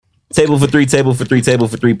Table for Three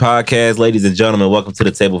podcast. Ladies and gentlemen, welcome to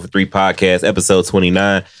the Table for Three podcast, episode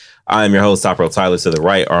 29. I am your host, Top Row Tyler. To the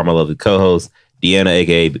right are my lovely co-hosts, Deanna,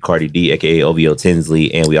 a.k.a. Cardi D, a.k.a. OVO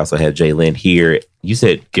Tinsley, and we also have Jay Lynn here. You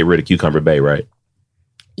said get rid of Cucumber Bay, right?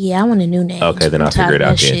 Yeah, I want a new name. Okay, then I'll figure it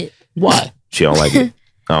out then. Why? She don't like it.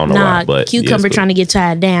 I don't know why, but Cucumber trying to get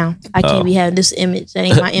tied down. I can't be having this image. That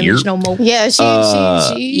ain't my image no more. Yeah, she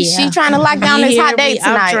trying to lock down this hot date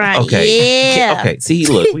tonight. Okay. Yeah. Okay. See,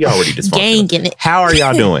 look, we already dysfunctional. Ganging it. How are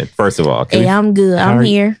y'all doing? First of all, Hey, I'm good. I'm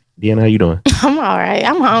here. Deanna, how you doing? I'm all right.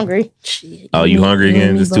 I'm hungry. Shit, Oh, you hungry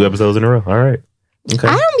again? Just 2 episodes in a row. All right. Okay.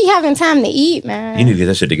 I don't be having time to eat, man. You need to get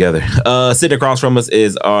that shit together. Sitting across from us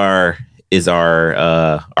is our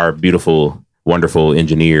beautiful, wonderful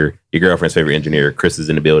engineer, your girlfriend's favorite engineer. Chris is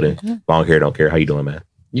in the building. Long hair, don't care. How you doing, man?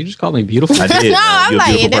 You just called me beautiful? I did. No, I'm You're a like,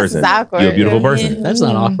 beautiful this person. is awkward. You're a beautiful person. That's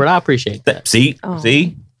not awkward. I appreciate that. See?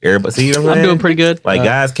 Everybody, see what I'm saying? I'm doing pretty good. Like,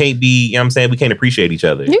 guys can't be, you know what I'm saying? We can't appreciate each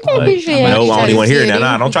other. You can Like, appreciate No, each I don't even want to hear it other,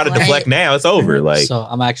 now. Nah, don't try to deflect now. It's over. Like, So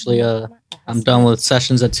I'm actually, I'm done with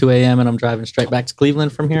sessions at 2 a.m. and I'm driving straight back to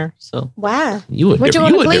Cleveland from here. So Wow. you a What you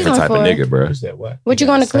different, going to different type Cleveland of nigga, bro. You said what? What you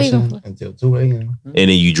going to Cleveland for? Until 2 a.m. And then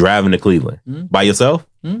you driving to Cleveland by yourself?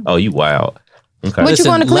 Oh, you wild. Okay. What you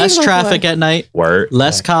going to less Cleveland traffic for? at night, Word.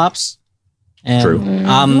 less cops. And True.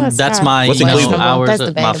 Less that's cops. my What's in Cleveland? hours That's of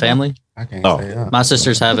my debatable. family. I can't Oh. say that. My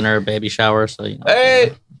sister's having her baby shower, so you know.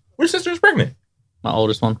 Hey, your sister's pregnant. My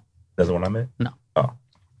oldest one. That's the one I meant? No. Oh.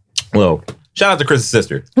 Well, shout out to Chris's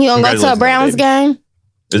sister. You gonna go to a Congratulations, Browns baby. game?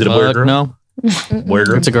 Is it a boy or girl? No, Boy or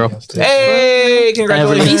girl? it's a girl. Hey,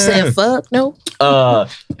 congratulations. He said, fuck, no.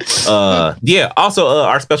 Yeah. Also,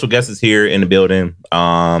 our special guest is here in the building.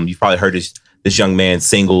 You've probably heard this young man's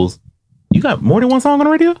singles. You got more than one song on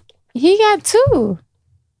the radio? He got 2.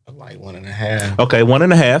 Like 1.5. Okay,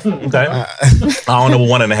 1.5. Okay. I don't know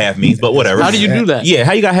what 1.5 means, but whatever. How do you do that? Yeah,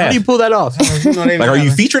 how you got half? How do you pull that off? You know, they Like, are you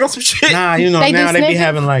having- featured on some shit? Nah, you know, They do now they be snippets?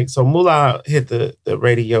 having like, so Moolah hit the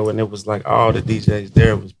radio and it was like all the DJs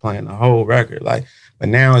there was playing the whole record. Like, but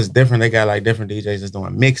now it's different. They got like different DJs that's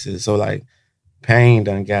doing mixes. So like Payne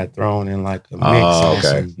done got thrown in like a mix. Oh, on okay.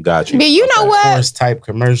 some Got you. But you know what? Force type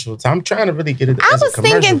commercial. So I'm trying to really get it. I as a was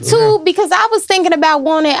commercial thinking for 2 them. because I was thinking about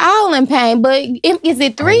wanting all in Pain, but is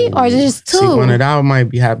it 3 or is it just 2? See, one of that might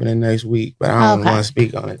be happening next week, but I don't Okay. want to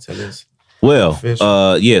speak on it till this. Well,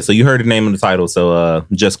 Official. yeah, so you heard the name of the title. So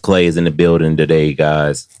Just Clay is in the building today,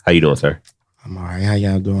 guys. How you doing, sir? I'm all right. How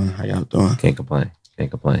y'all doing? Can't complain.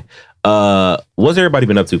 What's everybody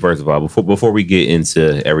been up to, first of all? Before we get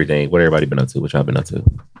into everything, what everybody been up to? What y'all been up to?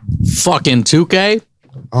 Fucking 2K.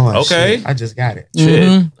 Oh, Okay. shit. I just got it. Shit.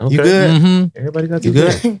 Mhm. Okay. You good? Mm-hmm. Everybody got You to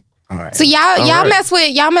good? All right. So y'all right. mess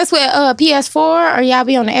with PS4 or y'all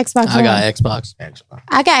be on the Xbox I One? got Xbox. Xbox.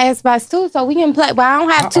 I got Xbox too, so we can play. But I don't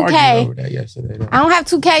have I argued 2K. over that yesterday. Though. I don't have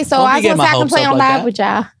 2K, so Don't I be getting guess my I can hopes play up on like live that. with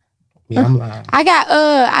y'all. Yeah, I'm lying. I got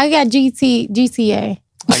GTA.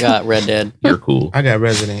 I got Red Dead. You're cool. I got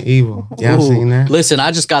Resident Evil. Y'all Ooh. seen that? Listen,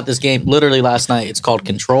 I just got this game literally last night. It's called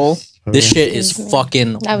Control. This shit is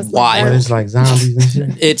fucking That was Where wild. it's like zombies and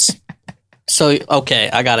shit. It's so okay.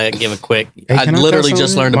 I gotta give a quick. I can I literally tell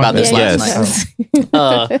just something? learned about this My last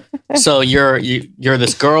bad. night. So you're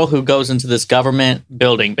this girl who goes into this government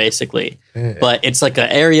building basically, Yeah. but it's like an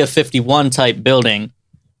Area 51 type building,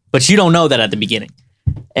 but you don't know that at the beginning.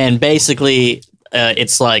 And basically,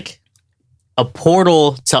 it's like a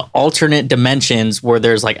portal to alternate dimensions where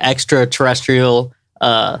there's like extraterrestrial,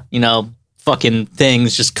 fucking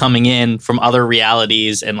things just coming in from other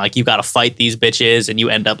realities, and like you got to fight these bitches, and you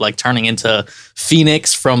end up like turning into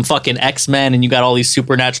Phoenix from fucking X-Men, and you got all these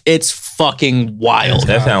supernatural. It's fucking wild.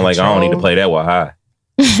 That sounds like I don't need to play that while high.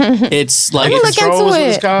 It's like Let me look it's, into Control is what it.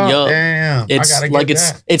 it's called? Yo, Damn. I it's gotta like get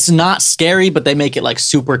it's that. it's not scary, but they make it like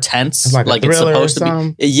super tense. It's like a it's thriller or supposed to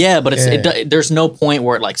something? be. Yeah, but Yeah. there's no point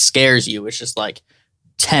where it like scares you. It's just like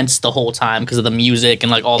tense the whole time because of the music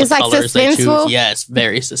and like all the It's like colors they suspenseful? choose. Yeah, it's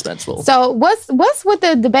very suspenseful. So what's with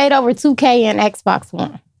the debate over 2K and Xbox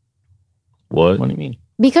One? What? What do you mean?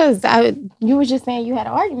 Because you were just saying you had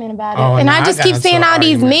an argument about it, Oh, and no, I I just got keep into seeing an all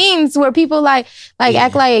these argument. memes where people like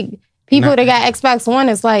act like people No. that got Xbox One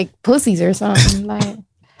is like pussies or something. Like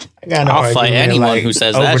I got no I'll fight argument, anyone who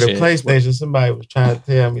says over that the shit. PlayStation, somebody was trying to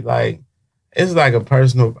tell me like it's like a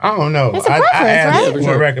personal. I don't know. It's a I preference, asked right? Yeah, for for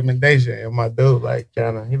sure. a recommendation, and my dude like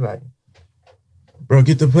he like, bro,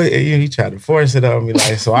 get the play. He tried to force it on me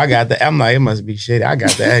like, so I got the. I'm like, it must be shit. I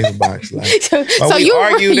got the Xbox. Like, so but we you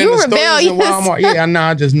argued in you the stores in rebellious. Walmart. Yeah, I know.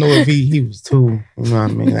 I just knew if he was too. You know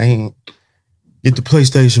what I mean? Like, he ain't get the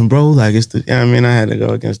PlayStation, bro. Like it's the. You know what I mean, I had to go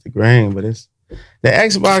against the grain, but it's the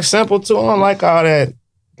Xbox simple too. I don't like all that.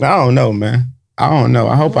 I don't know, man. I don't know.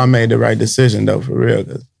 I hope I made the right decision though, for real.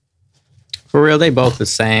 Cause For real, they both the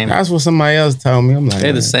same. That's what somebody else told me. I'm like,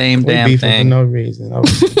 They're the same we damn beefing thing. for no reason.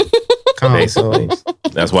 Consoles.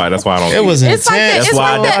 That's why I don't. It was intense. That's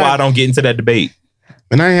why I don't get into that debate.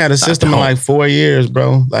 And I ain't had a system in like 4 years,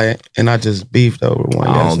 bro. Like, and I just beefed over one.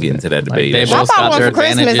 I don't get into that debate. They I both bought got one their for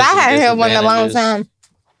Christmas. advantages I hadn't and had one in a long disadvantages.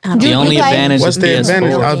 time. The only advantage What's with the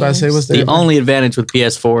advantage? I was PS4. about to say, what's the The advantage? only advantage with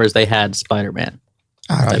PS4 is they had Spider-Man.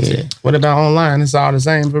 Oh, That's yeah. it. What about online? It's all the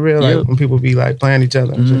same for real. Like Yep. when people be like playing each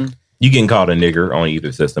other and shit. Mhm. You getting called a nigger on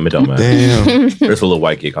either system. It don't matter. Damn. There's a little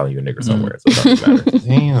white kid calling you a nigger somewhere, so it don't matter.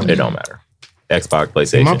 Damn. It don't matter. Xbox, My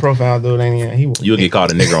PlayStation. profile dude ain't even. You'll get called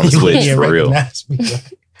a nigger on the Switch Yeah, for real. recognize me,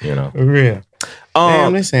 like, You know. for real.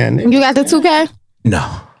 Damn, they saying nigga. You got the 2K? No.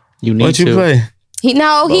 You need What you to. play?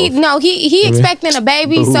 He expecting a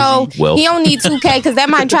baby, so Well. he don't need 2K because that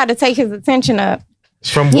might try to take his attention up.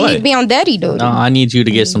 From He what? need to be on daddy duty. No, I need you to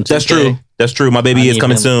get some 2K. That's true. That's true. My baby I is need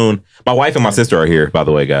coming him. soon. My wife and my sister are here, by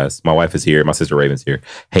the way, guys. My wife is here. My sister Raven's here.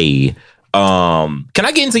 Hey. Can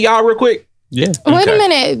I get into y'all real quick? Yeah. Wait Okay. a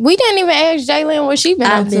minute. We didn't even ask Jalen what she been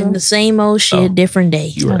up I've been to. the same old shit, Oh. different day.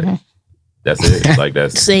 You right. Okay. That's it. It's like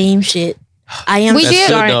that's Same shit. I am We That's did. good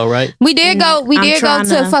starting. though, right? We did go. We I'm did go trying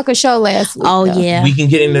to to- fuck a show last week. Oh though. yeah. we can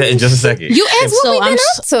get into that in just a second. You asked what So we been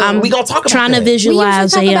up to. I'm we gonna talk about trying to that. we usually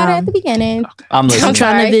visualize talk a about it at the beginning. I'm listening. I'm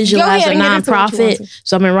trying Sorry. to Go visualize ahead a and get into what you want nonprofit.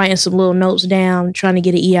 So I've been writing some little notes down, trying to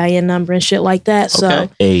get an EIN number and shit like that. So Okay.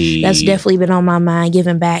 Hey. that's definitely been on my mind,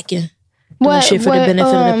 giving back and doing shit for the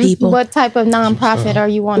benefit of the people. What type of nonprofit are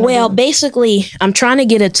you wanting? Well, basically, I'm trying to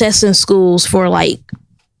get a test in schools for like,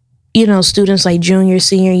 students like junior,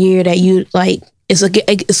 senior year that you like.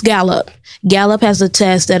 It's Gallup. Gallup has a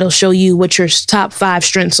test that'll show you what your top 5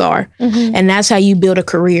 strengths are, and that's how you build a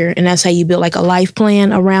career, and that's how you build like a life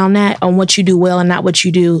plan around that on what you do well and not what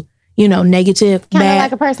you do, negative, kind of bad.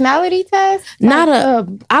 like a personality test. Not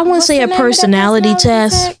Like, I wouldn't what's say the a name of that personality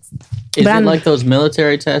test. Is But it I'm- like those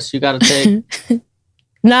military tests you got to take?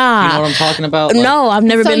 You know Nah, what I'm talking about? Like, no, I've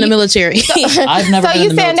never So been in the you- military. I've never So been you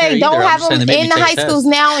in the saying military they don't either. I'm have just saying them they make in you the take high tests. schools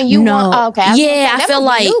now, and you No. want? Oh, okay, Yeah, I feel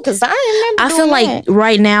like- because I I feel like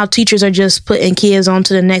right now teachers are just putting kids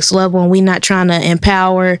onto the next level, and we're not trying to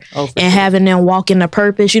empower Oh, for and sure. having them walk in a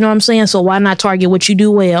purpose. You know what I'm saying? So why not target what you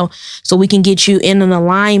do well, so we can get you in an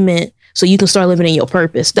alignment, so you can start living in your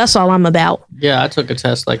purpose. That's all I'm about. Yeah, I took a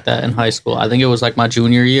test like that in high school. I think it was like my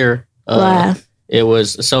junior year. Wow.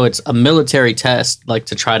 It's a military test, like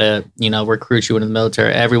to try to, recruit you into the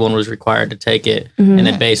military. Everyone was required to take it. Mm-hmm. And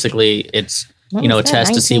it's a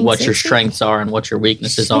test to see what your 1960? strengths are and what your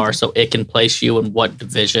weaknesses are. So it can place you in what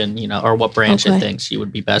division, or what branch it Okay. thinks you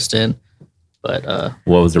would be best in. But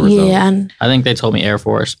What was the result? Yeah, and I think they told me Air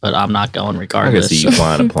Force, but I'm not going I can regardless. see you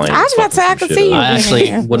flying a plane. I was about to say, I could see you. I actually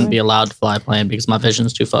Yeah. wouldn't be allowed to fly a plane because my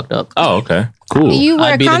vision's too fucked up. Oh, okay. Cool. You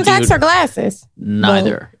wear I'd be the contacts dude. or glasses?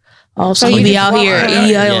 Neither. also So you you be just out walk here, around.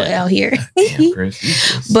 Yeah. out here. Damn, Chris, you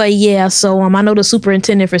just- But yeah, so I know the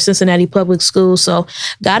superintendent for Cincinnati Public Schools. So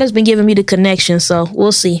God has been giving me the connection. So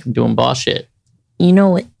we'll see. I'm doing boss shit. You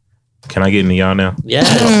know it. Can I get into y'all now?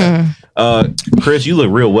 Yeah. Chris, you look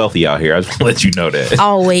real wealthy out here. I just want to let you know that.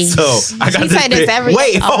 Always. So I got She this. say this every-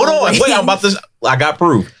 Wait, hold on. Always. Wait, I got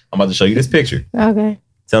proof. I'm about to show you this picture. Okay,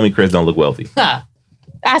 Tell me, Chris don't look wealthy. Ha.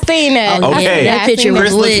 I seen that. Oh, yeah, I seen that I picture seen was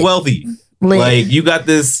Chris that. looks lit. wealthy. Lit. Like you got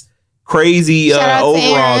this crazy Shout out to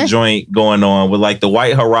overall Aaron. joint going on with like the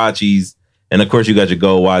white Harachis, and of course you got your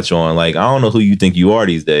gold watch on. Like I don't know who you think you are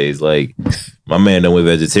these days. Like my man done went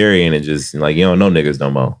vegetarian and just like you don't know niggas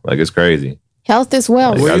no more. Like it's crazy. Health is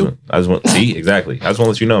wealth. Like, I just want see exactly. I just want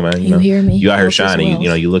to let you know, man. You know, hear me? You out here Health is shining.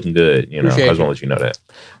 wealth. You looking good. I Appreciate just want to let you know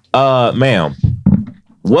that. Ma'am,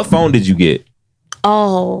 what phone did you get?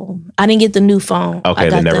 Oh, I didn't get the new phone. Okay, I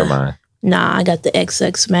then got never the- mind. Nah, I got the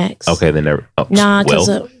XX Max. Okay, then never. Oh, Nah, because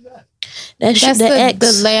well, that shit, That's the the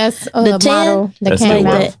X. last The 10? model that That's came still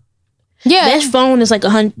out. worth. Yeah, That phone is like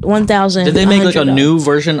 1,000. Did they make like a $100. new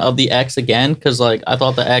version of the X again? Because like I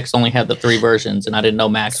thought the X only had the 3 versions, and I didn't know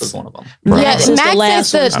Max was one of them. yeah. Max is the Max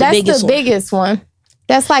last one, is the that's biggest the one. biggest one.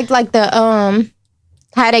 That's like the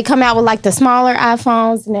how they come out with like the smaller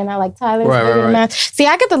iPhones, and then I like Tyler's. Right, bigger right. than See,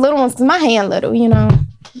 I get the little ones because my hand little,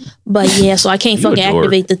 But yeah, so I can't You a fucking dork.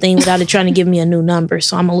 activate the thing without it trying to give me a new number.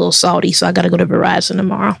 So I'm a little salty. So I got to go to Verizon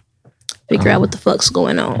tomorrow. Figure out what the fuck's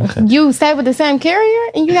going on. You stay with the same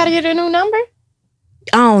carrier, and you got to get a new number.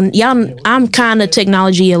 I'm kind of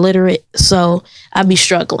technology illiterate, so I be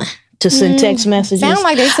struggling to send text messages. Sound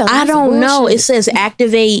like they telling I you some don't know. bullshit. It says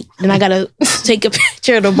activate, and I gotta take a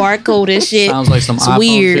picture of the barcode and shit. Sounds like some It's iPhone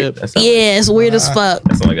weird. shit. That sound Yeah, it's weird as fuck.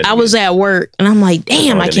 That sound like a I was at work, and I'm like,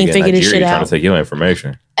 damn, I can't figure this shit Trying out. to take your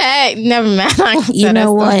information. Hey, never mind. You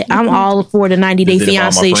know what? I'm all for the 90 Day Did it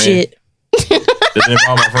involve my fiance friend? shit. Does it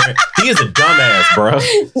involve my friend? He is a dumbass, bro.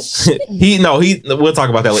 We'll talk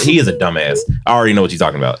about that later. He is a dumbass. I already know what you're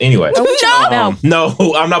talking about. Anyway. What we talking about? No,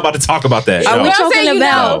 I'm not about to talk about that. Are No. we talking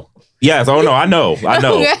about? Yes. Oh no, I know.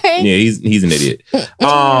 Okay. Yeah, he's an idiot.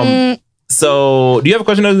 So do you have a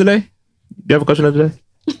question of the day? Do you have a question of the day?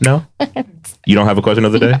 No? You don't have a question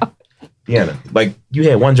of the day? Deanna, like you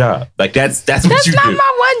had one job. Like that's what you not do.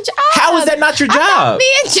 my one job. How is that not your I thought job? me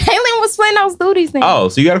and Jalen was playing those duties now. Oh,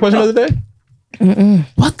 so you got a question of the day?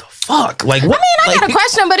 What the fuck? Like what? I got a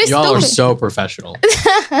question, but it's Y'all are stupid. so professional.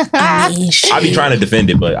 I be trying to defend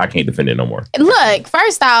it, but I can't defend it no more. Look,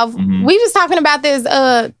 first off, Mhm. we was talking about this,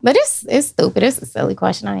 but it's stupid. It's a silly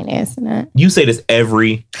question. I ain't answering that. You say this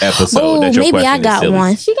every episode. Oh, that your maybe question I is got silly.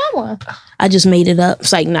 one. She got one. I just made it up.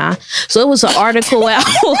 It's like, nah. So it was an article out.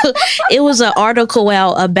 It was an article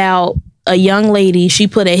out about a young lady. She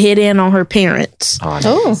put a hit in on her parents Oh,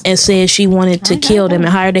 no. Oh, and said she wanted to kill them and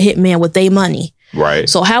hired a hitman with their money. Right.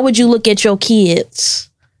 So how would you look at your kids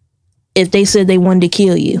if they said they wanted to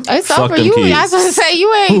kill you? it's Fuck over them you. kids. I was gonna say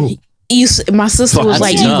you ain't. My sister Fuck was them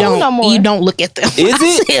like, kids. you No more. don't look at them. Is I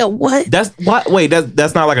it? said, what? That's what? Wait,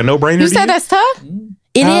 that's not like a no-brainer. You to said that's tough.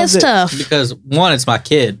 It How is is it? tough. Because one, it's my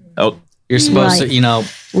kid. Oh, You're supposed Right. to,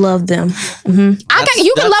 Love them. I think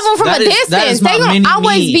you can love them from a that distance. is They my gonna mini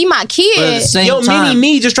always me. be my But at the kid. same yo, time, mini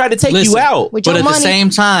me just tried to take Listen. you out With but your at money. the same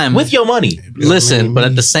time, with your money. listen, but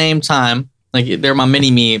at the same time, like they're my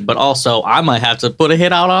mini me, but also I might have to put a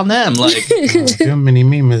hit out on them. Like, If your mini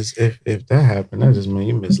meme is if that happened, that just means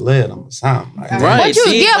you misled them or something. Like, Right. What you?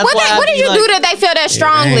 see, Yeah. that's What why I did be you like- do that they feel that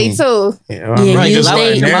strongly ain't. too? Yeah, Yeah, right? you Because I stay-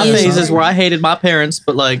 went through my you- phases where I hated my parents,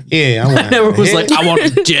 but like, Yeah, I never was like, I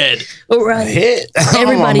want them dead. Right. hit.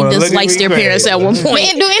 Everybody Mama, look at dislikes me their crazy. parents at one point.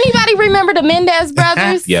 Man, do anybody remember the Mendez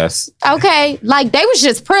brothers? Yes. Okay, like they was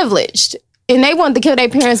just privileged, and they wanted to kill their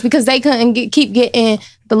parents because they couldn't keep getting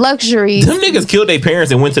the luxuries. Them niggas killed their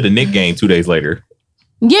parents and went to the Knick game 2 days later.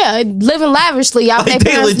 Yeah, living lavishly off their Like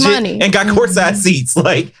they parents' legit money. and got courtside seats.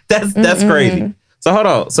 Like that's crazy. So hold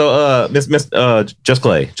on. So Miss Just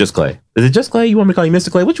Clay. Is it Just Clay? You want me to call you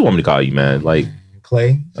Mr. Clay? What you want me to call you, man? Like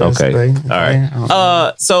Clay. Just Okay. Clay. All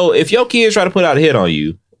right. So if your kids try to put out a hit on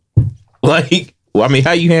you, like, well, I mean,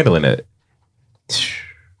 how you handling that?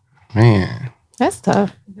 Man. That's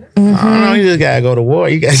tough. I don't know. You just gotta go to war.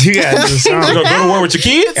 You gotta do You something. gonna go to war with your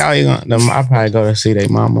kids? Oh, you gonna? I probably go to see their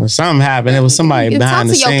mama. Something happened. It was somebody You behind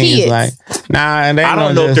the talk to your scenes. kids. Like, nah, they I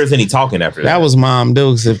don't know if there's any talking after that. That was Mom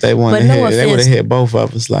Dukes. If they wanted But to no hit, they would offense. have hit both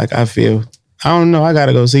of us. Like, I feel. I don't know. I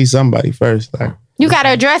gotta go see somebody first. Like, You gotta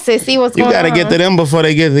address it. See what's you going on. gotta get to them before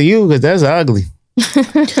they get to you, because that's ugly.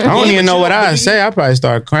 I don't even know what I say. I probably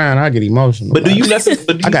start crying. I get emotional. But do you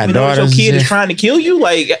necessarily? I got know that your daughters kid and is shit. trying to kill you?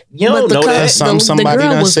 Like you But don't the know co- that. That's something somebody girl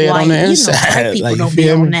done was said on the white. inside. You know, people Like, you don't be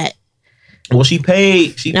feel on me? that. Well, she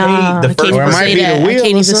paid. She Nah, paid I the can't first even Or it person. might say be the that. I wheel can't or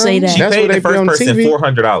even say something. that. She That's paid what the they put on first person TV.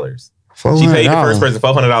 $400. She paid the first person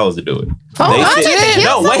 $400 to do it. $400 They to said-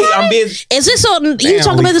 kill no, wait, I'm being. Is this on? You Damn,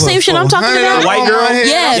 talking we about the put same shit I'm talking 400 about? The white girl?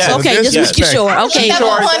 Yes. Yes, Okay. Just yes. making sure. Okay. She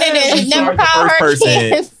Charged- wanted it and she never charged the called first her person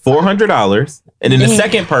kids. $400, and then the Damn.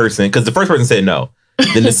 second person, because the first person said no,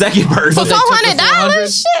 then the second person. For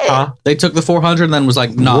 $400? Shit. Huh? They took the 400 and then was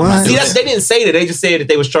like, no, I'm not What? See, doing that's, it. they didn't say that. They just said that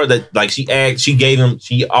they was charged that like she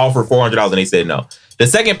offered $400 and they said no. The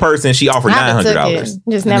second person she offered I took $900. it.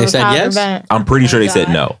 Just never said called yes? her back. I'm pretty sure they said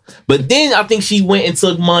God. no. But then I think she went and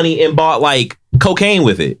took money and bought like cocaine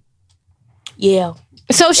with it. Yeah.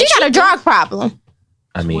 So she got a drug problem.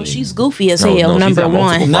 I mean, Well, she's goofy as No, hell. no, she's Number got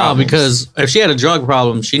multiple one. No, problems. because if she had a drug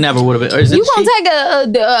problem, she never would have been. Or is it You gonna she? take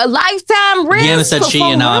a lifetime risk? Deanna said for she,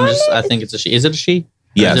 and now I 400? think it's a she. Is it a she?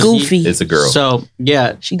 yes, Is it a he? Goofy. it's a girl. So,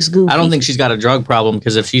 yeah, She's goofy. I don't think she's got a drug problem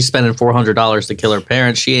because if she's spending $400 to kill her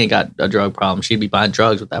parents, she ain't got a drug problem. She'd be buying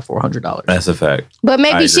drugs with that $400. That's a fact. But I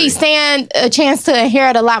maybe agree. she stand a chance to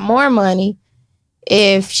inherit a lot more money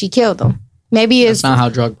if she killed them. Maybe That's it's not how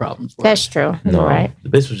drug problems work. that's true. No, You're right. the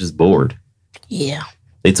bitch was just bored. Yeah.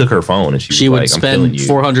 They took her phone and she She would was like, I'm killing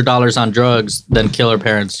spend you. $400 on drugs, then kill her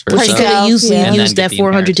parents Or she herself. could have usually Yeah. And then used get that the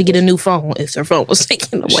 400 to get a inheritance. new phone if her phone was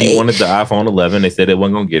taken away. She wanted the iPhone 11. They said they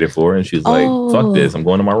wasn't gonna get it for her, and she was like, Oh. "Fuck this! I'm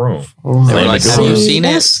going to my room." They Same were like, as have you yours. seen it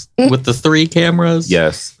That's- with the 3 cameras?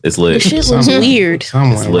 Yes, it's The lit. shit was Something- weird.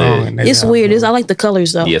 Something It's went lit. wrong. in that It's house. weird. I like the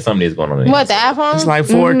colors though. Yeah, something is going on. there. What, the iPhone? It's like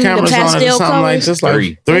 4 Mhm, cameras the on it or pastel something like colors. just like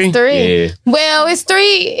Three. three. It's 3. Yeah, Well, it's 3.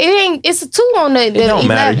 It ain't. It's a 2 on the. it don't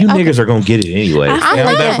matter. You niggas are gonna get it anyway. I I'm feel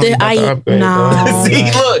like not. definitely about to upgrade, nah. See,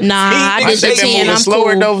 look. Nah, see, I I did the think they're 10. moving I'm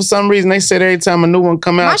slower cool. though for some reason. They said every time a new one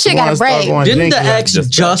come out, My shit the got a ones start break. going Didn't the jinky. X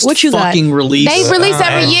just What you got? fucking release? They release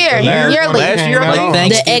every year, Last yearly. year, I Like think.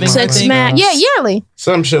 Thanksgiving, The I XX think. Max. Yeah, yearly.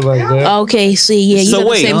 Some shit like that. Okay, see, yeah, you So got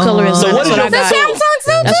wait, the same color as so mine. what That's is what I your- The got. Samsung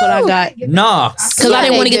Pixel That's what I got. Nah. Because I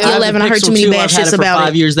didn't want to get the I have 11. I heard too many bad I've had shits it for about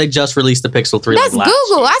 5 it. years. They just released the Pixel 3. That's like last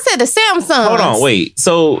Google. year. I said the Samsung. Hold on, wait.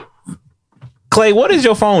 So, Clay, what is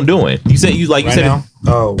your phone doing? You said you Right now?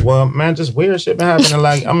 Oh, well, man, just weird shit been happening.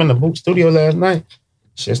 Like, I'm in the boot studio last night.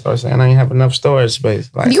 Shit started saying I ain't have enough storage space.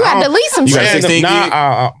 Like, You got to delete some You got shit. 16 gig?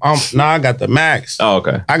 I got the max. Oh,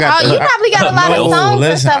 okay. I got. You probably got a lot of songs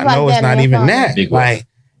and stuff like no, that. it's not in your even phone. that. Big one. Like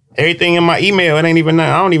everything in my email, it ain't even that.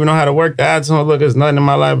 I don't even know how to work the iTunes. Look, there's nothing in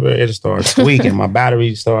my library. It started squeaking. My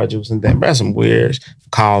battery started juicing. That's some weird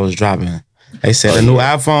calls dropping. They said a new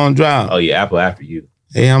iPhone dropped. Oh yeah, Apple after you.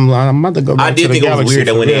 Yeah, I'm about to go back I to did the think it was Galaxy weird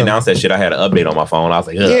that for when they real. announced that shit, I had an update on my phone. I was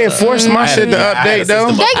like, ugh. Yeah, forced my shit to update though.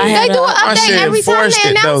 system They had do an a- update shit every time forced they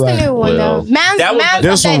it, though, announce the like, new one. well, Though. Man's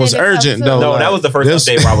this one was updated itself, urgent, too. though. No, like, that was the first this-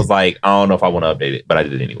 update where I was like, I don't know if I want to update it, but I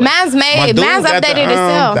did it anyway. Man's My dude got updated the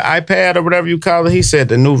itself. iPad or whatever you call it. He said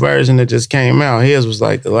the new version that just came out, his was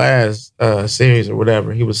like the last series or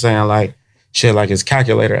whatever. He was saying like shit like his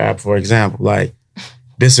calculator app, for example, like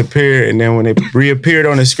disappeared, and then when it reappeared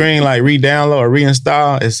on the screen, like re-download or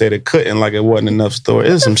reinstall, it said it couldn't, like it wasn't enough storage.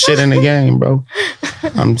 There's some shit in the game, bro.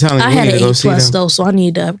 I'm telling you, I we had need to an go 8 see plus them. though, so I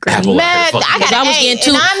need to upgrade. Apple. Man, Fuck. I got I was an getting 8, too.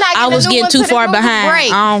 and I'm not I was getting too far behind.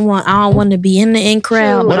 Break. I don't want to be in the in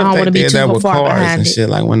crowd, but What I don't if want to they be did that too with far cars behind and it. shit?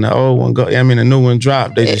 Like when the old one the new one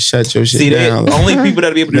dropped, they just shut your shit See, the down. Like, only people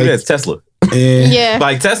that'll be able to do that is Tesla. Yeah.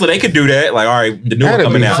 Like Tesla, they could do that. Like, all right, the new one That'd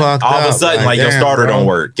coming be out. fucked All of a up. sudden, Like, like your damn, starter bro. don't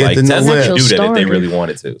work. Get Like the new Tesla whip. could do that if they Starter. really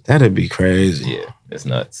wanted to. that'd be crazy. Yeah, it's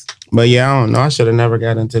nuts. But yeah, I don't know. I should have never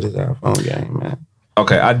got into this iPhone game, man.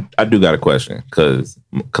 Okay, I do got a question because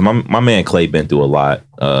my man Clay been through a lot.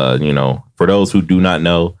 For those who do not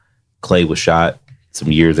know, Clay was shot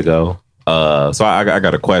some years ago. So I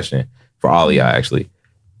got a question for all of y'all actually.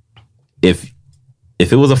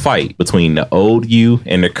 If it was a fight between the old you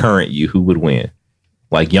and the current you, who would win?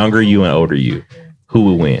 Like younger you and older you, who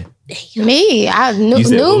would win? Me. I You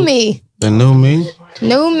said knew who? me. The new me.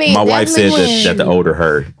 Knew me. My wife said definitely that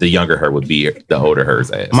the younger her would be the older her's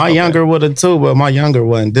ass. My Okay. younger would have too, but my younger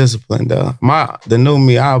wasn't disciplined though. The new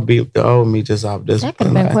me, I'll beat the old me just off discipline. That could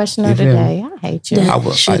have been like, question you of the feel me? day. I hate you. I That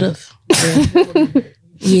was should like- have.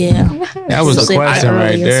 Yeah. That was the Said that question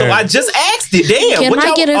right earlier. there. So I just asked it. Damn. Can what I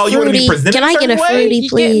y'all- get a you wanna be fruity? presented Can I get a certain way? fruity,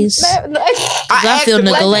 please? I I feel asked the question.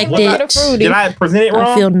 neglected. Did I present it wrong?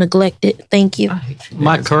 I feel neglected. Thank you.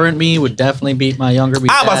 My current me would definitely beat my younger me.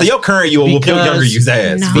 I'm about to say your current you will whoop your Because- younger you's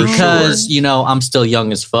ass. No. for Because sure. I'm still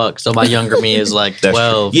young as fuck. So my younger me is like That's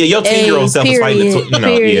 12. true. Yeah, your 10-year-old self is fighting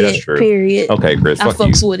the yeah, that's true. Period. Okay, Chris, I fuck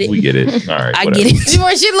fucks you. with it. We get it. All right, I whatever. get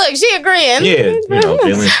it. She agreeing. Yeah,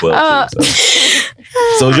 Jalen's 12 too,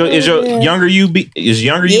 so is your younger you Yeah, if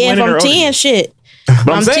winning or I'm older? 10, shit. But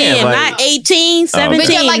I'm 10, not 18, 17.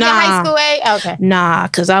 But you're like your high Nah. school age? Okay. Nah,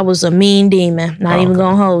 because I was a mean demon. Not Oh, even okay.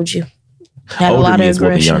 going to hold you. Had older a lot me of is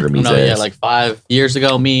whooping aggression. younger me's No, yeah, ass. like 5 years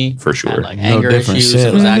ago, me For sure. had like No anger different issues. shit.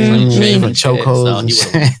 It was actually Mhm. shaming Different shit, chokeholds so and he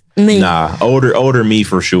shit. would've- Me. Nah, older me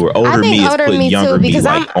for sure. Older think me is older putting me too, younger me because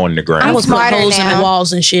like on the ground I was putting smarter holes in the now.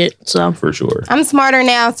 walls and shit. So for sure. I'm smarter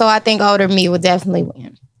now, so I think older me would definitely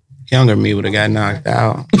win. Younger me would have got knocked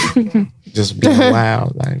out. Just being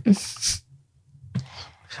wild. Like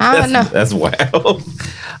I don't know. That's wild.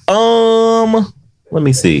 Let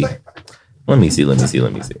me see.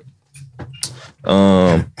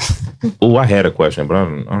 Oh, I had a question, but I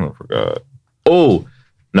don't forgot. Oh,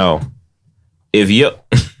 no. If you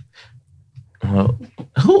well,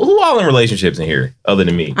 who all in relationships in here other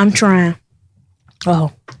than me? I'm trying.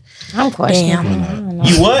 Oh, I'm questionable. damn. I don't know.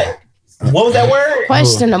 You what? What was that word?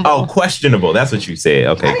 Questionable. Oh, questionable. That's what you said.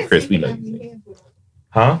 Okay, Chris, we know you said.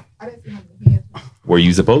 Huh? Were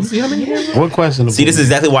you supposed to see how many hands? what question? See, this is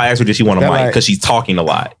exactly why I asked her, did she want a That mic? like- Because she's talking a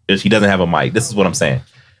lot. She doesn't have a mic. This is what I'm saying.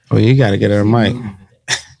 Oh, you got to get her a mic.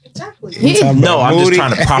 No, I'm just Moody.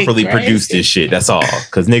 trying to properly produce this shit. That's all.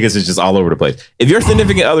 Because niggas is just all over the place. If your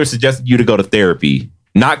significant other suggested you to go to therapy,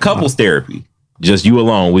 not couples therapy, just you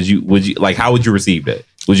alone, would you like, how would you receive that?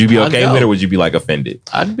 Would you be I'd okay go. with it or would you be like offended?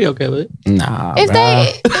 I'd be okay with it. Nah, If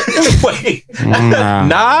bruh. they, Wait. Nah.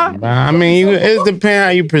 Nah? I mean, it depends how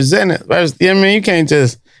you present it. I mean, you can't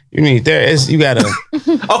just. You need you gotta.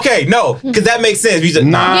 Okay, no, because that makes sense. You just,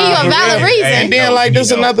 Nah. Give you a valid reason. And then like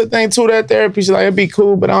this another thing too. That therapy, she's like it'd be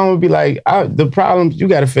cool, but I don't be like the problems. You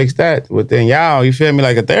gotta fix that within y'all. You feel me?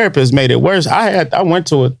 Like a therapist made it worse. I went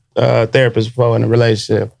to a therapist before in a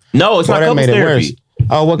relationship. No, it's Boy, not that couples made it therapy. worse.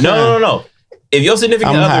 Oh, what kind? No. If your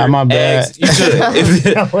significant I'm high, other my bad. asks, you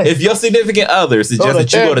should. If your significant other suggests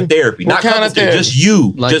that you go to therapy, What not kind couples of therapy, therapy? just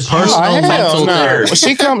you. Like Just you. personal Oh, hell mental no. therapy.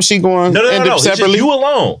 She going No. It's just separately. you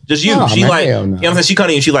alone. Just you. Oh, She man, like, hell no. you know what I'm saying? She come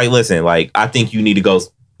to you and she like, listen, like, I think you need to go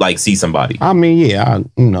like see somebody. I mean, yeah,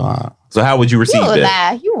 So how would you receive You a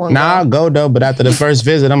that? lie. You won't Nah, I'll go though, but after the first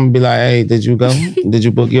visit, I'm gonna be like, "Hey, did you go? Did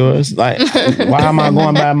you book yours? Like, why am I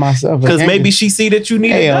going by myself? Because maybe she see that you need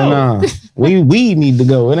to hell go. no, we need to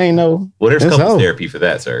go. It ain't no. Well, there's it's couples over. therapy for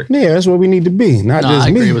that, sir. Yeah, that's where we need to be. Not No, just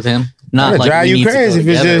I me. agree with him. Not That'd like drive we you need to crazy go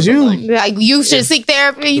if it's together, just but, you. like- Like you should seek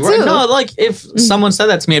therapy too. Right, no, like if someone said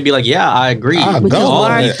that to me, I'd be like, yeah, I agree. I'll We go. all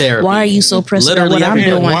Why, need therapy. why are you so pressed about Literally what I'm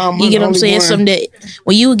everyone. doing? Why am I You get the what I'm only saying? one? Something that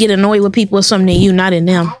when you get annoyed with people or something that you not in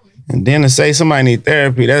them. And then to say somebody need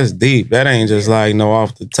therapy, that's deep. That ain't just like no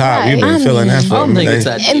off the top. Right. You've been I feeling that mean, for I a don't think minute. it's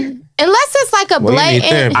that deep. And unless it's like a Well, you need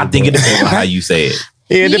blatant. therapy. I think it depends on how you say it.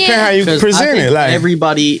 Yeah, it depends Yeah. how you 'Cause present I think it. Like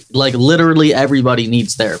everybody, like literally everybody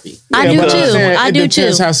needs therapy. I Yeah, do but I'm too. saying I it do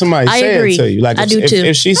depends too. how somebody I say agree. it to you. Like I do too.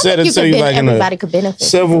 If she said it You to could you ben- like in everybody a could benefit.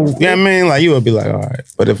 civil, you know what I mean? Like you would be like, all right.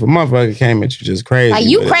 But if a motherfucker came at you just crazy, Like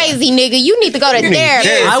you with it, crazy nigga, you need to go to need therapy.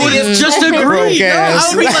 therapy. I would just agree. Broke No, ass.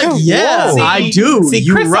 I would be like, yeah, Whoa. I do. See,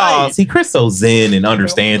 You're right. Chris so zen and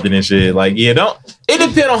understanding and shit. Like, yeah, don't. It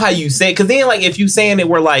depends on how you say it. Because then, like, if you saying it,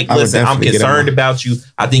 we're like, I would listen, I'm definitely get concerned him. about you.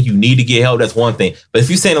 I think you need to get help. That's one thing. But if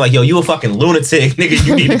you saying it like, yo, you a fucking lunatic, nigga,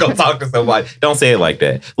 you need to go talk to somebody. Don't say it like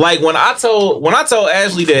that. Like when I told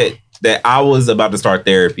Ashley that I was about to start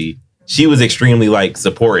therapy, she was extremely like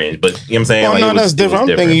supporting. But you know what I'm saying? Oh, Like, no, it was- that's it different.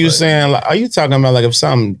 was I'm thinking you but saying, like, are you talking about like if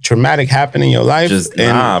something traumatic happened in your life? just And-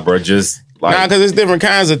 nah, bro. Just like Nah, because there's different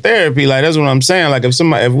kinds of therapy. Like that's what I'm saying. Like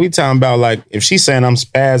if we talking about like if she's saying I'm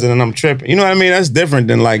spazzing and I'm tripping, you know what I mean? That's different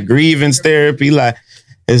than like grievance therapy. Like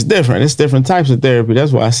it's different. It's different types of therapy.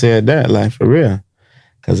 That's why I said that. Like for real.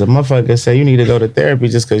 Because a motherfucker say you need to go to therapy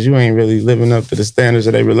just because you ain't really living up to the standards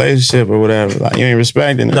of their relationship or whatever. Like you ain't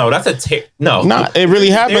respecting it. no, that's no. Nah, it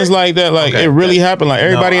really happens like that. Like Okay, it really that's- happened. Like no,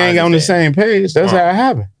 everybody I ain't on the understand. same page. That's how it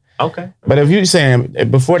happened. Okay. But if you saying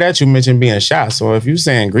before that you mentioned being shot, so if you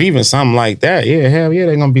saying grieving something like that, yeah, hell yeah,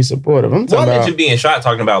 they're gonna be supportive. I'm Well, talking I about. mentioned being shot,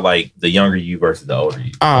 talking about like the younger you versus the older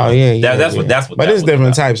you. Oh yeah, yeah. That's yeah. what. That's what. But that it's was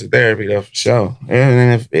different about. types of therapy though, for sure.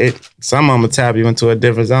 And if some of them will tap you into a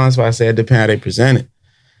different zone. That's why I say it depends how they present it.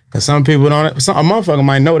 Cause some people don't. A motherfucker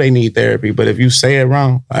might know they need therapy, but if you say it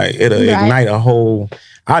wrong, like it'll Right. ignite a whole.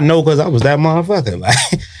 I know because I was that motherfucker, like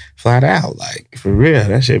flat out, like for real.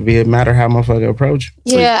 That should be a matter how motherfucker approach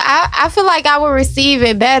you. Yeah, I feel like I would receive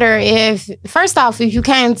it better if, first off, if you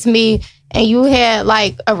came to me and you had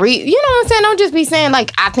like you know what I'm saying? Don't just be saying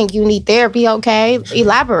like, I think you need therapy, okay?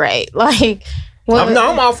 Elaborate. Like,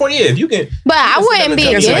 I'm all for you. If you can. but I wouldn't be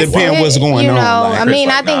I guess against it depends it. what's going you know, on, like, I mean,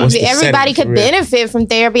 I like, nah, think what's the everybody setting for could real? benefit from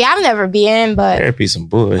therapy. I've never been, but Therapy some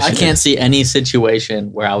bullshit. I can't see any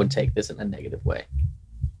situation where I would take this in a negative way.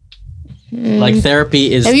 Like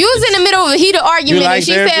therapy is. if you was in the middle of a heated argument like and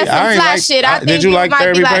she therapy? said some I ain't fly like- shit, I did think you like might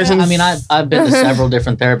therapy be like, personally? I mean, I've been to several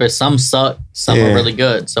different therapists. Some suck, some Yeah. are really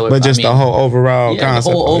good. So, But just the whole overall the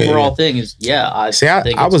concept. whole of it, overall yeah. thing is, I See,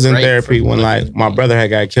 think I it's was in great therapy for when women. like my brother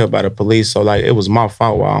had got killed by the police, so like it was my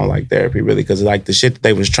fault why I don't like therapy really, because like the shit that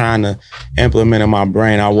they was trying to implement in my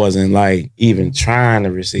brain, I wasn't like even trying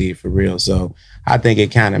to receive for real. So I think it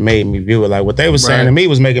kind of made me view it like what they were saying Right. to me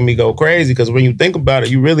was making me go crazy, because when you think about it,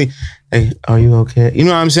 you really, hey, are you okay? You know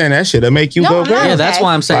what I'm saying? That shit'll make you No, go I'm not. crazy. Yeah, that's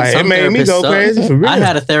why I'm saying Like, it some made me therapists go suck. crazy for real. I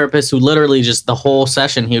had a therapist who literally just the whole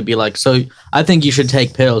session he would be like, "So I think you should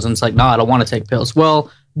take pills," and it's like, "No, I don't want to take pills." Well,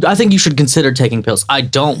 I think you should consider taking pills. I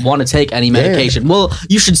don't want to take any medication. Well,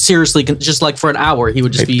 you should seriously just like for an hour he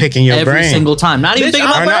would just They be picking your every brain. single time, not even Bitch, thinking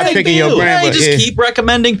I'm about not picking your brain, Yeah, he but just yeah. keep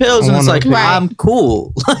recommending pills, and it's wanna like pick- Right. I'm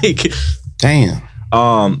cool. Like Damn.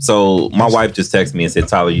 So my wife just texted me and said,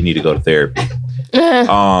 Tyler, you need to go to therapy.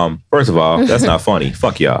 First of all, that's not funny.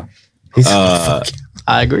 Fuck y'all.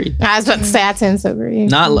 I agree. I was about to say I tend to agree.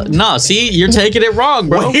 No, see, you're taking it wrong,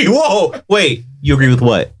 bro. Wait. You agree with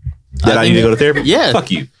what? That I need to go to therapy? Yeah. Fuck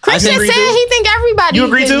you. Christian I said think- he think everybody. You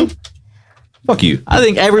agree can- too? Fuck you. I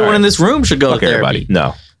think everyone All right. in this room should go Fuck to therapy. everybody.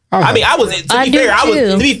 No. Okay. I mean, I was. To I be do fair, too. I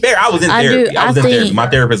was in I do. therapy. I was I in therapy. think- My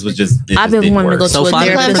therapist was just. it I've just been didn't wanting to go work. to So a find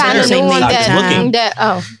a therapist. Find a for new the one same Stop that, looking. that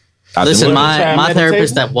I've been Listen, looking. my meditation?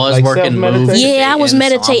 therapist that was Like working self-meditation? moved. Yeah, I was today,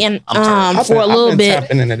 and so meditating I've for a been little bit.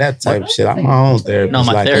 tapping into that type of shit. I'm my own therapist. No,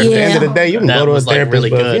 my like, therapist. At the end of the day, you can that go to a was like therapist, really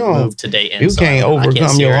but if good. you don't, Moved today, and you so can't I overcome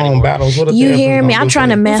see your her own anymore. battles. What a You therapist hear me? gonna I'm do trying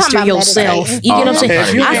for to you? master about yourself. meditating. You get what I'm I'm saying?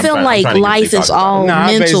 trying to I get- feel I'm like trying to get life TikTok is about all it. Nah,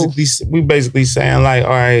 mental. we basically saying like, all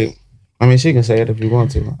right. I mean, she can say it if you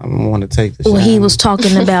want to. I don't want to take the shit. Well, he was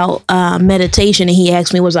talking about meditation, and he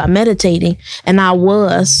asked me, "Was I meditating?" And I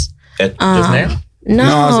was. Just now? No,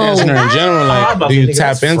 I was answering her in general. Like, do you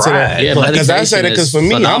tap into that? Yeah, Because I say that because for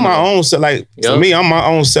me, I'm my own self. Like, for me, I'm my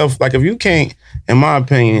own self. Like, if you can't, in my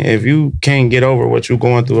opinion, if you can't get over what you're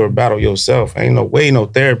going through or battle yourself, ain't no way no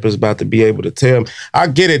therapist about to be able to tell me. I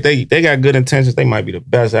get it. They got good intentions. They might be the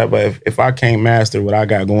best at, but if I can't master what I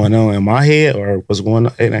got going on in my head or what's going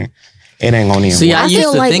on, it ain't gonna even See, work. I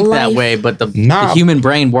used to think that way, but the human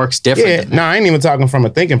brain works different. I ain't even talking from a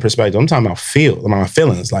thinking perspective. I'm talking about my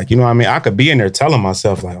feelings. Like, you know what I mean? I could be in there telling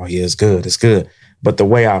myself, like, oh yeah, it's good. But the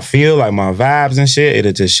way I feel, like my vibes and shit,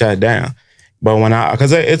 it'll just shut down. But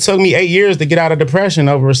because it took me 8 years to get out of depression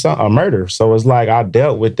over a murder. So it's like I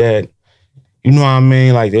dealt with that, you know what I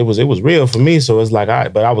mean? Like it was real for me. So it's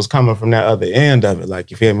like, but I was coming from that other end of it.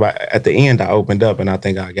 Like, you feel me? At the end, I opened up and I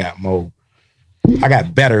think I got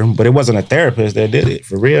better, but it wasn't a therapist that did it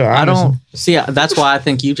for real. Honestly. I don't see. That's why I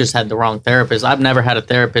think you just had the wrong therapist. I've never had a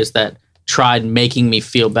therapist that tried making me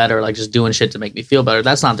feel better, like just doing shit to make me feel better.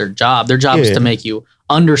 That's not their job. Their job is to make you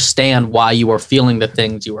understand why you are feeling the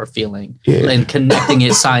things you are feeling and connecting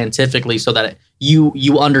it scientifically so that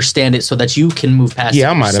you understand it so that you can move past it.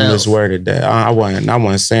 Yeah, I might have misworded that. I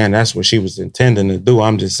wasn't saying that's what she was intending to do.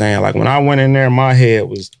 I'm just saying, like, when I went in there, my head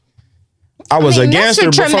was, I was against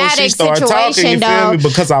her before she started talking, you feel me?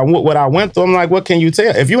 Because what I went through, I'm like, what can you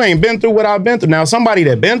tell? If you ain't been through what I've been through, now somebody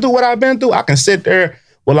that been through what I've been through, I can sit there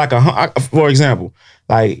with like for example,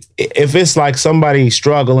 like if it's like somebody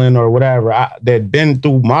struggling or whatever that been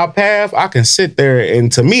through my path, I can sit there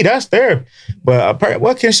and to me, that's therapy. But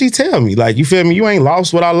what can she tell me? Like, you feel me? You ain't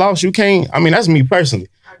lost what I lost. You can't, I mean, that's me personally.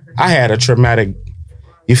 I had a traumatic,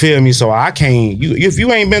 you feel me? So I can't, if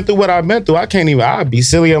you ain't been through what I've been through, I can't even, I'd be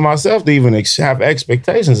silly of myself to even have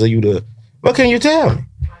expectations of you to, what can you tell me?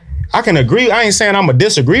 I can agree. I ain't saying I'm going to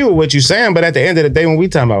disagree with what you're saying, but at the end of the day, when we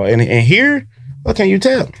talking about and here, what can you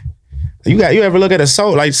tell me? You ever look at a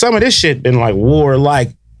soul? Like, some of this shit been like war, like,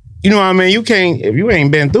 you know what I mean? You can't, if you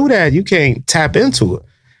ain't been through that, you can't tap into it.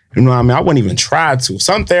 You know what I mean? I wouldn't even try to.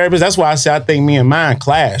 Some therapists, that's why I say I think me and mine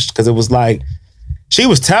clashed, because it was like, she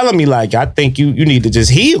was telling me, like, I think you need to just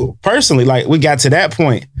heal. Personally, like, we got to that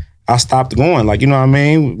point, I stopped going. Like, you know what I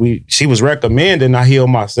mean? She was recommending I heal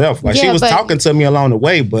myself. Like, she was talking to me along the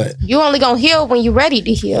way, but you only gonna heal when you're ready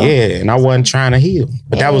to heal. Yeah, and I wasn't trying to heal.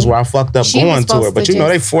 But that was where I fucked up going to her. But you know,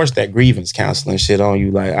 they forced that grievance counseling shit on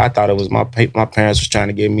you. Like, I thought it was my parents was trying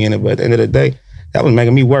to get me in it, but at the end of the day, that was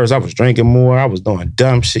making me worse. I was drinking more. I was doing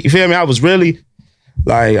dumb shit. You feel me? I was really,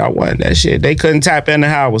 like, I wasn't that shit. They couldn't tap into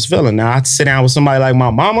how I was feeling. Now, I'd sit down with somebody like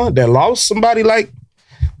my mama that lost somebody like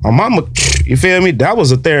my mama, you feel me? That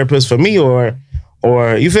was a therapist for me, or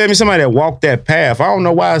you feel me? Somebody that walked that path. I don't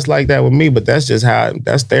know why it's like that with me, but that's just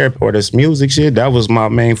that's therapy. Or this music shit, that was my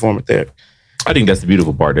main form of therapy. I think that's the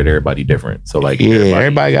beautiful part, that everybody different. So like,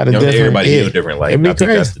 everybody got a different. Everybody feel different. Like, I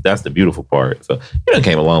think that's the beautiful part. So you done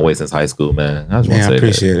came a long way since high school, man. I just want to say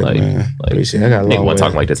appreciate that. It, like, man. Appreciate it. I got a long way.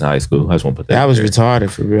 Talking like this in high school. I just want to put that. I was retarded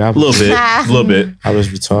for real. A little bit. I was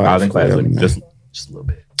retarded. I was in class with just a little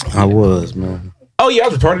bit. I was, man. Oh yeah, I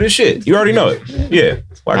was retarded as shit. You already know it. Yeah.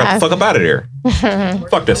 Well, I got the fuck up out of there.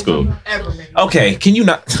 Fuck that school. Okay, can you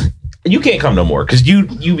not? You can't come no more because you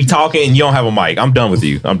be talking and you don't have a mic. I'm done with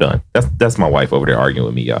you. I'm done. That's my wife over there arguing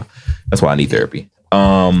with me, y'all. That's why I need therapy.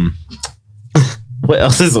 What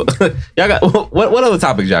else is y'all got? What other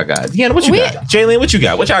topics y'all got? Deanna, what you got? Jaylene, what you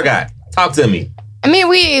got? What y'all got? Talk to me. I mean,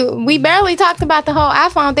 we barely talked about the whole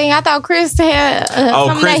iPhone thing. I thought Chris had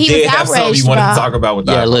something that he was outraged something you wanted to talk about with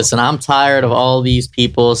that. Yeah, listen, I'm tired of all these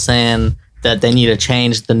people saying that they need to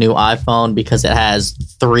change the new iPhone because it has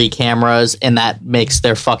 3 cameras and that makes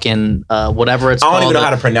their fucking whatever it's called. I don't even know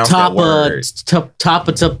how to pronounce that word.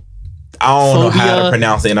 I don't know how to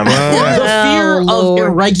pronounce it. And I'm the fear of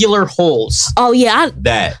irregular holes. Oh yeah,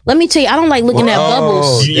 let me tell you, I don't like looking at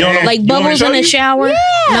bubbles. Like bubbles in the shower. Yeah.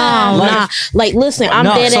 Nah. Like, listen, I'm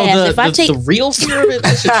dead ass. If I take the real fear of it,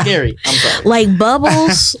 that shit's scary. I'm sorry. Like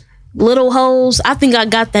bubbles, little holes. I think I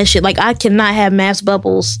got that shit. Like, I cannot have mass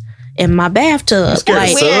bubbles in my bathtub.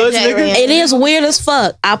 Like, it is weird as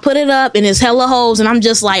fuck. I put it up and it's hella holes, and I'm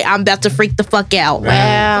just like, I'm about to freak the fuck out.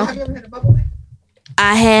 Wow. Have you ever had a bubble bath?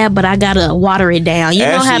 I have, but I gotta water it down. You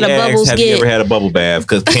know how the bubbles get. Have you ever had a bubble bath?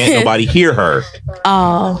 Because can't nobody hear her.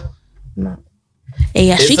 Oh, no.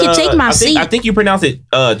 Yeah, she can take my seat. I think you pronounce it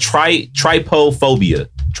trypophobia.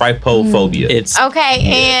 Trypophobia. It's okay,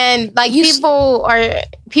 and like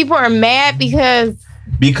people are mad because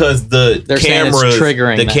the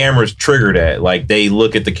cameras trigger that. Like, they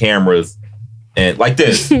look at the cameras and like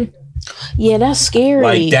this. Yeah, that's scary.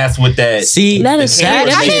 Like that's what that. See, that is scary.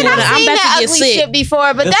 that I mean, I've I'm seen about to that get ugly sick. shit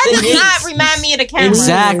before, but The that thing does not is- remind me of the camera.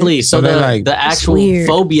 Exactly. So So they're the, like- the actual weird.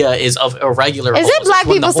 phobia is of irregular Is holes. it black It's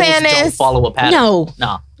when the people holes saying don't this? follow a pattern.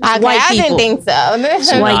 No. Okay, white I didn't people. think so.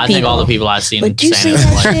 No, white I think all people. the people I've seen But you see saying that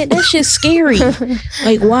it's like, shit? That shit's scary.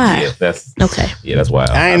 Like, why? Yeah, that's Okay. yeah, that's wild.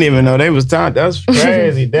 I ain't even know they was talking. That's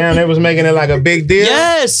crazy. Damn, they was making it like a big deal.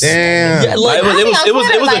 yes. Damn. Yeah, Like, like, it was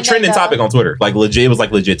a like trending that, topic on Twitter. Like legit, it was like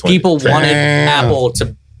legit. Twitter. people wanted Damn. Apple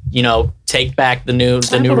to, take back the new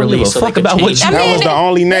don't give release a so fuck they could about what change you- I That mean, was the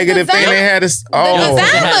only negative thing design- they had. To, The oh,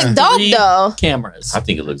 design It look dope three though. cameras. I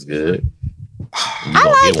think it looks good.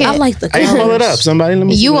 I like I it. like the Hey, colors. pull it up. Somebody, let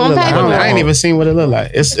me see You what it on look like. paper? I ain't even seen what it look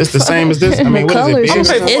like. It's the same as this. I mean, The what is it? colors.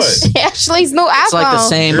 Big? Okay, It's, Ashley's new iPhone. It's like the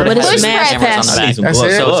same, but, But it it's has mass cameras pass. on the I need back. some That's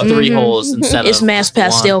gloves. it? So it's 3 Mhm. holes instead it's of mass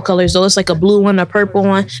pastel one. colors though. It's like a blue one, a purple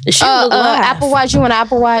one. The shit look live. Apple Watch. You want an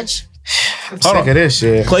Apple Watch? I'm sick of this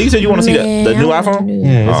shit. Clay, you said you want to see the new Man, iPhone?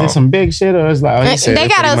 Yeah, is Oh. it some big shit or it's like? Oh, you said They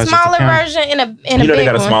it's got pretty a much just smaller camera. version and a You know big they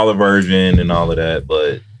got a one. smaller version and all of that,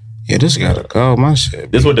 but Yeah, this gotta go. My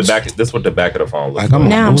shit. this what the back of the phone looks Like I'm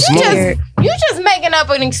Now on I'm Boost Mobile. scared. You just making up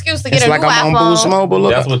an excuse to get It's a like new I'm on Boost iPhone. Mobile.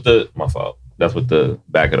 Look, That's what the my fault. That's what the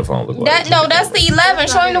back of the phone looks like. That's the 11.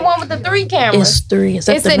 Show him the one with the 3 cameras. It's 3. Is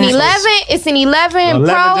that It's the an max? 11. It's an 11 The 11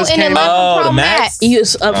 Pro just and came 11 out. Pro Oh, the Max? Max.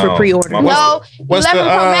 It's up for Oh, pre-order. my No, What's 11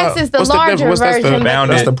 the, Pro Max is the what's larger difference? That's the, version.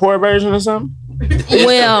 Bound that's it. the poor version or something?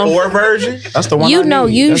 Well, Or version? That's the one. you I know,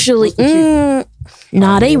 need. usually, That's the cheap.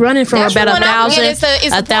 nah, they running from That's about the one I'm getting. 1,000,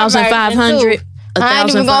 It's a poor 1,500, I ain't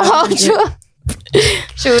even gonna hold you.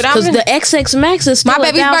 Shoot, Because I'm the XX Max is still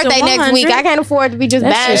my baby's birthday next week. I can't afford to be just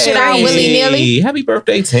That's buying just shit out crazy. willy nilly. Happy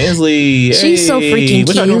birthday, Tinsley. She's so freaking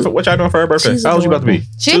What y'all doing cute. what y'all doing for her birthday? She's How old you about to be?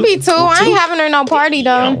 She be 2. I ain't having her no party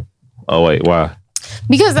though. Oh wait, why?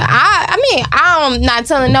 Because I'm not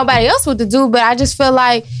telling nobody else what to do, but I just feel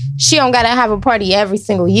like she don't gotta have a party every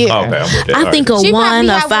single year. Oh, okay, I'm with that. I think a She 1, probably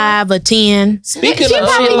a have 5, a 10. Speaking She of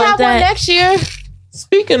probably shit like have one that. next year.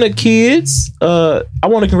 Speaking of kids, I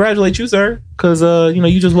want to congratulate you, sir, because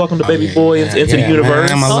you just welcomed the baby boy into the universe.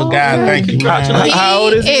 Man, my little guy, thank you, man. Congratulations. How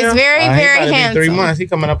old is he He now? is very, He very about to be handsome. 3 months. He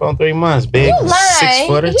coming up on 3 months. Big, You lying. 6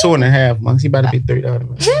 footer, 2.5 months. He about to be 3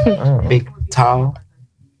 though. Oh. Big, tall,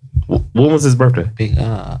 When was his birthday? big.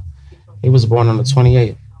 He was born on the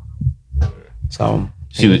 28th. So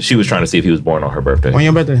She was trying to see if he was born on her birthday. when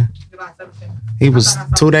your birthday? He was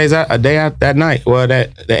 2 days out, a day out that night. Well, the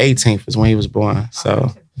 18th is when he was born.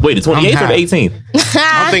 So Wait, the 28th or high. the 18th?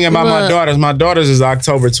 I'm thinking about my Look. daughters. My daughters is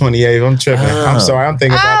October 28th. I'm tripping. Oh. I'm sorry. I'm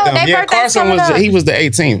thinking about them. they Yeah, birthdays Carson coming was. up. He was the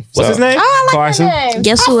 18th. What's his name? Oh, I like Carson. that name.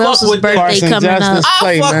 Guess who fuck else's with birthday Carson coming Justice. up? I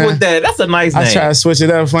Play, fuck man. with that. That's a nice name. I try to switch it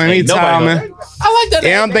up for him. He Ain't nobody tall, know man. that. I like that.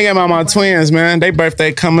 Yeah, I'm thinking about my twins, man. They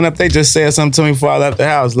birthday coming up. They just said something to me before I left the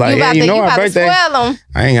house. Like, You yeah, about you to, know you our about to birthday. spoil them.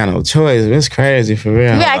 I ain't got no choice. It's crazy for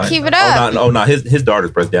real. You gotta keep it up. Oh no, his daughter's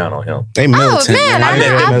birthday down on him. They militant. man, I I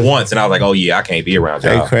met them know. once and I was like, oh yeah, I can't be around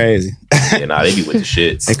They y'all. crazy. Yeah, nah, they be with the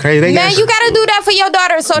shits. They crazy. They Man, got, you gotta do that for your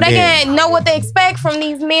daughter so they Yeah. can know what they expect from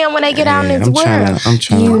these men when they get out in this I'm world.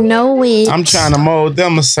 trying. know it. I'm trying to mold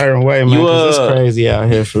them a certain way, man. You, 'Cause it's crazy out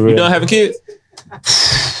here for real. You done having kids?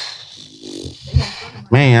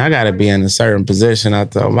 Man, I gotta be in a certain position. I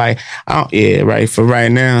thought, like, right. For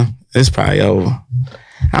right now, it's probably over.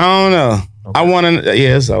 I don't know. I want to.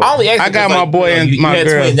 Yeah, it's over. I got my boy and my had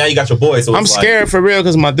girl. twins, now you got your boy. So I'm it's scared for real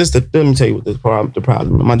because let me tell you what the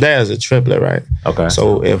problem. My dad's a triplet, right? Like, okay.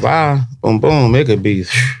 So if I boom, it could be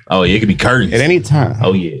Oh yeah, it could be curtains. at any time.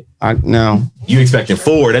 Oh yeah. Now, You expecting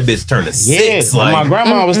 4? That bitch turned to 6. yeah. Like My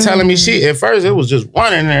grandma was telling me at first it was just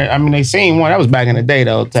one in there. I mean, they seen one. That was back in the day,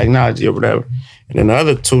 though, technology or whatever. And then the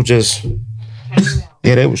other two just,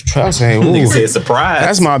 they was trusting. nigga said surprise.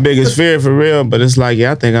 That's my biggest fear for real. But it's like,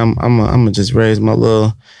 I think I'm gonna just raise my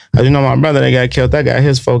little. My brother that got killed, I got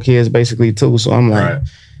his 4 kids basically too. So I'm like, Right.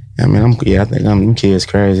 I think them kids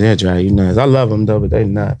crazy. They drive you nuts. I love them though, but they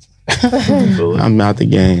nuts. I'm out the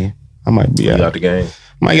game. I might be You out. out the game.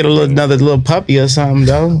 Might get another little puppy or something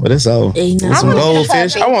though, but it's old. Ain't Some I want a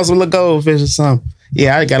goldfish. puppy. I want some little goldfish or something.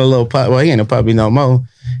 Yeah, I got a little puppy. Well, he ain't a puppy no more.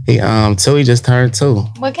 He 2. He just turned 2.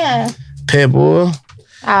 What kind? Pit bull.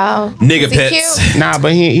 Oh, Nigga is he pets. cute? Nah,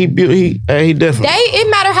 but he different.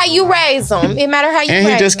 It matter how you raise them. It matter how you And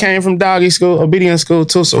raise he just them. came from doggy school, obedience school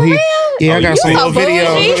too. So I got You some so little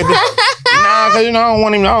videos. bougie. Nah, cause I don't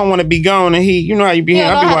want him. I don't want to be gone. And he, how you be.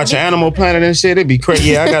 Yeah, I be go watching ahead. Animal Planet and shit. It'd be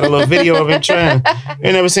crazy. Yeah, I got a little video of him trying.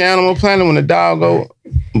 You never seen Animal Planet when the dog go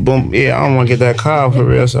boom? Yeah, I don't want to get that call for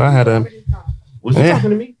real. So I had a. Was you Yeah. talking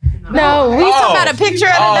to me? No, we talking about a picture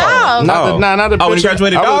of the dog. Not the Oh, when he picture.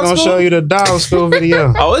 graduated I dog was gonna school? show you the dog school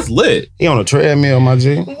video. Oh, it's lit. He on a treadmill, my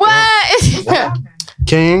G. What?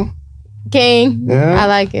 King. King. Yeah. I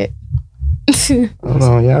like it. Hold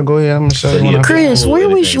on, y'all go ahead. I'm gonna show you. When Chris, where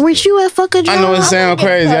was you at fucking job? I know it sounds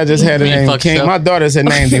crazy. I just had a name King. show. My daughter said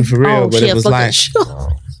named him for real, but it was like.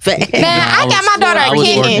 Man, I got my daughter a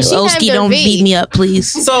kitten. She Oski, named her don't V. beat me up,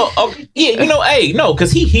 please. So yeah, hey, no,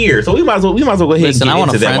 because he here, so we might as well go ahead Listen, and I get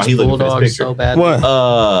want into a that while French he looking for bulldog this picture. so bad. What?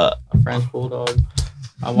 A French bulldog.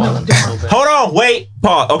 I want them so bad. Hold on, wait,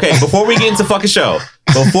 pause. Okay, before we get into fucking show,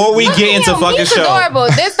 He's adorable.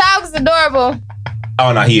 This dog's adorable.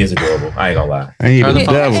 Oh no, he is adorable. I ain't gonna lie. I hate the Hey,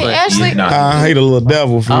 devil. Hey, Ashley. Nah, I hate a little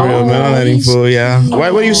devil for real, man. Don't let him fool y'all. Why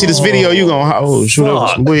when you see this video, you gonna shoot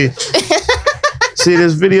up some weed. See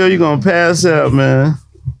this video, you gonna pass out, man.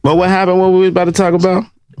 But what happened? What we was about to talk about?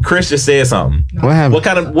 Chris just said something. What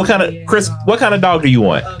happened? Chris, what kind of dog do you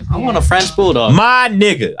want? I want a French bulldog. My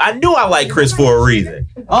nigga. I knew I like Chris for a reason.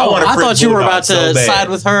 I thought you were about to so bad. side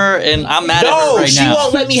with her, and I'm mad at her No, right she now.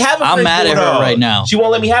 won't let me have a I'm French mad at her bulldog. right now. She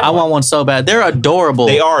won't let me have I one. want one so bad. They're adorable.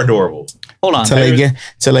 They are adorable. Hold on. Till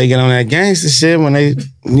they get on that gangster shit when they,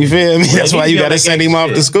 you feel me? That's why you gotta send him off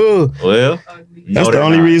to school. Well, That's the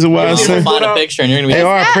only reason why I I'm gonna sent. find a picture, and you're gonna be They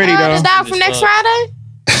like, are pretty The though. dog from next Friday?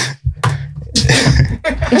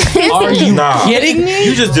 "Are you Nah. kidding me?"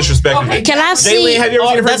 You just disrespected me. Can I see? Daylene, have you ever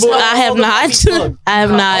seen a French that's bulldog? I have not. I have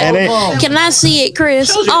And not. it- Can I see it,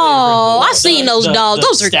 Chris? Oh, I seen those dogs.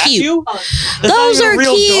 Those are cute. Those are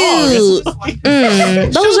cute.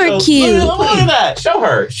 Those are cute. Look at that. Show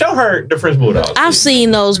her the French bulldog. I've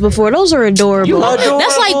seen those before. Those are adorable.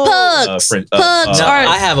 That's like pugs. Pugs No, are.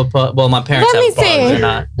 I have a pug. Well, my parents Let have me a pug. see. They're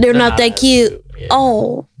not They're not that cute.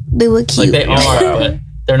 Oh, they look like cute. they are, but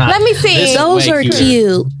they're not. Let me see. This is Those way are cuter.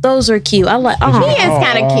 cute. Those are cute. I like. He Oh, is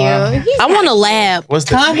kind of cute. He's I want a lab. What's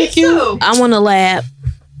the Kinda cute. I want a lab.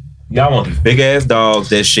 Y'all want these big ass dogs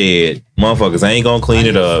that shed. Motherfuckers ain't gonna clean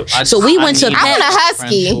it up. So we went to I want a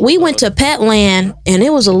husky. We went to Petland and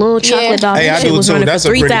it was a little chocolate dog. Hey, That I shit do was too. running for That's a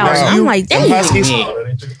pretty 3,000. dog. I'm like, Them damn, huskies?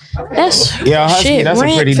 that's Yeah, a husky, shit. that's a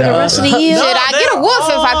Rent pretty for the dog. rest of the year. Shit, I get a wolf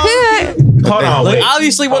if I could. Hold on, Look, wait.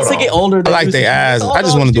 obviously, once Hold they get on. older, I like their eyes. I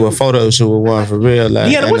just want to do a photo shoot with one for real,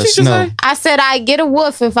 like Yeah, in what the you just snow. say? I said I get a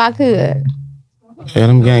wolf if I could. Yeah,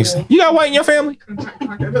 them gangsters. You got white in your family?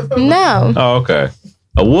 No. Oh, okay.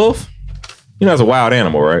 A wolf? You know, it's a wild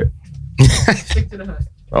animal, right?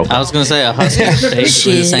 Okay. I was gonna say a husky, basically the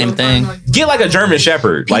Shit. same thing. Get like a German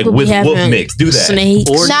Shepherd, like People with be wolf having mix. Do that. Snakes.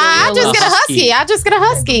 Or- Nah, I just get a husky. I just get a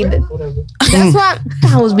husky. That's why.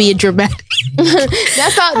 I was being dramatic.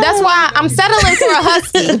 That's why I'm settling for a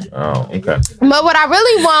husky. Oh, okay. But what I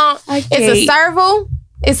really want is a can't. serval.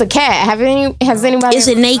 It's a cat. Has anybody? Is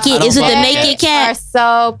it naked? Is it the fuck naked Are cat?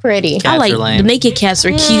 so pretty. I Cats like are lame. the naked cats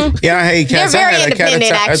are cute. Yeah, I hate cats. They're I very had a cat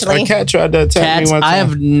independent, attack. actually. A cat tried to attack Cats. me one time. I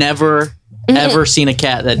have never ever seen a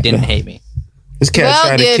cat that didn't hate me. This cat Well,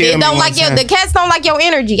 tried to yeah, kill they me don't one like time. the cats don't like your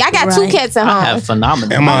energy. I got two Right. cats at I home. have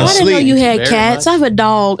phenomenal. Am I I didn't know asleep? you had Very cats. much. I have a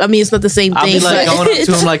dog. I mean, it's not the same I'll thing. be like but- going up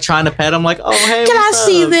to him, like trying to pet him, like, "Oh, hey, Can what's I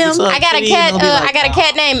see up? them? What's up, I got a kitty?" cat. And he'll be like, I got a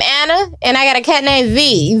cat named Anna, and I got a cat named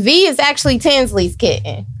V. V is actually Tinsley's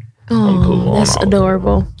kitten. Oh, cool. that's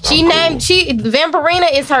adorable.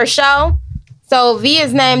 Vampirina is her show, so V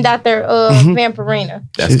is named after Vampirina.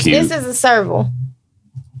 That's cute. This is a serval.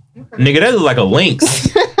 Nigga, that look like a lynx.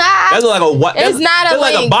 That look like a what? It's not a That's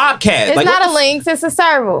like a lynx. bobcat. It's like, not what a lynx. It's a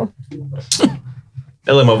serval.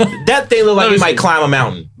 that thing look like it might climb a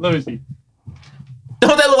mountain. Let me see.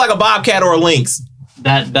 Don't that look like a bobcat or a lynx?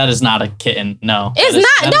 That is not a kitten. No, It's That is-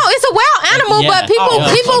 not. that No, is- it's a wild animal, Yeah. but people,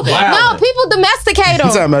 Oh, people, wow. no, people domesticate I'm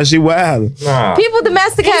talking them. about she wild. Nah. People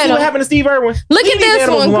domesticate See what them. happened to Steve Irwin? Look Leave at these this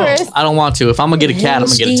animals one, alone. Chris. I don't want to. If I'm gonna get a cat, I'm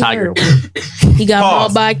gonna get a tiger. He got Pause.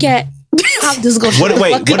 mauled by a cat. I'm just gonna What?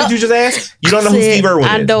 Wait, fuck what up. did you just ask? You don't know who Said, Steve Irwin is?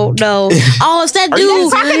 I don't know. Oh, it's that Are you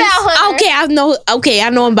dude. Crocodile Hunter. Okay, I know. Okay, I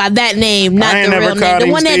know him by that name, not I ain't the never real name. called The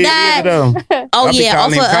him one Steve that died. either, though. Oh I be yeah, off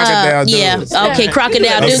calling of him Crocodile Dude. yeah. Okay,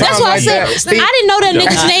 crocodile Or dude. That's something why I like said that. Steve- I didn't know that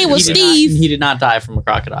nigga's name was He did Steve. not- He did not die from a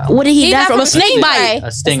crocodile. What did he, die died from? A snake bite. A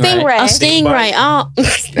stingray. A stingray. Oh,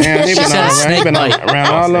 Damn, he been, said around, snake he been bite.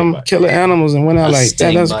 around all them killer animals and went out A like that.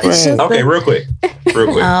 sting That's bite. crazy. Okay, real quick.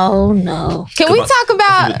 oh no. Can we talk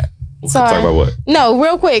about? Sorry. Talk about what? No,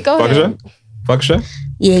 real quick. Go Fuck ahead. show? Fuck show?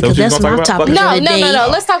 Yeah, That what because you that's gonna my talk about? topic No, of the no, day. no, no.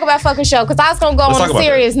 Let's talk about fucking show because I was gonna go Let's on talk a about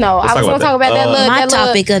serious note. Let's I was talk gonna talk about about that that. little. My that little-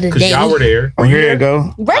 topic of the Because day. y'all were there. Oh, here you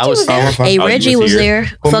go. Reggie was there. Hey, Oh, you Reggie was was here.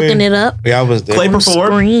 there, Come fucking here. it up. Yeah, I was there. Play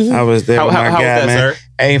perform. Scream. I was there How with my was guy, that, man. sir?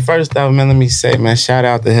 Hey, first off, man, let me say, man, shout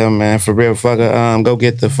out to him, man. For real, fucker, go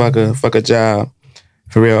get the fucker job.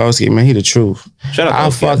 For real, Oski, man, he the truth. Shout out to I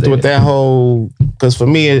Oski, fucked with that whole, because for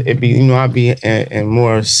me, it be, I'd be in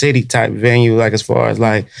more city type venue, like as far as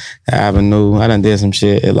like the Avenue. I done did some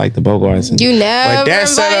shit at like the Bogarts. You never But that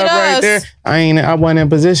setup invite right us. there, I wasn't in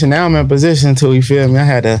position. Now I'm in position too, you feel me? I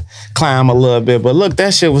had to climb a little bit. But look,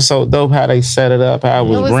 that shit was so dope how they set it up, how it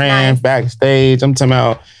was ran nice. backstage. I'm talking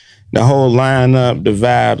about the whole lineup, the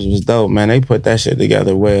vibes was dope, man. They put that shit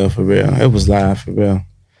together well, for real. It was live, for real.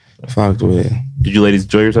 Fucked with it. Did you ladies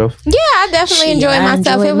enjoy yourself? Yeah, I definitely Shit, enjoyed I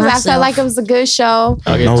myself. enjoyed I felt like it was a good show.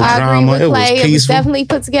 No I agree drama. with It was Clay. It was peaceful. definitely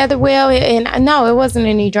put together well, and no, it wasn't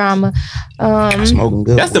any drama. Smoking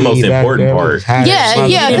good. That's the most weed back important there. part. It was hot Yeah, as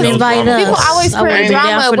fuck. yeah. Didn't no invite drama. us. People always I would've create been down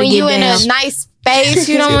drama for when to you get in a down. nice space.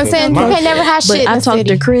 You know what I'm saying? You can't never have shit. But in I the talked city.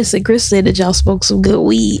 to Chris, and Chris said that y'all spoke some good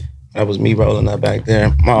weed. That was me rolling up back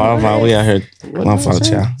there. We out here. Motherfucker,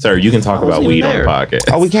 child. Sir, you can talk about weed on the podcast.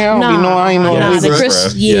 Oh, we can't. I ain't know. Nah, we the was- Chris,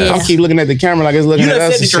 bruh. yeah. I keep looking at the camera like it's looking You at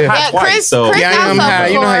done us said and that you're shit. high Yeah, twice, Chris- so Chris- Yeah, I am also high.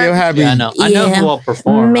 You know how you're happy. Yeah, I know. I know Yeah. who all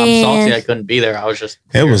performed. Man. I'm salty I couldn't be there. I was just.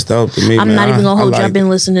 It was dope to me, I'm man. not even gonna hold you. like I've been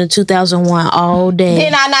listening to 2001 all day.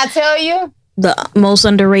 Did I not tell you? The most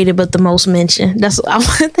underrated, but the most mentioned. That's I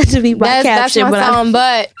want that to be my That's caption, my but song.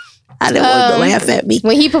 But I didn't want to laugh at me.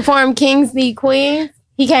 when he performed Kings Need Queens,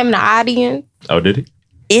 he came in the audience Oh, did he?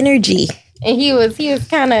 Energy. and he was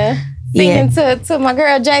kind of Yeah. singing to my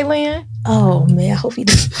girl Jalen. Oh man, I hope he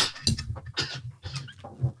does.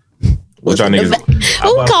 What y'all niggas?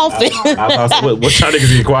 Who coughing? What y'all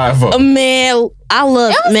niggas be quiet for? Man, I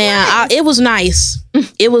love it was nice.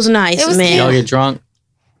 It was nice, It was man. Y'all get drunk?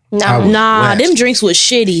 No, Nah, Wet. them drinks was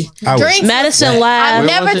shitty. drinks. Madison I've Live.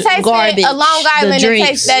 never was it? tasted Garbage. a Long The Island that drinks.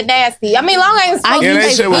 tastes that nasty. I mean, Long Island supposed I to Yeah, that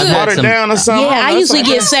taste shit was good. watered down or something. Yeah, I usually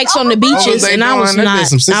get sex on the What was beaches, they and I was doing? They did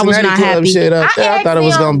some not. I was Cincinnati not club happy. shit up there. I thought it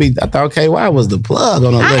was gonna be. I thought, okay, why was the plug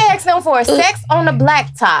on the liquor? I asked them for a sex on the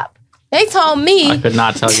blacktop. They told I me could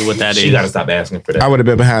not tell you what that is. You gotta stop asking for that. I would have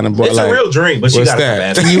been behind the bar. It's a real drink, but you what's gotta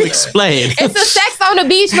that? stop Can asking. you explain? it's a sex on the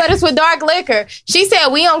beach, but it's with dark liquor. She said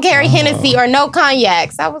we don't carry Hennessy or no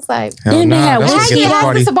cognacs. I was like, Hell Then they nah, had that's how what whiskey. you get the have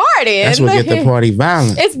party. this a bar then? That's what get the party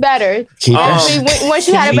violent. It's better. Keep that Oh. shit. Once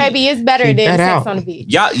you had a baby, it's better Keep than that sex out. on the beach.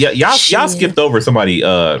 Y'all Shit. skipped over somebody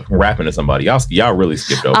rapping to somebody. Y'all really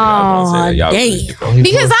skipped over. Aw, Y'all really damn. skipped over.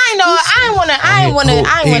 Because I ain't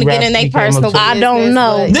wanna get in their personal. I don't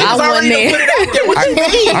know. business, I wasn't there. What you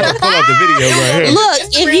mean? I can pull up the video right here. Look,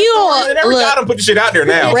 if you Every look, guy done put the shit out there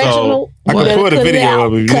now. So Reginald, I can pull the cut it video out.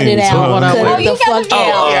 up if you Cut need it me to. out. What I Cut want. it the Oh, you got fuck the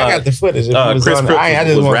out. Yeah, I got the footage. If it was Chris on Crooks I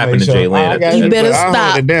just was want rapping to to make Jay sure. Lynn I got You it, better but I'll stop.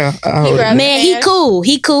 hold it down. I'll hold it grabbed down. Man, he cool.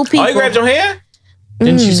 He cool people. Oh, you grabbed your hand?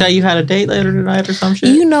 Didn't you say you had a date later tonight or some shit?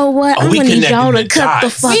 You know what? Oh, I'm we gonna need y'all to connected the cut the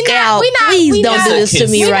dots. fuck We not- out. we not- Please we don't not- do this to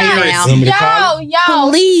me we right not- now. Want me to call Yo,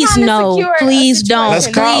 Please trying to no. secure a Please don't. Let's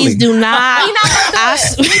situation. call Please him. do not. We not gonna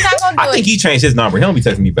do it. We not gonna I do think it. he changed his number. He don't be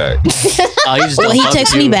texting me back. Oh, you just Well, don't he fuck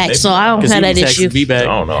texts with me you. back, so I don't 'Cause have he that texted issue. me I back.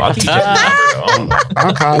 don't know. I think he changed his number. Though. I don't know.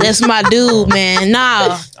 I'll call him. That's my dude, man.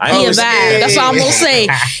 Nah, I he a was vibe. scared. That's all I'm gonna say.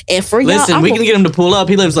 And for y'all, Listen, I'm we gonna- can get him to pull up.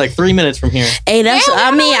 He lives like 3 minutes from here. Hey, that's. Yeah,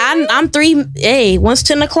 I mean, I'm 3. Hey, once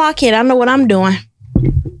 10 o'clock hit, I know what I'm doing.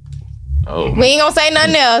 Oh, We ain't gonna say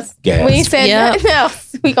nothing else. Gas. We ain't said Yeah. nothing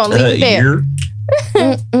else. We gonna leave it there. year. We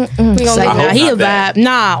gonna Say, leave I it nah, hope he not a that.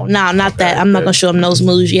 vibe. Nah, not that. I'm not okay. gonna show him those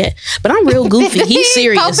moves yet. But I'm real goofy. He's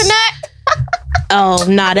serious. Coconut. Oh,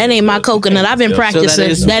 nah, that ain't my coconut. I've been So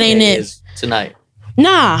practicing. That ain't it. Tonight.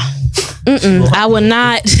 Nah. I would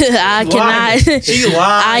not. I cannot. She lying.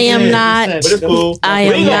 I am not. But it's cool. I we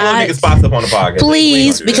am ain't gonna not. let niggas spots up on the podcast.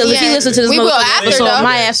 Please, We ain't gonna do because that. if he Yeah. listens to this We will motherfucker after, episode, though.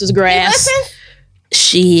 my ass is He grass. listen?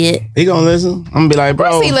 Shit. He gonna listen. I'm gonna be like,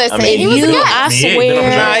 bro. He listen. I mean, he was a You, guy. I He ain't been on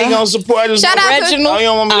the Nah, swear. he gonna support us. Shout out to- Reginald, you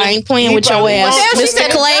don't want me to- I ain't playing he with your probably ass. won't. Damn, she Mr.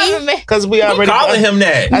 said Clay? government. Cause we I'm already calling him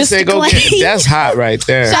that. I said, Mr. go Clay. get. That's hot right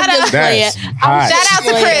there. Shout out- That's hot. Shout out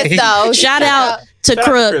to Chris though. Shout out to Shout out to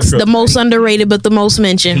Crooks, Chris the Crooks. most underrated but the most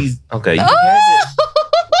mentioned. He's okay. You had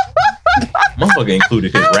it. Motherfucker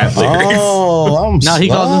included his rap lyrics. Oh, I'm No, he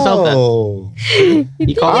calls himself that. slow.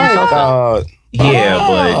 He calls I himself that thought. Yeah,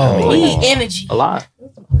 but I mean, Energy. a lot.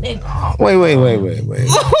 Wait.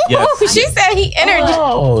 yes. She said he energy.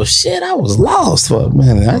 Oh shit! I was lost for a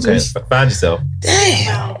minute. I Okay, just find yourself.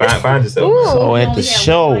 damn. Find yourself. Oh, at the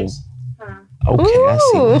show. Okay, I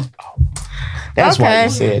Ooh. see. That's why you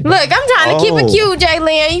said. Look, I'm trying to keep it Oh. cute,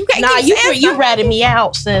 Jalen. You can't Nah, keep saying you ratted me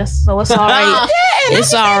out, sis. So it's all right.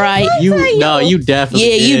 It's all right. You definitely.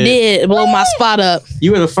 Yeah, you did blow my spot up.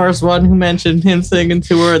 You were the first one who mentioned him singing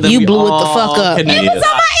to her. Then You we blew it the all fuck up. connected. It was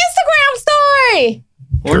on my Instagram story.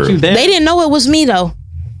 Weren't you there? They didn't know it was me though.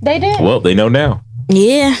 They did. Well, they know now.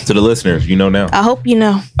 Yeah, To the listeners, you know now. I hope you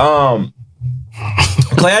know.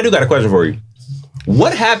 Clay, I do got a question for you.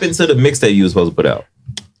 What happened to the mixtape you was supposed to put out?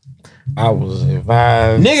 I was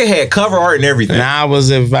advised. Nigga had cover art and everything. And I was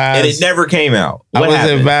advised. And it never came out. What I was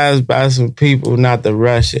happened? advised by some people not to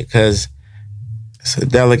rush it because it's a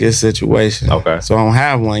delicate situation. Okay. So I don't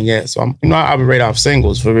have one yet. So I operate off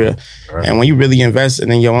singles for real. Right. And when you really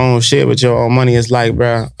investing in your own shit with your own money, it's like,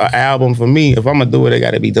 bro, an album for me, if I'm gonna do it, it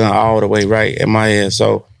gotta be done all the way right in my head.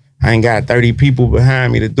 So I ain't got 30 people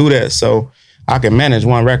behind me to do that. So I can manage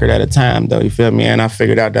one record at a time, though. You feel me? And I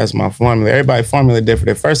figured out that's my formula. Everybody's formula different.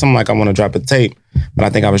 At first, I'm like, I want to drop a tape, but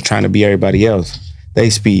I think I was trying to be everybody else.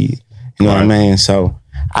 They speed. You know what I mean? So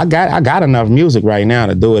I got enough music right now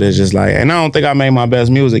to do it. It's just like, and I don't think I made my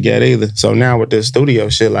best music yet either. So now with this studio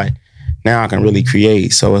shit, like, now I can really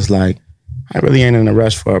create. So it's like, I really ain't in a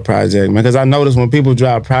rush for a project, man. Because I notice when people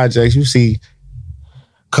drop projects, you see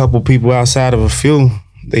a couple people outside of a few,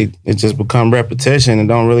 it just become repetition and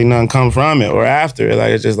don't really nothing come from it. Or after it,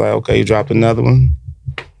 like it's just like, okay, you dropped another one.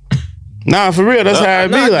 Nah, for real, that's how it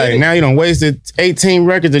be. Like now you done wasted 18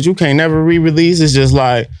 records that you can't never re-release. It's just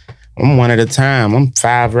like, I'm one at a time. I'm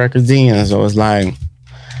 5 records in, so it's like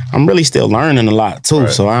I'm really still learning a lot too. Right.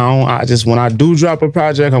 So I just when I do drop a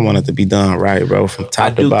project, I want it to be done right, bro, from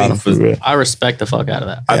top to bottom. For real. I respect the fuck out of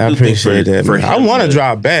that. I appreciate that. Man. I want to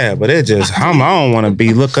drop bad, but it just I don't want to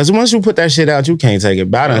be because once you put that shit out, you can't take it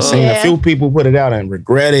back. I done seen a few people put it out and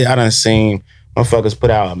regret it. I done seen motherfuckers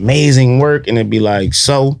put out amazing work and it be like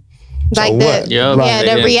like that,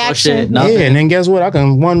 the reaction. Yeah, and then guess what? I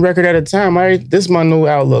can one record at a time. This is my new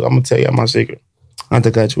outlook. I'm gonna tell you my secret. Not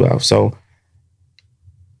to cut you off. So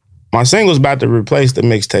my single's about to replace the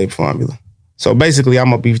mixtape formula. So basically, I'm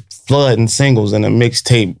gonna be flooding singles in a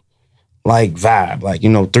mixtape like vibe, like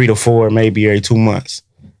 3 to 4 maybe every 2 months.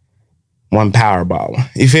 One Powerball.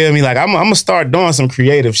 You feel me? Like I'm gonna start doing some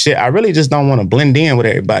creative shit. I really just don't want to blend in with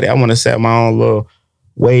everybody. I want to set my own little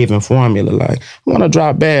wave and formula. Like I want to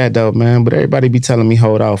drop bad though, man, but everybody be telling me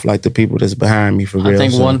hold off, like the people that's behind me for real. I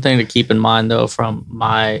think one thing to keep in mind though, from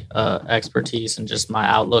my expertise and just my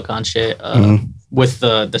outlook on shit, with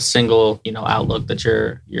the single outlook that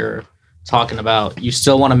you're talking about, you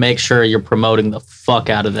still want to make sure you're promoting the fuck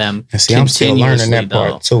out of them. And see, I'm still learning that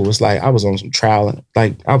part too. It's like I was on some trial,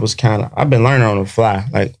 like I've been learning on the fly.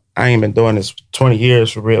 Like I ain't been doing this 20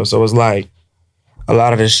 years for real, so it's like a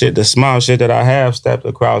lot of the shit, the small shit that I have stepped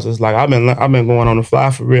across, it's like I've been going on the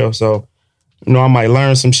fly for real. So, I might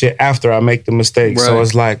learn some shit after I make the mistake. Right. So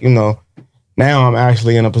it's like, now I'm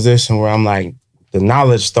actually in a position where I'm like, the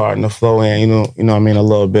knowledge starting to flow in, a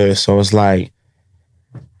little bit. So it's like,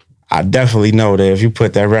 I definitely know that if you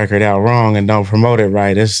put that record out wrong and don't promote it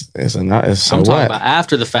right, it's I'm talking about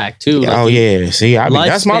after the fact too. Like see,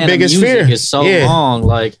 that's my biggest fear. Is so long.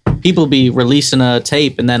 Like people be releasing a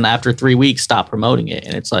tape and then after 3 weeks stop promoting it,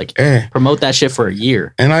 and it's like promote that shit for a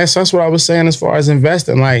year. And that's what I was saying as far as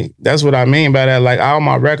investing. Like that's what I mean by that. Like all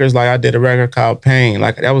my records, like I did a record called Pain.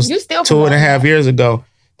 Like that was 2.5 years ago.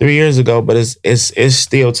 3 years ago, but it's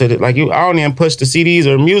still to the I don't even push the CDs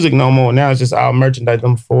or music no more. Now it's just all merchandise,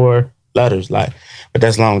 them 4 letters, like. But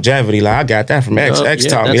that's longevity. Like I got that from X. X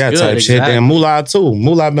taught me that type shit. Then Moolah too.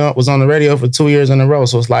 Moolah was on the radio for 2 years in a row.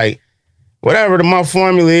 So it's like whatever my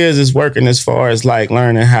formula is working as far as like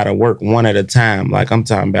learning how to work one at a time. Like I'm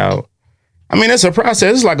talking about. I mean, it's a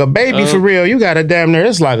process. It's like a baby for real. You got to damn near.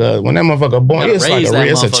 It's like when that motherfucker born. It's like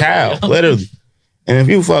it's a child, literally. And if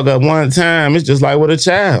you fuck up one time, it's just like with a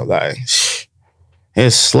child. Like,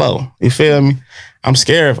 it's slow. You feel me? I'm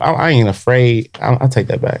scared. I ain't afraid. I'll take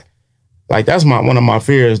that back. Like, that's one of my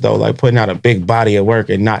fears, though, like putting out a big body of work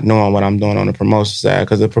and not knowing what I'm doing on the promotion side.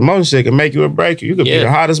 Because the promotion shit can make you or break you. You could be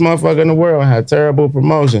the hottest motherfucker in the world and have terrible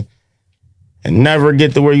promotion and never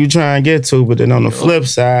get to where you try and get to. But then on the flip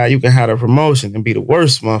side, you can have a promotion and be the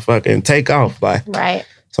worst motherfucker and take off. Like, right.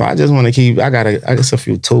 So I just want to keep, I got a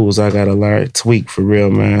few tools I got to learn, tweak for real,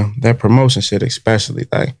 man. That promotion shit especially,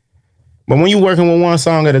 like. But when you're working with one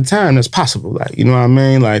song at a time, it's possible, like, you know what I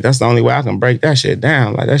mean? Like, that's the only way I can break that shit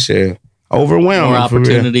down. Like, that shit overwhelming. More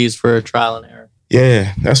opportunities for trial and error.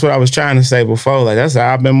 Yeah, that's what I was trying to say before. Like, that's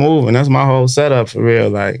how I've been moving. That's my whole setup for real.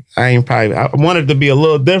 Like, I wanted to be a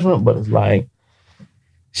little different, but it's like,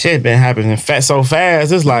 shit been happening so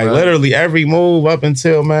fast. It's like literally every move up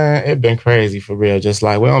until, man, it been crazy for real. Just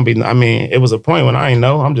like, it was a point when I ain't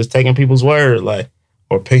know. I'm just taking people's word, like,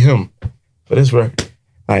 or pay him for this record.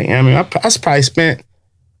 Like, I mean, I probably spent,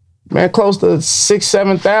 man, close to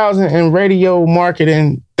 $6,000-$7,000 in radio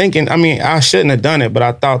marketing thinking, I mean, I shouldn't have done it, but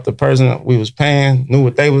I thought the person that we was paying knew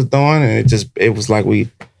what they was doing, and it was like we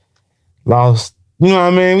lost, you know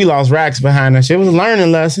what I mean? We lost racks behind that shit. It was a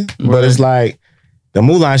learning lesson, but it's like, the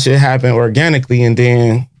Mulan shit happened organically, and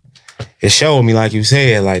then it showed me, like you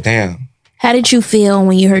said, like, damn. How did you feel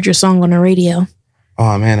when you heard your song on the radio?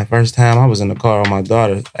 Oh man, the first time I was in the car with my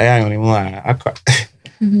daughter, hey, I ain't even lie. I cried.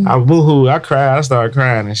 I boo-hoo. I cried. I started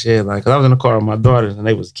crying and shit. Like, cause I was in the car with my daughters and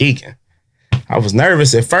they was geeking. I was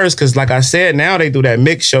nervous at first because, like I said, now they do that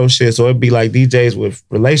mix show shit. So it'd be like DJs with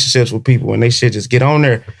relationships with people and they shit just get on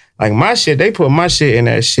there. Like my shit, they put my shit in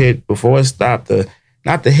that shit before it stopped.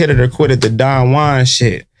 Not the hit it or quit it, the Don Juan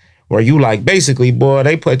shit. Where you like, basically, boy,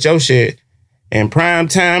 they put your shit in prime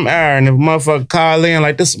time hour and if a motherfucker call in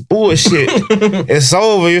like, this some bullshit. It's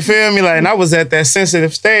over, you feel me? Like, and I was at that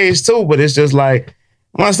sensitive stage too, but it's just like,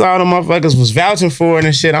 once all the motherfuckers was vouching for it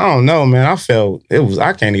and shit, I don't know, man. I felt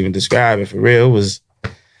I can't even describe it for real.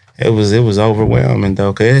 It was overwhelming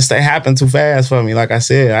though, cause it happened too fast for me. Like I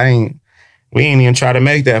said, we ain't even try to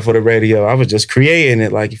make that for the radio. I was just creating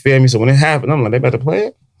it, like, you feel me? So when it happened, I'm like, they better play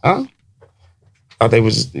it? Huh? I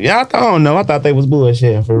don't know. I thought they was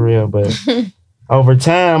bullshitting for real, but over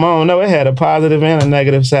time, I don't know. It had a positive and a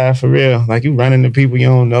negative side for real. Like, you run into people you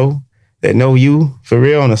don't know that know you for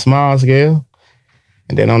real on a small scale.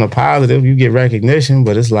 And then on a positive, you get recognition,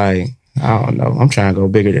 but it's like, I don't know. I'm trying to go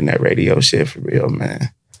bigger than that radio shit for real, man.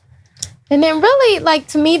 And then really, like,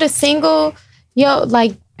 to me, the single, your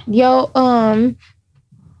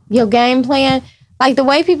game plan, like the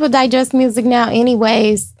way people digest music now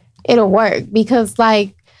anyways, it'll work. Because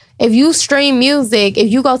like if you stream music,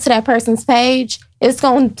 if you go to that person's page, it's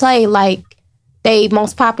going to play like they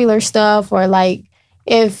most popular stuff, or like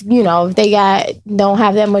if they don't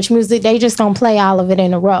have that much music, they just don't play all of it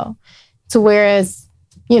in a row. To whereas,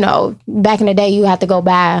 back in the day you had to go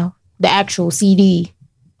buy the actual CD.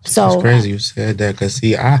 So it's crazy you said that, because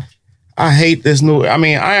see, I hate this new. I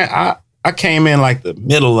mean, I came in like the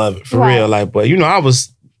middle of it for real, like, but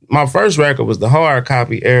my first record was the hard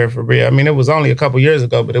copy era for real. I mean, it was only a couple years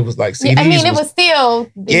ago, but it was like CDs. I mean, it was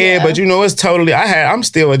still but it's totally. I'm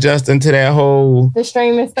still adjusting to that whole the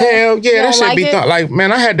streaming stuff. Hell yeah, that should be like,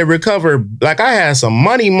 man, I had to recover. Like, I had some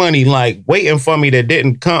money like waiting for me that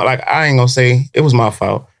didn't come. Like, I ain't gonna say it was my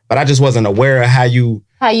fault, but I just wasn't aware of how you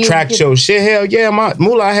tracked your shit. Hell yeah, my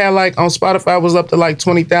moolah had like on Spotify was up to like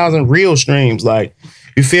 20,000 real streams. Like,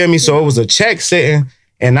 you feel me? So it was a check sitting.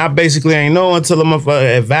 And I basically ain't know until a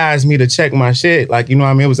motherfucker advised me to check my shit. Like, it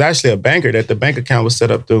was actually a banker that the bank account was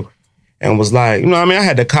set up through. And was like, I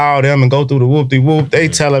had to call them and go through the whoop-de-whoop. They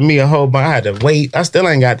telling me a whole bunch. I had to wait. I still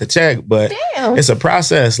ain't got the check, but it's a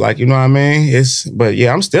process. Like, but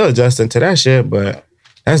yeah, I'm still adjusting to that shit, but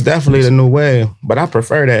that's definitely the new way. But I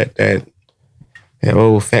prefer that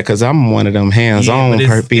old fat, because I'm one of them hands-on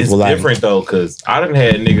people. It's like, different though, because I done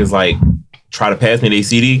had niggas like, try to pass me their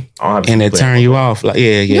CD. And it turn you off. Like,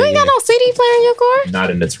 yeah. You ain't got no CD player in your car?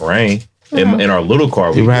 Not in the terrain. In our little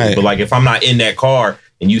car. We right. But like, if I'm not in that car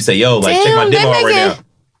and you say, yo, like, check my demo right now.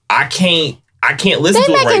 I can't listen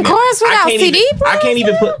to it right now. They making cars without CD players? I can't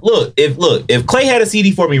even if Clay had a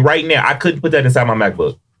CD for me right now, I couldn't put that inside my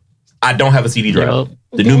MacBook. I don't have a CD drive.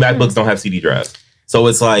 The new MacBooks don't have CD drives. So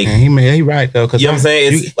it's like, he right though, because you know what I'm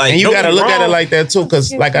saying. It's like, and you got to look at it like that too,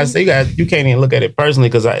 because like I say, you can't even look at it personally,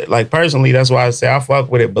 because personally, that's why I say I fuck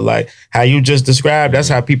with it. But like how you just described, that's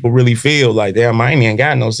how people really feel. Like, damn, I ain't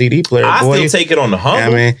got no CD player. I still take it on the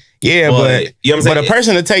humble. But you know what I'm saying? But a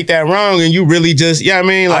person to take that wrong and you really just,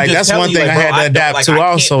 like that's one thing I had to adapt to. I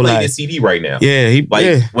also, play the CD right now. Yeah,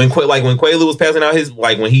 when Quaalude was passing out his,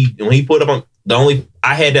 like when he put up on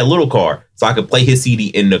I had that little car, so I could play his CD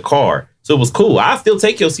in the car. So it was cool. I still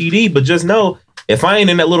take your CD, but just know if I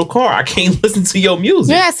ain't in that little car, I can't listen to your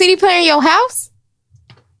music. You got a CD player in your house?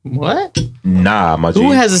 What? Nah, my G.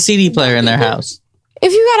 Who has a CD player in their house?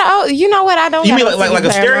 If you got you know what? I don't. You mean like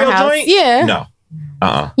a stereo joint? Yeah. No.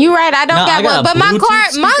 You're right. I don't got one, but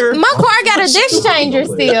my car got a disc changer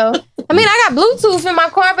still. I mean, I got Bluetooth in my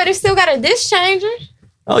car, but it still got a disc changer.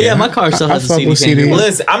 Oh yeah, my car still has a CD.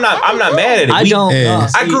 Listen, I'm not mad at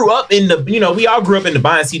it. I grew up in the we all grew up in the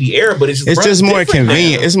buying CD era, but it's just more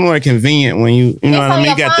convenient. It's more convenient when you know what I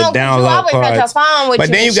mean. You got the download cards, but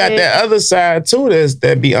then you got that other side too.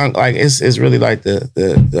 That be like it's really like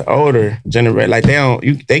the older generation. Like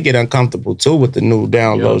they get uncomfortable too with the new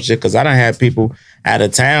download shit. Because I done had people out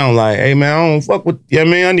of town like, hey man, I don't fuck with. Yeah,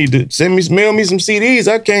 man, I need to mail me some CDs.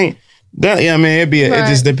 I can't. Yeah, I mean, it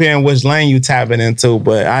just depends which lane you tapping into,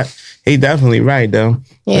 but he definitely right though.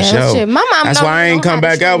 Yeah, for sure. Shit. My mom that's why I ain't come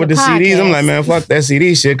back out with the CDs. I'm like, man, fuck that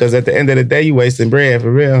CD shit, because at the end of the day, you wasting bread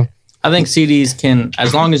for real. I think CDs can,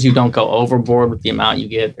 as long as you don't go overboard with the amount you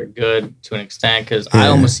get, they're good to an extent. Because I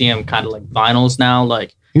almost see them kind of like vinyls now.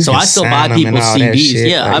 Like, so I still buy people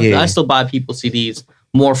CDs. I still buy people CDs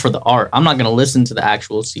more for the art. I'm not gonna listen to the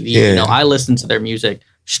actual CD. Yeah. I listen to their music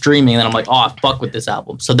streaming, and then I'm like, oh, I fuck with this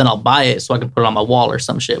album. So then I'll buy it so I can put it on my wall or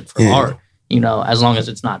some shit for art. as long as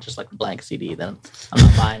it's not just like a blank CD, then I'm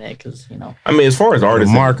not buying it because I mean, as far as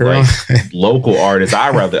artists, marker, like local artists, I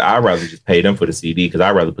rather just pay them for the CD because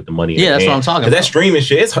I rather put the money. Yeah, that's what I'm talking about. That streaming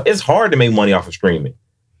shit, it's hard to make money off of streaming.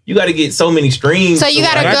 You got to get so many streams. So you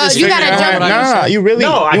gotta go. You gotta jump. Nah, you really.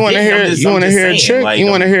 No, you want to hear? You want to hear a trick? Like, you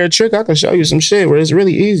want to hear a trick? I can show you some shit where it's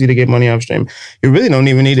really easy to get money off streaming. You really don't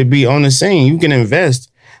even need to be on the scene. You can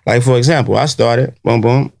invest. Like for example, I started boom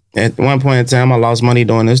boom. At one point in time, I lost money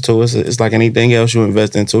doing this too. It's like anything else you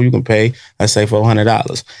invest into. You can pay, let's say,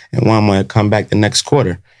 $400, and one month come back the next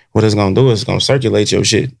quarter. What it's gonna do is it's gonna circulate your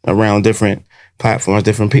shit around different platforms,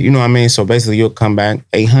 different people. You know what I mean? So basically, you'll come back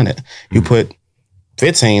 800. You put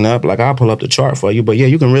 15 up, like I'll pull up the chart for you. But yeah,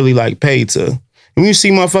 you can really like pay to. When you see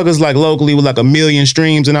motherfuckers like locally with like 1 million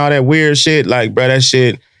streams and all that weird shit, like bro, that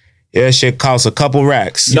shit costs a couple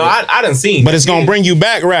racks. No, I done seen. But it's gonna bring you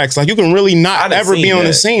back racks. Like you can really not ever be on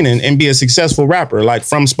the scene and be a successful rapper, like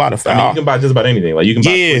from Spotify. I mean, you can buy just about anything. Like you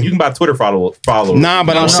can buy Twitter followers. Nah,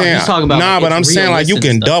 but I'm saying like you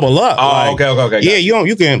can double up. Oh, like, okay. Yeah,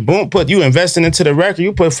 you can you investing into the record.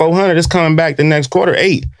 You put 400, it's coming back the next quarter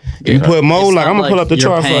 8. You put more. Like I'm gonna pull up the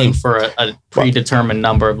chart for you. For a predetermined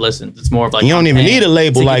number of listens. It's more of like you don't even need a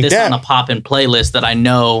label like this that on a poppin' playlist that I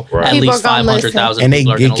know at People least 500,000 and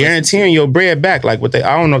people are they gonna guaranteeing your bread back. Like what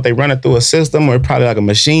I don't know if they run it through a system or probably like a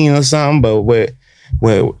machine or something, but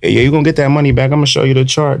you're gonna get that money back. I'm gonna show you the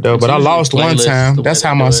chart though. But I lost one time. That's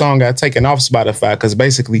how my song got taken off Spotify because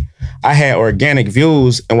basically I had organic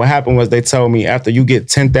views, and what happened was they told me after you get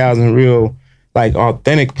 10,000 real like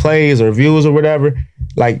authentic plays or views or whatever,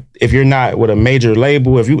 like if you're not with a major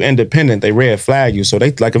label, if you independent, they red flag you. So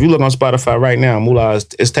they like if you look on Spotify right now, Moolah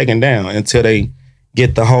is taken down until they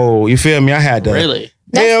get the whole. You feel me? I had to really.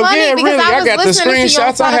 That's hell funny yeah, because really. I was got the listening to your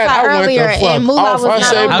screenshots I had. Spotify I went earlier, the fuck and Moolah off. was I not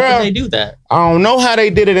say, on. How bro, can they do that? I don't know how they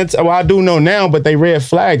did it. Well, I do know now, but they red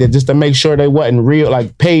flagged it just to make sure they wasn't real,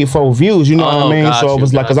 like paid for views. You know what I mean? So it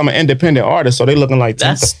was like, because I'm an independent artist, so they looking like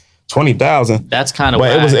 20,000. That's kind of.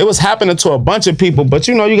 But it was happening to a bunch of people. But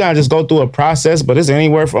you gotta just go through a process. But it's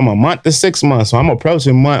anywhere from a month to 6 months. So I'm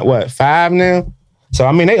approaching month 5 now. So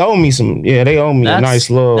I mean, they owe me some. Yeah, they owe me a nice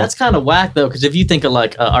little. That's kind of whack though, because if you think of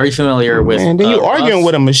like, are you familiar with? Man, then you arguing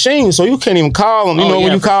with a machine, so you can't even call them.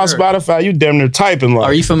 When you call Spotify, you damn near typing. Like,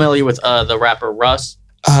 are you familiar with the rapper Russ?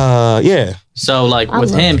 Yeah. So like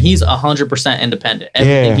with him, he's 100% independent.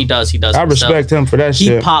 Everything he does. I respect him for that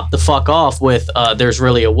shit. He popped the fuck off with "There's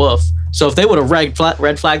Really a Wolf." So if they would have red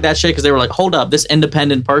flagged that shit because they were like, hold up, this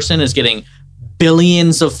independent person is getting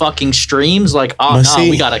billions of fucking streams. Like,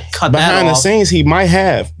 we gotta cut that off. Behind the scenes, he might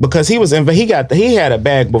have because he had a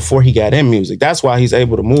bag before he got in music. That's why he's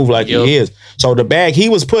able to move like he is. So the bag he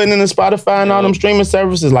was putting in the Spotify and all them streaming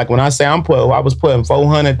services, like when I say I was putting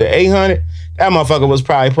 400 to 800, that motherfucker was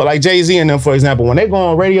probably put like Jay-Z and them, for example, when they go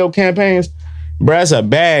on radio campaigns, bruh, it's a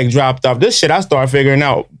bag dropped off. This shit I started figuring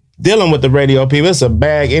out dealing with the radio people. It's a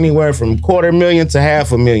bag anywhere from $250,000 to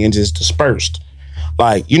 $500,000 just dispersed.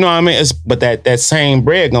 Like, you know what I mean? But that same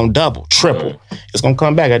bread gonna double, triple. It's gonna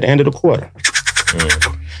come back at the end of the quarter.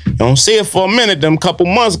 You don't see it for a minute, them couple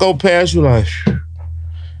months go past, you like,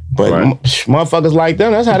 but motherfuckers like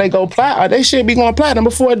them, that's how they go platinum. They should be going platinum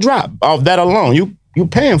before it drop. Off that alone, you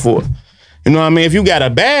paying for it. You know what I mean? If you got a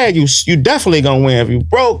bag, you definitely gonna win. If you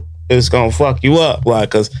broke, it's gonna fuck you up. Like,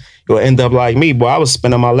 cause you'll end up like me, boy. I was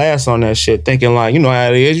spending my last on that shit, thinking like, you know how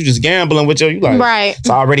it is. You just gambling with you like, right. It's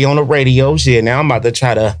already on the radio shit. Now I'm about to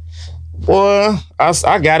try to, boy.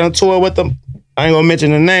 I got into it with them. I ain't gonna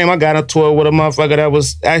mention the name. I got into it with a motherfucker that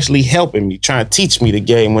was actually helping me, trying to teach me the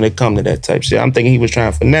game when it come to that type shit. I'm thinking he was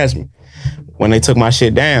trying to finesse me. When they took my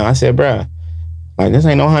shit down, I said, bruh, like this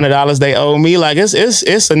ain't no $100 they owe me. Like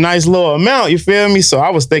it's a nice little amount. You feel me? So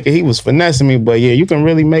I was thinking he was finessing me, but yeah, you can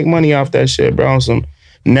really make money off that shit, bro. On some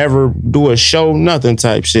never do a show, nothing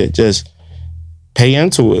type shit. Just pay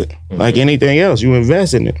into it. Like anything else, you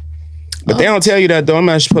invest in it. But they don't tell you that though. I'm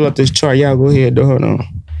gonna pull up this chart. Y'all go ahead, though. Hold on.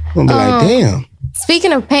 I'm gonna be like, damn.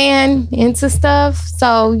 Speaking of paying into stuff,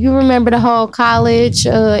 so you remember the whole college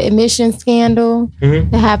admission scandal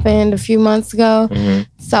that happened a few months ago?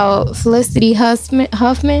 So Felicity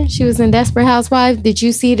Huffman, she was in Desperate Housewives. Did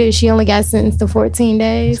you see that she only got sentenced to 14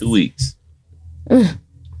 days? 2 weeks.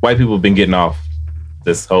 White people have been getting off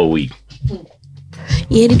this whole week.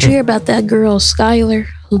 Yeah, did you hear about that girl, Skylar?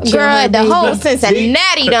 Girl, the whole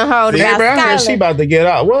Cincinnati done heard about Skylar. She about to get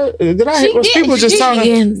out. What did I hear? Was people just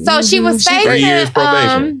talking? So she was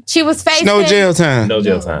facing she was facing no jail time. No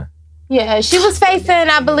jail time. Yeah, she was facing,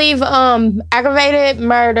 I believe, aggravated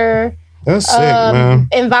murder, That's sick, man.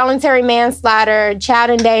 Involuntary manslaughter,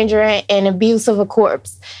 child endangerment, and abuse of a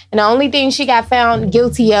corpse. And the only thing she got found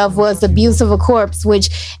guilty of was abuse of a corpse,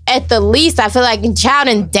 which at the least, I feel like child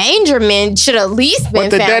endangerment should at least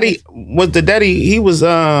been found. The daddy, he was,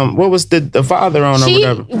 what was the father on or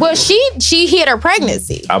whatever? Well, she hid her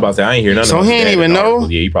pregnancy. I was about to say, I ain't hear nothing. So he ain't even know?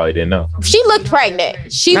 Yeah, he probably didn't know. She looked pregnant.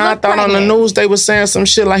 I thought on the news they was saying some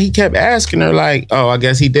shit like he kept asking her like, oh, I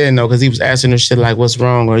guess he didn't know because he was asking her shit like, what's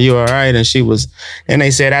wrong? Are you all right? And she was, and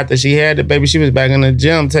they said after she had the baby, she was back in the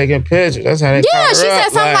gym taking pictures. That's how they Yeah, she said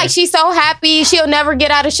up, something like she's so happy she'll never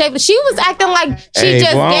get out of shape. But she was acting like she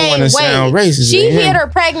just gained weight. Racist, she hid her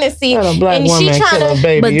pregnancy and she trying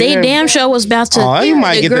to. But they damn sure was about to. Oh, you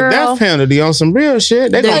might get the death penalty on some real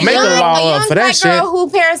shit. They gonna make a law up for that shit. A young girl who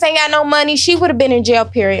parents ain't got no money, she would have been in jail.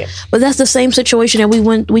 Period. But that's the same situation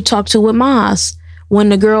that we talked to with Maz when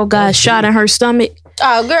the girl got shot in her stomach.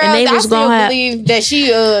 Oh, girl, and I still believe that she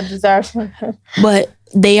deserves it. But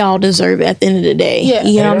they all deserve it at the end of the day. Yeah.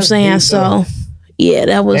 You know what I'm saying? So, yeah,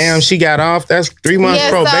 that was... Damn, she got off. That's 3 months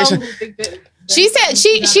probation. She said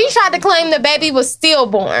she tried to claim the baby was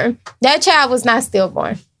stillborn. That child was not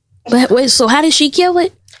stillborn. But wait, so how did she kill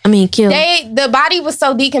it? The body was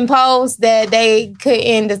so decomposed that they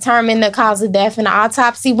couldn't determine the cause of death in the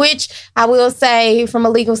autopsy, which I will say from a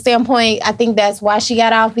legal standpoint, I think that's why she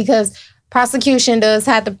got off, because prosecution does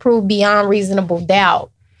have to prove beyond reasonable doubt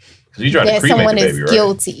that someone is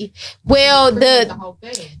guilty. Well, she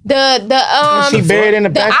buried in the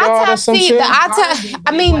backyard or some shit?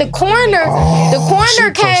 The coroner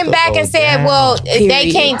came back and said, well,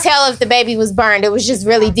 they can't tell if the baby was burned. It was just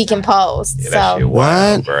really decomposed. Yeah, so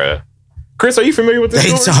what? Bruh. Chris, are you familiar with this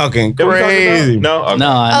story? They talking crazy. No? Okay. No, I'm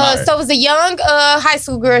not. So it was a young high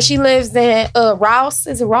school girl. She lives in Ross.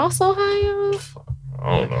 Is it Ross, Ohio?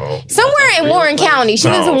 I don't know. Somewhere in Warren County. She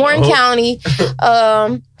lives in Warren County.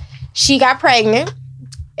 She got pregnant,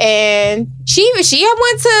 and she went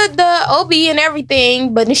to the OB and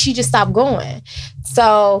everything, but then she just stopped going.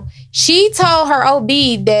 So she told her OB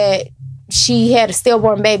that she had a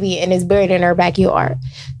stillborn baby and is buried in her backyard.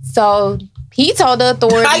 So he told the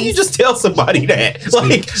authorities. How you just tell somebody that?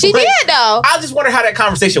 Like she did though. I just wonder how that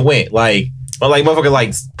conversation went. Like motherfucker,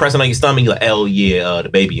 like pressing on your stomach, you're like, oh yeah, the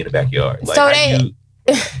baby in the backyard. Like, so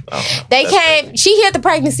they came. She hid the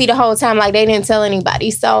pregnancy the whole time. Like they didn't tell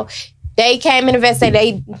anybody. So they came and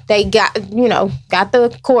investigated. They got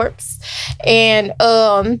the corpse, and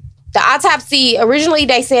the autopsy. Originally,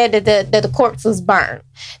 they said that the corpse was burned.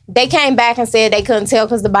 They came back and said they couldn't tell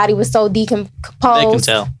because the body was so decomposed. They can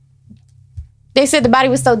tell. They said the body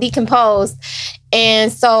was so decomposed.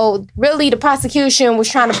 And so really the prosecution was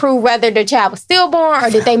trying to prove whether the child was stillborn or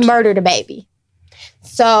did they murder the baby.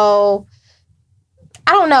 So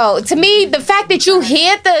I don't know. To me, the fact that you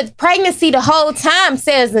hid the pregnancy the whole time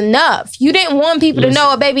says enough. You didn't want people to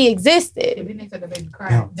know a baby existed. And then they said the baby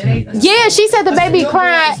cried. Yeah, she said the baby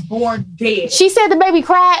cried. Born dead. She said the baby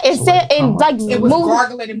cried and said and like it was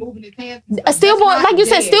gargling and moving his hands. A stillborn, like you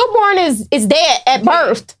said, stillborn is dead at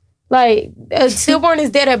birth. Like a stillborn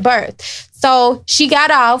is dead at birth. So she got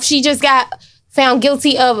off. She just got found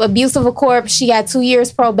guilty of abuse of a corpse. She got 2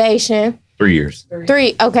 years probation. 3 years.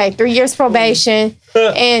 3 years probation.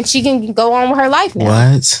 And she can go on with her life now.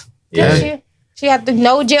 What? Yeah. She had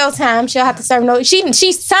no jail time. She'll have to serve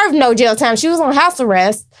she served no jail time. She was on house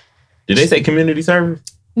arrest. Did they say community service?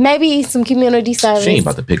 Maybe some community service. She ain't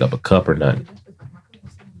about to pick up a cup or nothing.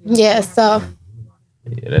 Yeah, so.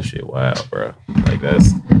 Yeah, that shit wild, bro. Like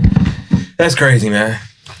that's crazy, man.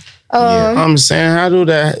 I'm saying, how do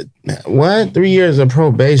that? What? 3 years of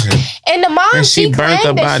probation. And the mom, she burnt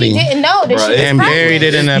the body. She didn't know that she was and buried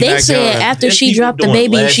it in that backyard. They said after she dropped the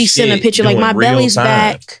baby, she sent a picture like my belly's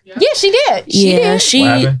back. Yeah, she did.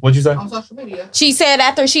 What'd you say? On social media. She said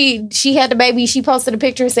after she had the baby, she posted a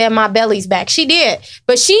picture and said my belly's back. She did,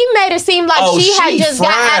 but she made it seem like she had just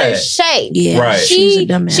got out of shape. Yeah, right. She's a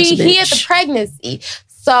dumbass She bitch. hid the pregnancy,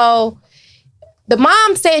 so. The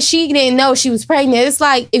mom said she didn't know she was pregnant. It's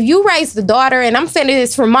like, if you raise the daughter, and I'm saying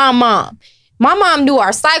this from my mom. My mom knew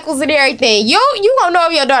our cycles and everything. You gonna know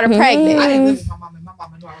if your daughter pregnant. I didn't live with my mom, and my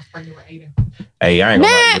mama knew I was pregnant with Aiden. Hey, I ain't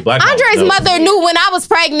gonna lie. Andre's mother knew when I was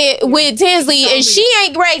pregnant with Tinsley, and she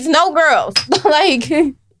ain't raised no girls. Like,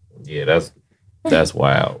 yeah, that's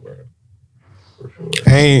wild, bro.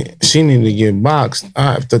 Hey, she need to get boxed.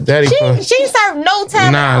 After daddy. She served no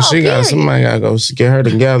time. Nah, somebody gotta go get her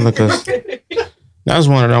together because that's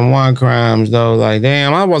one of them one crimes though. Like,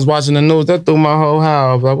 damn, I was watching the news, that threw my whole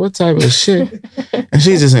house. Like, what type of shit? And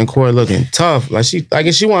she's just in court looking tough. Like she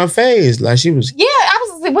wasn't phased. Like she was. Yeah,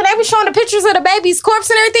 when they were showing the pictures of the baby's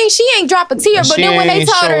corpse and everything, she ain't drop a tear. But then when they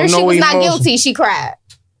told her she was not guilty, she cried.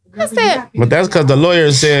 I said, But that's because the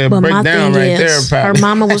lawyer said But break my down thing right there. is, Probably. her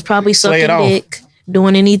mama was probably Play it sucking off. dick,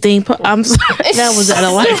 doing anything. I'm sorry, that was out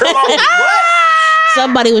of line.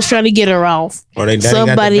 Somebody was trying to get her off. Or they daddy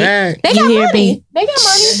Somebody- got the bag. they You got hear money. me? They got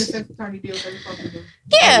money. The defense attorney deal what they supposed to do.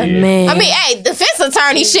 Yeah. Man, I mean, hey, defense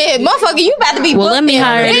attorney shit. Motherfucker, you about to be Well, let booked me in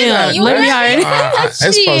hire prison. them. You Let me hear hire me? them. It's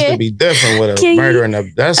supposed to be different with a Can you- murder and a.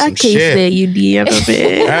 That's I some can't shit. say you did a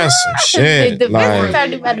bit. That's some The shit. defense Like,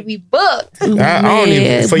 attorney about to be booked. I don't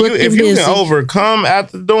even. For you, booked if and you busy. can overcome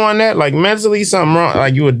after doing that, like mentally something wrong,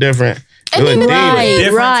 like you a different. And You a then the demon. Right,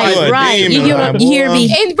 Different right, type of right. demon, You hear, like, you hear boy.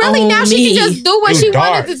 me? And really, On now she me. can just do what You she dark.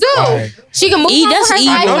 wanted to do. Like, She can move on That's with her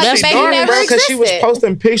evil. life no, like That's the baby dark, never bro, because she was existed.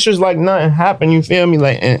 posting pictures like nothing happened. You feel me?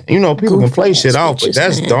 Like, and you know, people can Goofy play shit ass off, but bitches,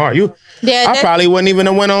 that's man. dark. Yeah, I that- probably wouldn't even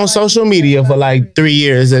have went on social media for like 3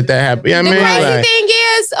 years if that happened. You know the what I mean? crazy Like, thing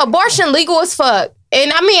is, abortion legal as fuck.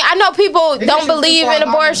 And I mean, I know people They don't said she was believe far in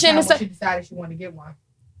along abortion in and the stuff. time when she decided she wanted to get one.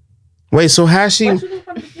 wait, so how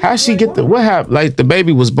she get the what happened? Like the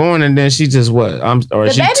baby was born and then she just what? Or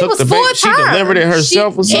The she baby took was the baby. She full-term. delivered it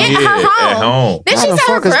herself or She- something. at her home. at home. Then How she the said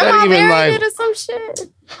her fuck is that grandma even, married like- it or some shit.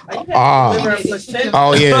 Ah.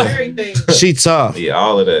 Oh, yeah. She tough. Yeah,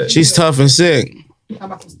 all of that. She's tough and sick. Talking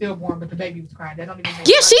about some stillborn, but the baby was crying. That don't even make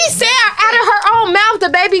Yeah, she said out of her own mouth the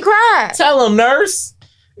baby cried. Tell him, nurse.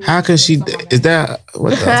 How could she? Is that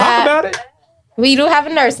what the? Talk about it. We do have a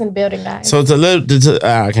nurse in the building, guys. So to live,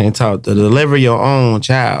 I can't talk. To deliver your own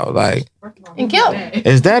child, like, And kill him.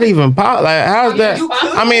 is that even possible? Like, how's that?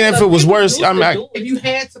 I mean, if it was worse, I mean, like, If you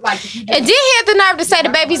had to, like, if you And then he had the nerve to say the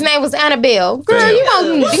baby's name was Annabelle. Girl, Fam. you gonna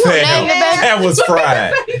name your Fam, baby? that was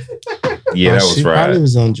fried. Yeah, that was she probably fried.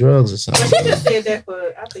 was on drugs or She something. just said that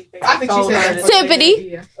for, I think she said that for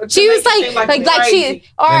Sympathy. She was like she,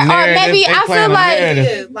 or The narrative, maybe they I playing feel the like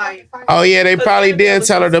narrative. Oh yeah, they probably did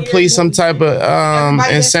tell her to plead some type of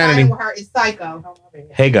insanity. With her is psycho.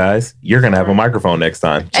 Hey guys, you're gonna have a microphone next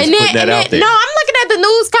time. Just and then, putting that and out then there. no, I'm looking at the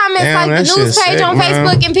news comments, Damn, like that the news shit's page sick, on man.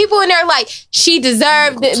 Facebook, and people in there like she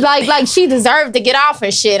deserved it, like she deserved to get off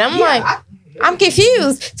and shit. I'm like, I'm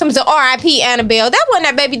confused. Some said R.I.P. Annabelle. That wasn't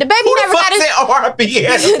that baby. The baby Who never the fuck got a said R.I.P.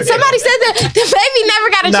 Annabelle? somebody said that the baby never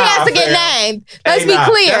got a Nah, chance to get fam. named. Let's Hey, be nah,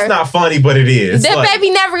 clear. That's not funny, but it is. That Like,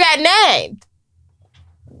 baby never got named.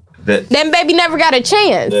 That Baby never got a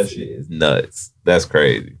chance. that shit is nuts. That's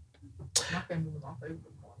crazy. My family was on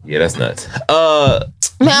Facebook. Yeah, that's nuts.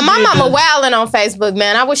 Man, my mama wilding on Facebook,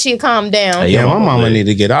 man. I wish she'd calm down. Hey, Yeah, Your my mama mama lit. need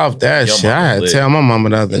to get off that Your shit. I mama had to lit. tell my mama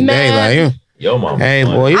the other day, Man. like, Yo, mama. hey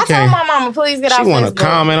boy, you I told can't. my mama, please get She off want to Facebook.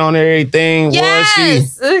 comment on everything. Boy,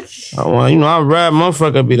 Yes. well, you know, I rap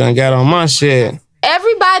motherfucker be done got on my shit.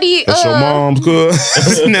 Everybody, That's your mom's good.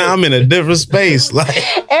 Now I'm in a different space. Like,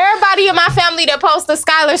 everybody in my family that posts the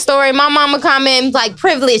Skylar story, my mama comments like,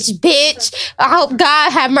 privileged bitch. I hope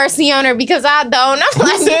God have mercy on her because I don't. I'm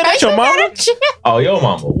like, said that, "Hey, your you mama? gotta chill." Oh, yo,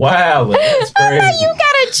 mama. Wow, that's I'm like, crazy. you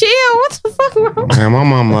gotta chill. What the fuck wrong? man, my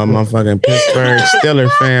mama a motherfucking Pittsburgh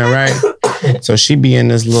Steelers fan, right? So she be in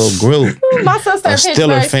this little group My sister, of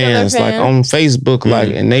Steelers fans, like fan. on Facebook, like,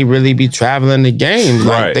 and they really be traveling the games.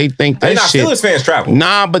 Like, Right. they think Hey, that nah, shit. Steelers fans travel.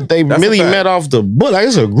 Nah, but they That's really a fact. met off the book. Like,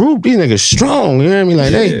 it's a group. These niggas strong. You hear me?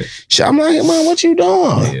 Like, Yeah. they. I'm like, man, what you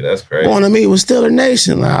doing? Yeah, that's crazy. Want to meet with Steeler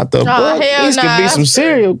Nation? Like, out the book. hell These could nah. be some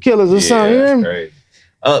serial killers or something. You hear that's me?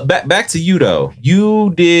 crazy. Back to you though.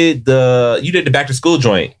 You did the back to school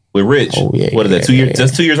joint with Rich. Oh, yeah, What is that? 2 years? yeah.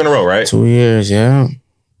 Just 2 years in a row, right? 2 years, yeah.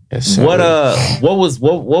 Yes, sir. What was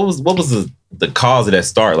the cause of that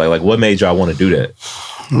start? Like what made y'all want to do that?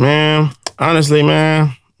 Man, honestly,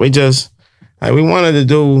 man, we just like we wanted to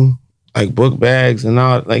do like book bags and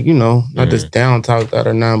all, like, you know, not just down talk that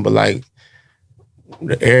or nothing, but like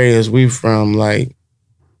the areas we from, like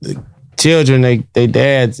the children, they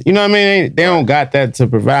dads, you know what I mean? They don't got that to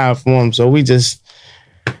provide for them, so we just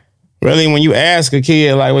really, when you ask a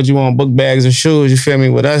kid like what you want, book bags or shoes, you feel me?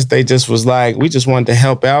 With us, they just was like, we just wanted to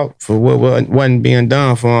help out for what wasn't being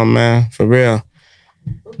done for them, man, for real.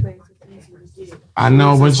 I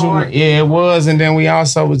know, but yeah, it was, and then we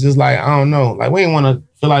also was just like, I don't know, like we didn't want to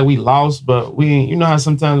feel like we lost, but you know how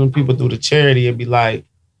sometimes when people do the charity, it'd be like,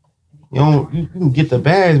 you can get the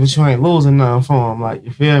bags, but you ain't losing nothing for them, like,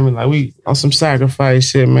 you feel me? Like we on some sacrifice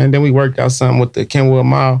shit, man. Then we worked out something with the Kenwood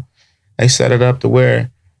Mall. They set it up to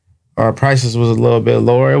where our prices was a little bit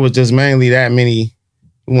lower. It was just mainly that many.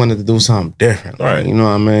 We wanted to do something different, like, Right. you know what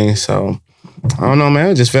I mean? So. I don't know, man.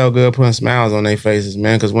 It just felt good putting smiles on their faces,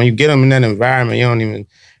 man. Because when you get them in that environment, you don't even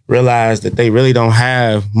realize that they really don't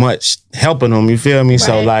have much helping them. You feel me?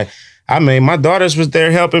 So, like, I mean, my daughters was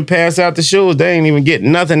there helping pass out the shoes. They ain't even get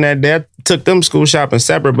nothing that day. I took them school shopping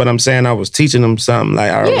separate, but I'm saying I was teaching them something.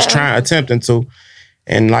 Like, I was attempting to.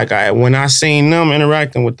 And like when I seen them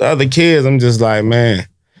interacting with the other kids, I'm just like, man,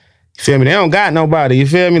 you feel me? They don't got nobody, you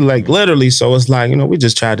feel me? Like literally. So it's like, we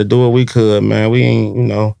just tried to do what we could, man. We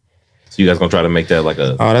ain't, So you guys gonna try to make that like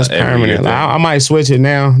a that's a every year permanent. Like, thing? I might switch it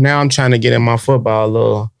now. Now I'm trying to get in my football a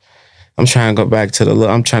little. I'm trying to go back to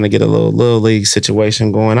I'm trying to get a little league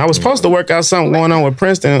situation going. I was supposed to work out something going on with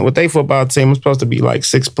Princeton with their football team. It's supposed to be like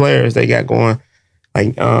 6 players they got going.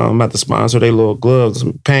 Like I'm about to sponsor their little gloves,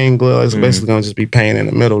 pain gloves. It's basically gonna just be pain in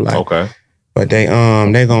the middle. Like, Okay. but they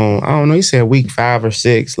gonna, I don't know. He said week 5 or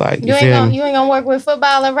 6. Like You ain't gonna work with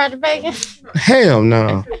football and Roger Bacon? hell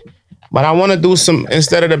no. But I want to do some,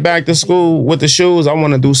 instead of the back to school with the shoes, I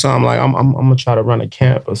want to do something like I'm gonna try to run a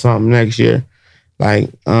camp or something next year. Like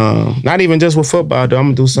not even just with football though. I'm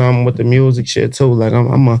gonna do something with the music shit too. Like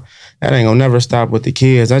that ain't gonna never stop with the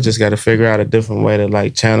kids. I just got to figure out a different way to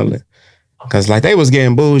like channel it. Cause like they was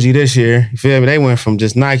getting bougie this year, you feel me? They went from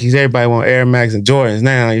just Nikes, everybody want Air Max and Jordans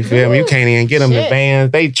now, you feel me? You can't even get them in Vans.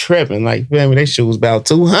 They tripping, like, you feel me? They shoes about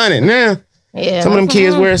 $200 now. Yeah. Some of them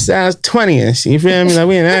kids wear a size 20 and shit, you feel me? Like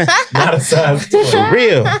we in that. Not a size 20. For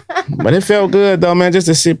real. But it felt good though, man, just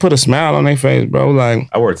to see, put a smile on their face, bro. Like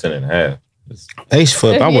I work 10.5. they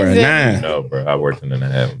flip, I wear a 9. No, bro, I work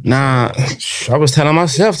 10.5. Nah, I was telling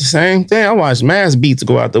myself the same thing. I watched Mass Beats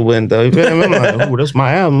go out the window. You feel me? I'm like, oh, that's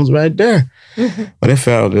my albums right there. But it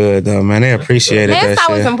felt good though, man. They appreciated Man, that it's shit.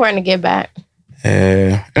 always important to get back.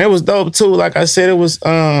 Yeah, and it was dope too. Like I said, it was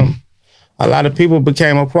a lot of people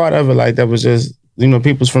became a part of it. Like that was just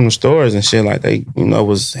people's from the stores and shit. Like they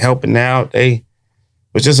was helping out. They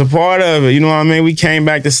was just a part of it. You know what I mean? We came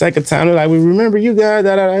back the second time. They're like, we remember you guys.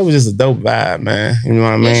 It was just a dope vibe, man. You know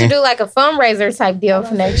what I mean? You should do like a fundraiser type deal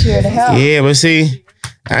for next year to help. Yeah, but see,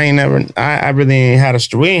 I really ain't had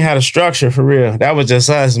we ain't had a structure for real. That was just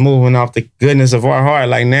us moving off the goodness of our heart.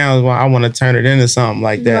 Like now I want to turn it into something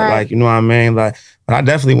like that. Right. Like, you know what I mean? Like, but I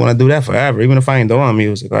definitely want to do that forever, even if I ain't doing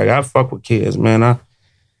music. Like I fuck with kids, man.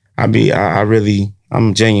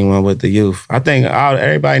 I'm genuine with the youth. I think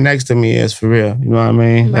everybody next to me is for real. You know what I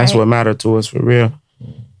mean? Right. That's what mattered to us for real.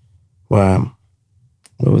 Wow.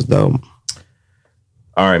 It was dope.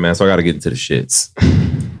 All right, man. So I got to get into the shits.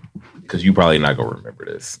 Because you probably not going to remember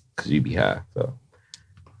this. Because you be high. So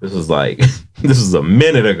this was a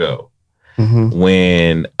minute ago. Mm-hmm.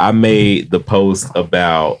 When I made the post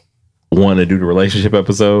about wanting to do the relationship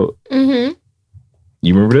episode. Mm-hmm.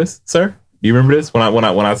 You remember this, sir? Do you remember this? When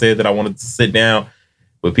I said that I wanted to sit down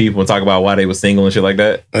with people and talk about why they were single and shit like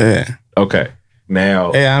that? Yeah. Okay.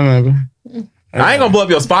 Now, Yeah, I remember. I ain't gonna blow up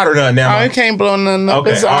your spot or nothing now. Oh, you can't blow nothing up.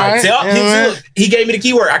 Okay, It's all right. right. He gave me the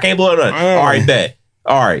keyword. I can't blow it up. All right, bet.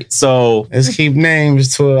 All right, so. Let's keep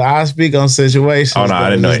names to it. I'll speak on situations. Oh no, I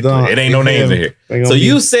didn't know it. It ain't no names in here. So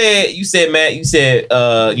you said,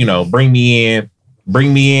 Matt, bring me in.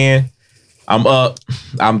 I'm up.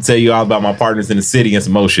 I'm tell you all about my partners in the city and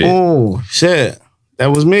some more shit. Oh shit, that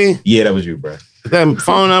was me. Yeah, that was you, bro. That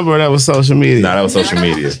phone number, or that was social media. Nah, that was social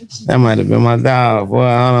media. That might have been my dog. Boy,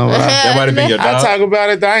 I don't know. That might have been your I dog. talk about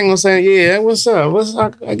it. I ain't gonna say, yeah, what's up? What's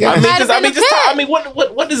up? I got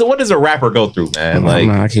What does a rapper go through, man?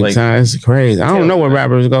 I keep telling it's crazy. I don't know what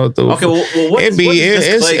rappers go through. Okay, well,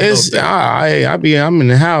 I'm in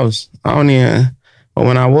the house. I don't even. But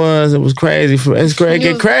when I was, it was crazy. It's crazy.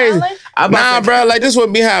 Get crazy. Nah, bro. Like this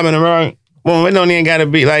would be happening, right? Well, it don't even gotta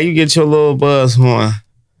be like you get your little buzz horn,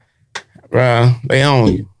 bro. They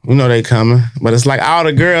own you. You know they coming. But it's like all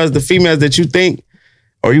the girls, the females that you think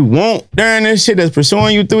or you want during this shit that's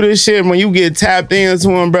pursuing you through this shit. When you get tapped into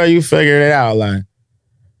them, bro, you figure it out. Like,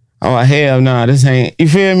 oh hell no, this ain't. You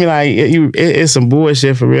feel me? Like it's some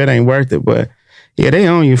bullshit for real. It ain't worth it. But yeah, they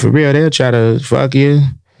own you for real. They'll try to fuck you,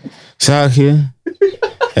 suck you.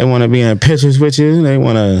 They want to be in pictures with you. They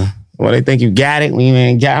want to. Well, they think you got it when you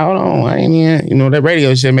ain't got. Hold on, I ain't even. You know that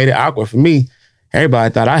radio shit made it awkward for me.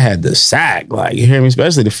 Everybody thought I had the sack. Like you hear me,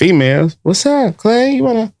 especially the females. What's up, Clay? You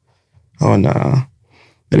wanna? Oh no,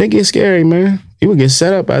 but it get scary, man. You would get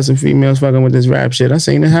set up by some females fucking with this rap shit. I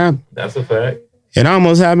seen it happen. That's a fact. It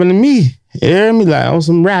almost happened to me. You hear me? Like on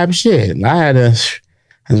some rap shit. I had to.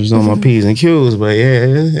 I was on my P's and Q's, but yeah,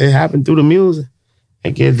 it happened through the music.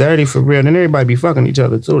 It get dirty for real. Then everybody be fucking each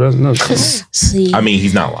other too. That's another thing. See, I mean,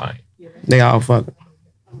 he's not lying. They all fucking.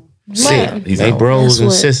 Sick. They bros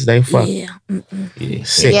and sisters. They fucking. yeah.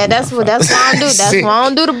 Sick. Yeah, that's what I don't do. That's Sick. why I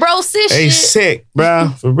don't do the bro sis They shit. sick, bro.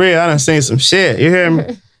 For real. I done seen some shit. You hear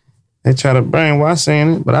me? They try to brainwash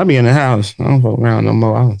saying it, but I be in the house. I don't fuck around no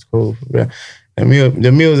more. I was cool for real.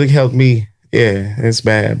 The music helped me. Yeah, it's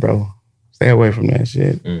bad, bro. Stay away from that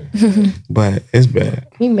shit. But it's bad.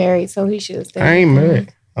 He married, so he should stay. I ain't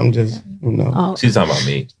married. I'm just, Oh, She's talking about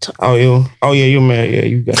me. You married. Yeah,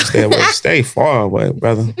 you got to stay away. Stay far away,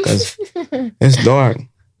 brother, because it's dark.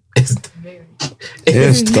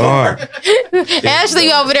 It's dark.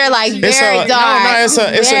 Ashley over there like very dark.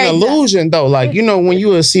 It's an illusion though. Like, when you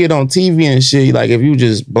would see it on TV and shit, like if you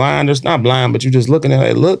just blind, or it's not blind, but you just looking at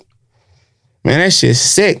it, look, man, that shit's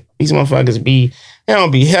sick. These motherfuckers they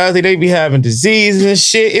don't be healthy. They be having diseases and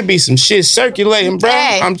shit. It be some shit circulating, bro.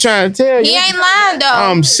 Hey, I'm trying to tell you. He ain't lying though.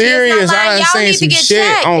 I'm serious. I done seen some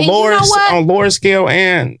shit on lower scale,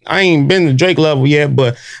 and I ain't been to Drake level yet,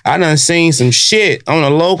 but I done seen some shit on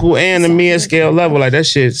a local and the mid scale level. Like that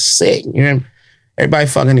shit's sick. You hear me? Everybody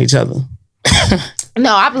fucking each other.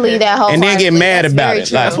 No, I believe that whole. And then get mad about it.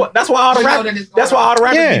 Like, that's why all the rappers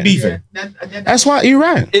be beefing. That's why you're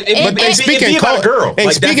right. But they speaking girl. And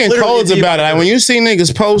speaking codes about it. Like when you see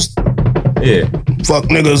niggas post, fuck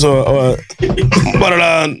niggas or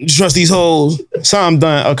trust these hoes. Something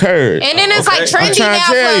done occurred. And then it's like trendy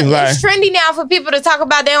now. It's trendy now for people to talk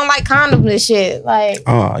about they don't like condoms and shit. Like,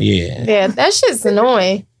 oh yeah, that shit's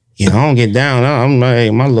annoying. Yeah, I don't get down. I'm like, hey,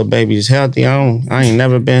 my little baby is healthy. I ain't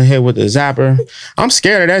never been hit with the zapper. I'm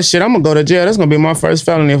scared of that shit. I'm gonna go to jail. That's gonna be my first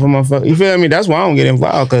felony for motherfucker. You feel me? That's why I don't get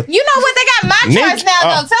involved. Cause you know what? They got my choice now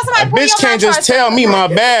though. Tell somebody pull your bitch can't just tell me my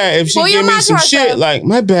bad if she give me some shit. Like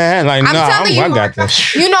my bad. Like I got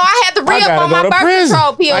that. You know I had to re up on my birth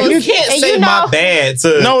control pills. You can't say my bad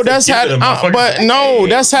to. No, that's how.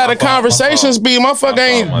 That's how the conversations be. Motherfucker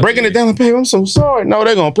ain't breaking it down. Like, babe, I'm so sorry. No,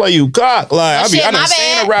 they gonna play you cock. Like I done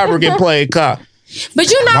seen a rapper get played cock.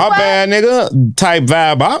 But you know my what? bad, nigga. Type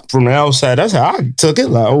vibe out from the outside. That's how I took it.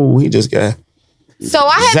 Like, oh, he just got. So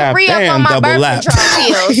I had to re-up on my birth control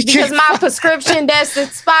pills because my prescription that's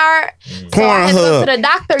expired. So I had to go to the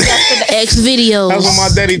doctor yesterday. X videos. That's what my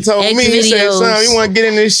daddy told me. He said, son, you want to get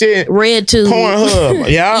in this shit? Red tube.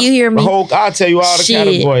 Pornhub. Yeah. You hear me? I'll tell you all the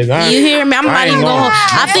categories. You hear me? I'm not even going.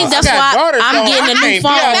 I think that's why I'm getting a new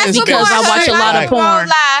phone because I watch a lot of porn.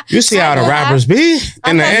 You see how the rappers be?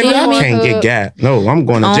 In the end, I can't get gat. No, I'm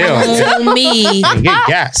going to jail. On me. Get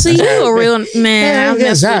gat. See, you a real man.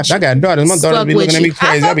 I got daughters. My daughter be looking at me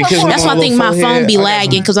crazy. I be kissing that's why I think my phone be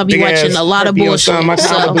lagging because I be watching a lot of bullshit.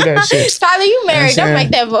 Tyler, you married. Don't make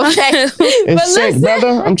that bullshit. It's sick,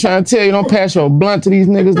 brother. I'm trying to tell you, don't pass your blunt to these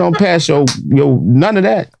niggas. Don't pass your none of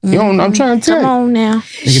that. You don't. I'm trying to tell you. Come on now.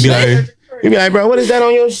 You be like, bro, what is that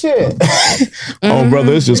on your shit? Oh,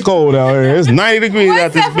 brother, it's just cold out here. It's 90 degrees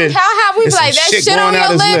out this bitch. How we be like, that shit on your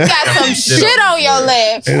lip got some shit on your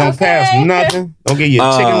lip. They don't pass nothing. Don't get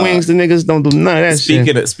your chicken wings to niggas. Don't do none of that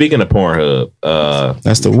shit. Speaking of Pornhub,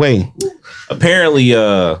 that's the way.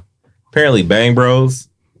 Apparently Bang Bros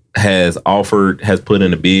has put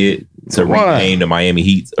in a bid to rename the Miami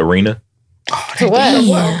Heat's arena. To what?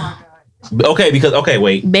 Yeah.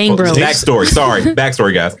 Wait. Bang Bros.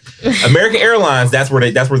 Backstory, guys. American Airlines, that's where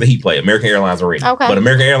the Heat play. American Airlines Arena. Okay. But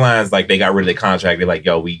American Airlines, like, they got rid of the contract. They're like,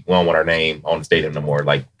 yo, we don't want our name on the stadium no more.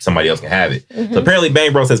 Like, somebody else can have it. Mm-hmm. So apparently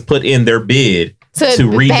Bang Bros has put in their bid to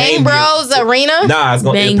rename Bang Bros Arena. Nah, it's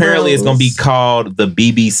gonna be called the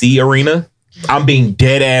BBC Arena. I'm being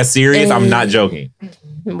dead ass serious. I'm not joking.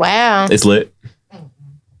 Wow. It's lit.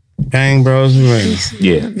 Bang Bros Arena.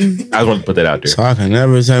 Yeah. I just want to put that out there. So I can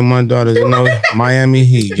never take my daughter to Miami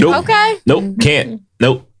Heat. Nope. Okay. Nope. Can't.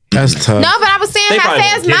 Nope. That's tough. No, but I was saying how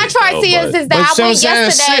fast my choice is that I went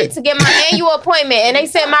yesterday to get my annual appointment and they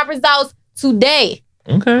sent my results today.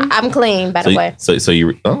 Okay. I'm clean, by the way. So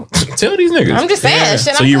you tell these niggas. I'm just saying. Yeah.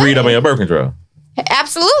 So you read up on your birth control?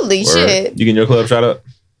 Absolutely. Shit. You getting your club shot up?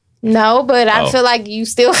 No, but I feel like you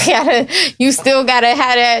still gotta have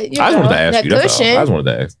that. I just wanted to ask you. That's all. I just wanted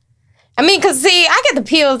to ask. I mean, cause see, I get the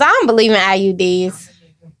pills. I don't believe in IUDs.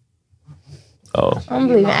 Oh. I don't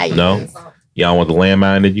believe in IUDs. No. You don't want the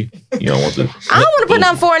landmine, did you? You don't want the. I don't want to put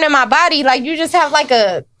nothing foreign in my body. Like you just have like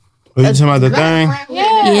a. What you talking about the thing?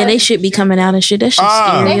 Yeah, they should be coming out and shit. That shit's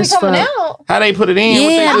scary as fuck. Out. How they put it in?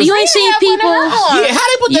 Yeah, you ain't seen people. Yeah, how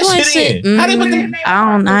they put that shit in? How they put the?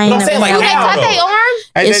 I ain't never like, they cut their arm.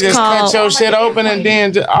 Hey, they just cut your shit open and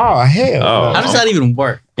then hell. How does that even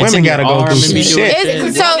work? Women gotta go through some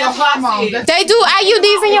shit. So they do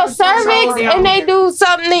IUDs in your cervix and they do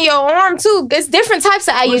something in your arm too. It's different types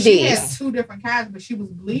of IUDs. She had 2 different kinds, but she was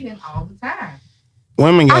bleeding all the time.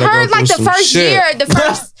 Women gotta I heard go like through the first shit. year,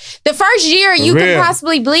 the first year you can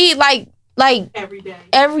possibly bleed like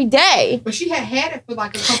every day. But she had it for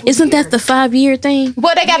like a couple Isn't years. that the 5-year thing?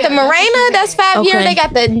 Well, they got the Mirena, that's 5 years. They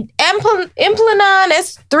got the Implanon,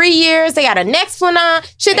 that's 3 years. They got a Nexplanon.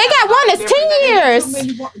 Shit, they got one that's 10 years.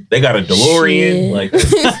 They got a DeLorean. Shit. Like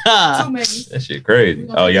that shit crazy.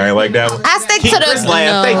 Oh, y'all ain't like that one? I stick to the Chris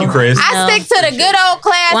laugh. Thank you, Chris. I stick to the good old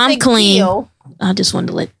classic. Well, I'm clean. Peel. I just wanted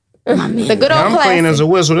to let my man. The good old I'm clean as a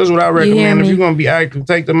whistle. That's what I hear recommend. If me? you're gonna be active,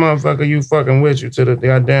 take the motherfucker you fucking with you to the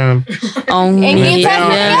goddamn. On And If you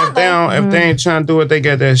take they ain't trying to do it, they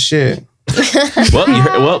got that shit.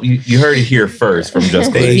 You heard it here first from Just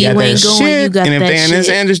If Dave. you Got that ain't going, shit. you got and if that they in this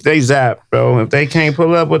shit. industry, they zap, bro. If they can't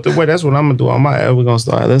pull up with the way, that's what I'm gonna do on my app. We're gonna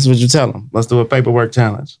start. That's what you tell them. Let's do a paperwork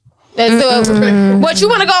challenge. Let's do it. What, you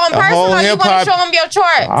want to go in The person whole or you want hip-hop- to show them your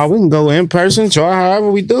chart? Oh, we can go in person, try however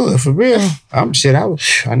we do it for real. I'm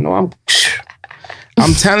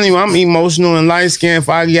telling you, I'm emotional and light skinned. If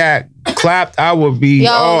I got clapped, I would be.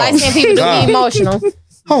 Yo, light-skinned people do be emotional.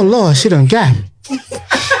 Oh Lord, she done got me.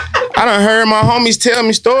 I done heard my homies tell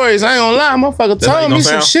me stories. I ain't gonna lie, motherfucker told me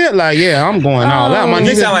some shit like, yeah, I'm going all out. My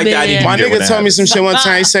You nigga, sound like that. my nigga told me some shit one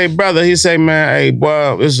time. He say, brother, he say, man, hey,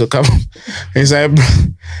 boy, this is a couple. He said, I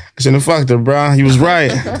shouldn't have fucked her, bro. He was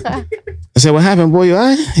right. I said, what happened, boy? You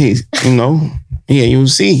all right? You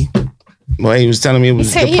see. Boy, he was telling me it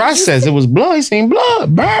was the process. It was blood. He seen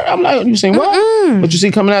blood. Burn. I'm like, you seen what? What you see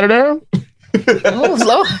coming out of there? Oh,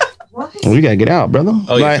 Lord. Well, you gotta get out, brother.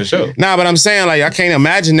 Oh, yeah, for sure. Nah, but I'm saying, like, I can't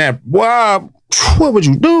imagine that. Wow, what would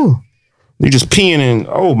you do? You just peeing in,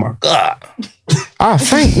 oh my God. I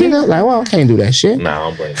faint, nigga. Like, well, I can't do that shit. Nah,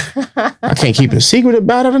 I'm blaming. I can't keep a secret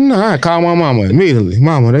about it or not. I call my mama immediately.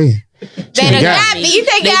 Mama, they They got me. You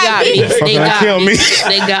think They got me. They gonna got kill me.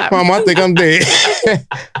 They got me. Mama, I think I'm dead.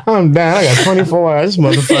 I'm down. I got 24 hours. This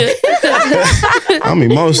motherfucker. I'm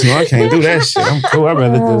emotional. I can't do that shit. I'm cool. I'd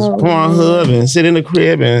rather just Pornhub and sit in the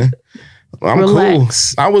crib and I'm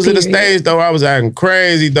Relax. cool. I was at the stage though. I was acting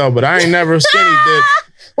crazy though, but I ain't never skinny dip.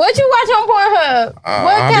 What you watch on Pornhub? What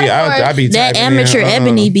I be That typing amateur in,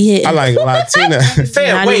 Ebony be hitting. I like Latina.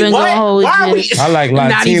 Fam, Not even gonna hold you. I like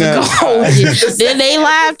Not even Latina. gonna hold you. Then they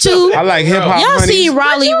live too. I like hip hop. Y'all see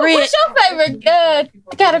Raleigh Rich? What's your favorite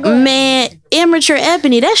category? Man, amateur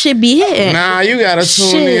Ebony, that shit be hitting. Nah, you gotta tune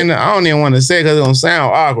Shit. in. I don't even want to say it because it don't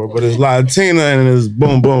sound awkward, but it's Latina and it's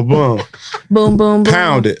boom, boom, boom. Boom, boom, boom.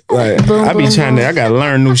 Pound it. Like Boom, I be boom, trying to. I gotta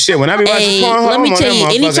learn new shit. When I be watching Hey, Pornhub, let me I'm on tell that you,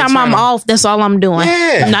 motherfucker anytime I'm trying to- off, that's all I'm doing.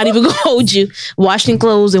 Yeah. I'm not even gonna hold you. Washing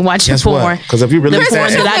clothes and watching Guess porn. what? Because if you The release porn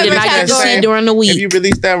that, that I did not get to see during the if week. you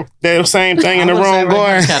release that same thing in the I would say wrong right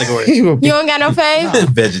now boy, category. you will be- You don't got no fave?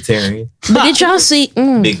 Vegetarian. But did y'all see?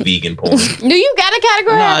 Big vegan porn. Do you got a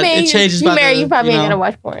category? No, I mean, it changes you by married, the- you probably you ain't know. gonna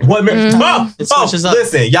watch porn. What? It switches up.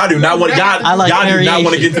 Listen, y'all do not want I like y'all do not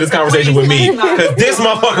want to variation. get into this conversation with me because this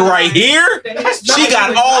motherfucker right here, she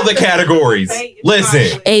got all the categories.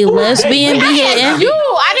 Listen, A lesbian be hitting?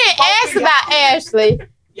 I didn't ask about Ashley.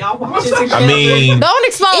 I mean, Don't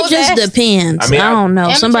expose It just Ashley. depends. I mean, I don't know.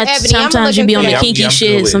 Amateur Somebody, Ebony, I'm sometimes you be on looking the for- kinky I'm shit.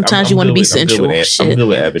 good with- Sometimes I'm you want to good be with- I'm good sensual. with- I'm Shit. good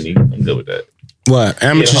with Ebony. I'm good with that. what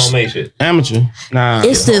amateur? Homemade shit. Amateur? Nah.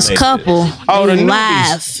 It's this homemade couple. Oh, the They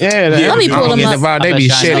newbies. live. Yeah, Let me I pull don't them get up. the vibe. They I be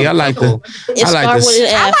bet you I shitty. know I like the the. It I like start this. with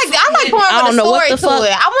an I F. like porn I with don't a know what story the fuck. to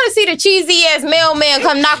it. I want to see the cheesy ass mailman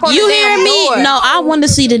come knock on You the hear damn me? door. No, I want to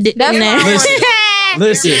see the. That's Nah. what I Listen. want.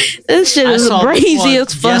 Listen, This shit I is saw crazy one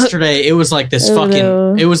as fuck. yesterday. It was like this Oh, fucking.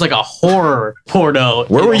 no. It was like a horror porno.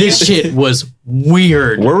 Where were This you? shit was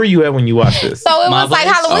weird. Where were you at when you watched this? So it My was like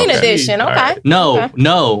place? Halloween Okay. edition. Okay. Alright.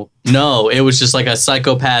 No. It was just like a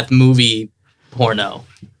psychopath movie porno.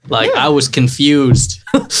 Like I was confused.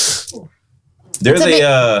 There's It's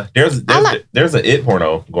a there's a it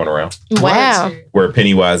porno going around Wow. where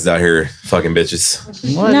Pennywise is out here fucking bitches.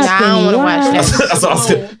 Nah, I don't want to watch I that.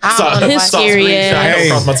 saw His scary screenshot ass.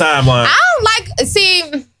 across my timeline. I don't like. See,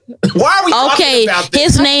 Why are we Okay, talking about this?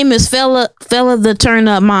 his name is Fella the Turn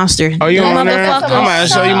Up Monster. Oh, you The on there? motherfucker. I might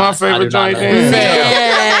show you my I favorite do not joint. know. then.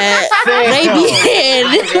 Yeah, they be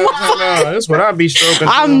hitting. That's what I be stroking.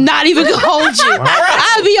 I'm not even gonna hold you.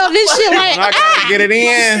 I be on this shit When like, I gotta get it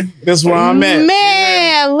in. That's where I'm at.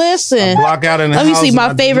 man, listen. Block out in the Let me house see and I my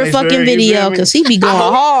just favorite make sure, fucking you video feel me? because he be going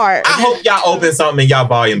hard. I hope y'all open something and y'all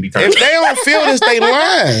volume be turned. If they don't feel this, they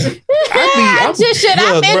lying. I just shit.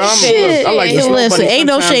 I look, been bro, shit. I like to slow Listen, money ain't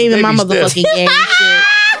no sometimes, shame in they my be stiff. motherfucking game. Shit.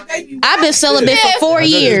 I've been celibate for 4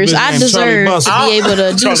 years. I deserve to be able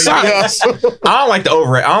to do Charlie something. Hustle. I don't like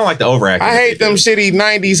the overact. I hate them shitty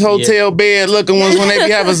 90s hotel bed looking ones when they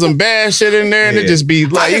be having some bad shit in there and it Yeah. just be I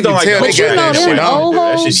like, you just don't can like tell that. they But you got know that them shit on. old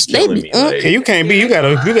That shit hoes, be they killing be. me. Like, Yeah, you can't be. You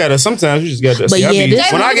gotta. Sometimes you just gotta. But see, I yeah, be,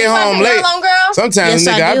 this- when I get home Girl late, on girl. sometimes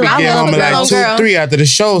Yes, nigga, I I do. be I getting love home at girl like on 2, girl. 3 after the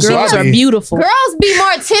show. So Girls I are be. beautiful. Girls be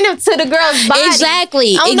more attentive to the girl's body.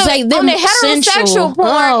 Exactly. On Exactly. The, on the Them heterosexual sensual. porn,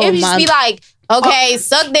 Oh, it just my- be like, okay,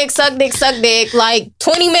 suck dick, suck dick, suck dick, like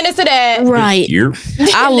 20 minutes of that. Right. you're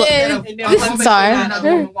I lo-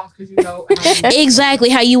 Sorry. Exactly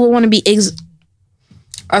how you would want to be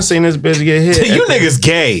I seen this bitch get hit. you niggas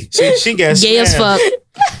gay. She got gay as smashed. fuck.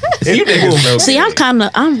 You niggas know. See,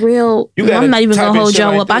 I'm real. You gotta I'm not even type gonna in hold shit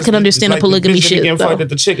y'all like up. I this. can understand the Like polygamy bitch that be shit. getting Though. fucked at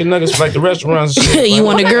the chicken nuggets for like the restaurants and shit. You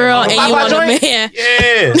Like, want a girl and you Popeye want a joint? man.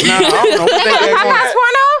 Yeah. Nah, I don't know. What they got going. Popeyes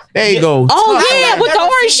porno? There you go. Oh yeah, with the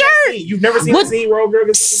orange shirt. You've never seen a scene where old girl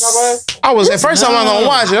gets Popeyes? I was at first time I'm gonna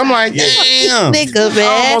watch it. I'm like, damn. Nigga, I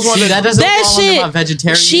man. almost wanted That doesn't That fall under shit, my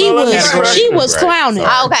vegetarian. She was clowning.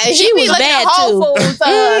 Okay, She she be was looking bad, at Whole too. Foods.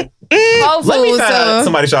 Whole Let me Foods. find out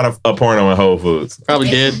somebody shot a porno in Whole Foods. Probably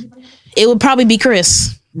did. It would probably be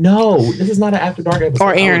Chris No, this is not an After Dark episode.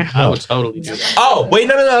 or Aaron. I would totally do that. Oh, wait,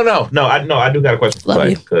 no. I do got a question for Love Clay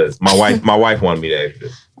you. because my wife wanted me to ask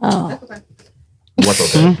this. Oh,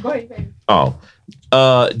 What's okay? Go ahead, baby. Oh,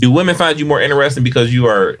 do women find you more interesting because you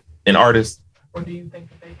are an artist, Or do you think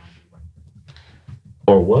that they don't do it?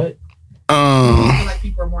 or what? I feel like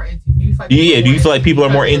people are more into you. Yeah, do you feel like people are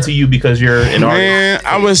more into you because you're an artist? Man,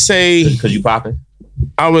 I would say Because you popping?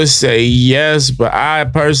 yes, but I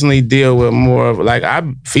personally deal with more of like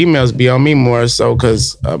females be on me more so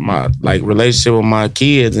because of my like relationship with my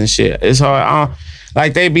kids and shit. It's hard.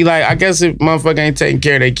 Like they be like, I guess if motherfucker ain't taking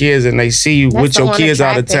care of their kids and they see you That's with the your one kids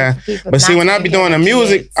all the time. attractive people But see, not when I be taking doing the care of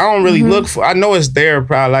music, kids. I don't really look for. I know it's there,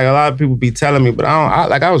 probably. Like a lot of people be telling me, but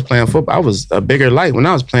I was playing football. I was a bigger light when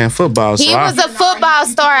I was playing football. He So was a football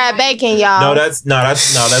star at Bacon, y'all. No, that's like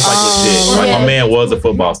legit. Like my man was a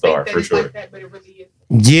football star for sure. Like that, but it really is.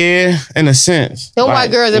 yeah, in a sense. Them Like,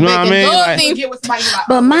 white girls are you know what I Bacon. mean? Like, You get with somebody like,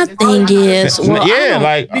 but my thing is, well, yeah,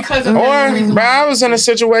 like because of or bro, I was in a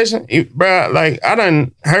situation, bro, like I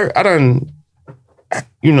done,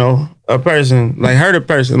 you know, a person, like hurt a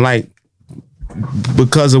person, like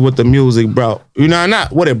because of what the music brought. You know,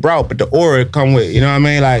 not what it brought, but the aura it come with. You know what I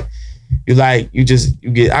mean?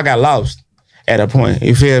 I got lost at a point.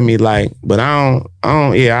 You feel me? Like, but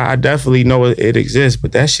I definitely know it exists,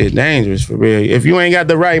 but that shit dangerous for real. If you ain't got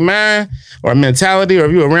the right mind or mentality, or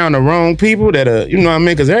if you around the wrong people that you know what I mean?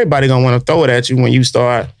 Because everybody gonna want to throw it at you when you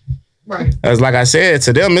start. right. As like I said,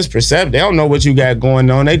 to them it's perceptive. They don't know what you got going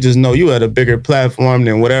on. They just know you at a bigger platform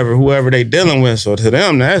than whoever they dealing with. So to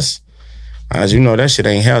them, that's, as you know, that shit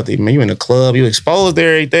ain't healthy. Man, you in the club, you exposed to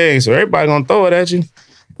everything, so everybody gonna throw it at you.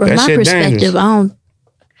 from That my shit perspective,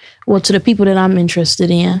 dangerous. to the people that I'm interested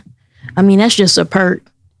in, I mean, that's just a perk.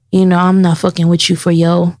 You know, I'm not fucking with you for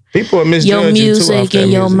your People are misjudging music too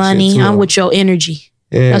and your money. I'm with your energy.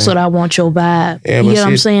 Yeah. That's what I want, your vibe. Yeah, you but know what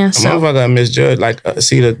I'm see, saying? a So, motherfucker misjudge. Like,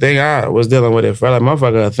 see, the thing I was dealing with it for, like,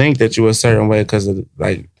 motherfucker think that you a certain way because of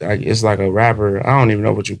like it's like a rapper. I don't even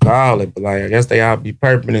know what you call it, but like I guess they all be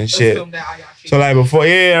perping and shit. Assume that all y'all cheat. So like before,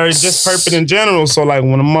 or just perping in general. So like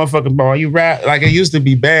when a motherfucker boy, you rap, like it used to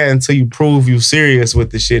be bad until you prove you serious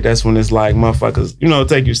with the shit. That's when it's like motherfuckers, you know,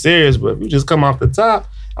 take you serious. But if you just come off the top,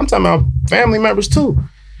 I'm talking about family members too.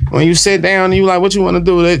 When you sit down and you like, what you want to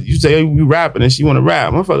do? You say you rapping and she want to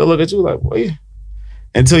rap. Motherfucker look at you like, what?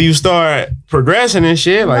 Until you start progressing and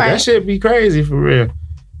shit, like that shit be crazy for real.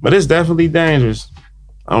 But it's definitely dangerous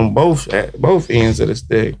on both ends of the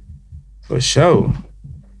stick, for sure.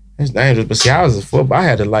 It's dangerous. But see, I was a football. I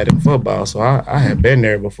had to light in football, so I had been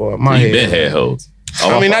there before. My You head. been head hoes.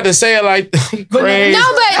 I mean, not to say it like crazy.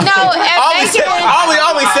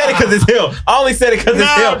 I only said it because it's him. I only said it because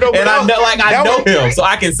it's him, no, and I know him, so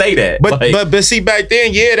I can say that. But see, back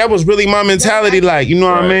then, yeah, that was really my mentality. Like, you know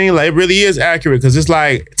what I mean? Like, it really is accurate because it's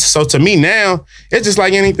like, so to me now, it's just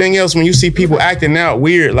like anything else. When you see people acting out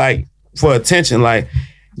weird, like for attention, like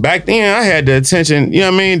back then, I had the attention. You know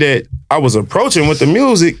what I mean? That I was approaching with the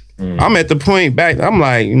music. I'm at the point back. I'm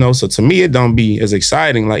like, you know, so to me, it don't be as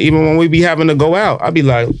exciting. Like even when we be having to go out, I be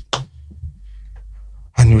like,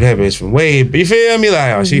 I knew that bitch from way. You feel me?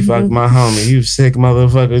 Like, oh, she fucked my homie. You sick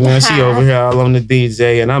motherfucker. Now she over here all on the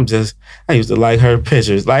DJ, and I used to like her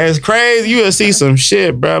pictures. Like it's crazy. You will see some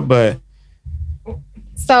shit, bro. But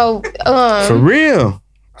So, for real,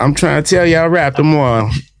 I'm trying to tell y'all rap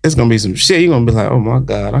tomorrow. It's gonna be some shit. You're gonna be like, oh my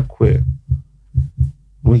God, I quit.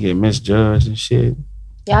 We get misjudged and shit.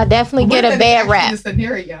 y'all definitely get a bad rap.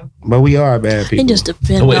 Scenario. But we are bad people. it just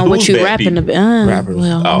depends on what you rapping about. Rappers.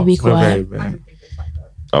 Well, be We're very quiet.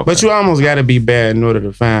 bad. But you almost got to be bad in order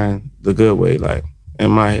to find the good way. Like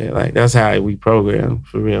in my head, like that's how we program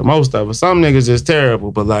for real. Most of us, some niggas just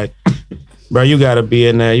terrible, but like, bro, you got to be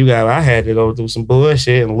in there. I had to go through some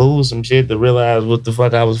bullshit and lose some shit to realize what the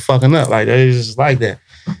fuck I was fucking up. Like it's just like that.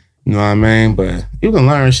 You know what I mean? But you can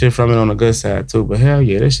learn shit from it on the good side too. But hell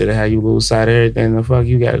yeah, that shit is how you lose sight of everything the fuck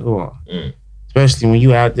you got going. Especially when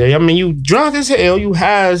you out there. I mean, you drunk as hell, you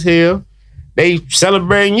high as hell. They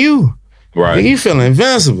celebrating you. Right. You feeling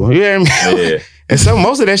invincible. You hear me? Yeah. And so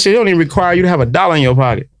most of that shit don't even require you to have $1 in your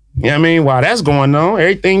pocket. You know what I mean? While that's going on,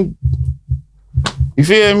 everything, you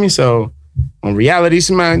feel me? So on Reality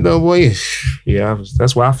Smack though, boy, yeah,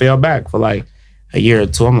 that's why I fell back for like a year or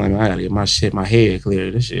two. I'm like, I gotta get my head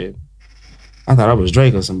clear. This shit. I thought I was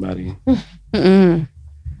Drake or somebody. Mm-mm.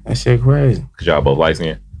 That shit crazy. Cause y'all both light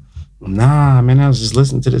skinned. Nah, man, I was just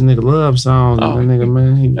listening to this nigga love songs. Oh, And that nigga,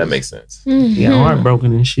 man, that makes sense. he got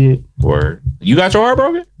heartbroken and shit. Word. You got your heart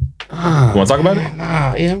broken? You want to talk about it?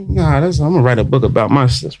 I'm gonna write a book about my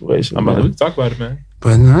situation. We can talk about it, man.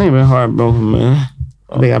 But no, I ain't been heartbroken, man.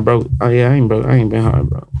 I think I broke. Oh yeah, I ain't been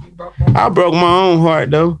heartbroken. I broke my own heart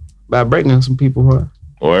though by breaking some people's heart.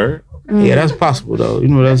 Word. Yeah, that's possible though. You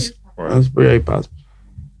know, that's very possible.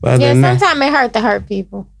 But Yeah, sometimes it hurt to hurt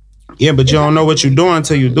people. Yeah, but you don't know what you're doing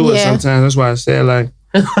until you do it. Sometimes that's why I said like.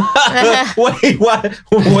 Wait, what?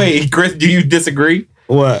 Wait, Chris, do you disagree?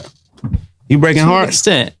 What? You breaking hearts?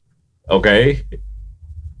 Extent. Okay.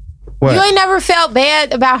 What? You ain't never felt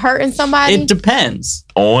bad about hurting somebody? It depends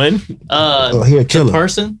On? He a killer. The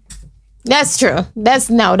person. That's true. That's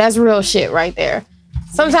real shit right there.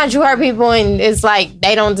 Sometimes you hurt people and it's like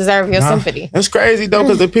they don't deserve your sympathy. That's crazy though,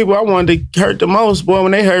 because the people I wanted to hurt the most, boy,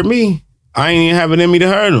 when they hurt me, I ain't even have it in me to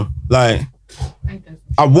hurt them. Like,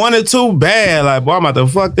 I wanted to bad. Like, boy, I'm about to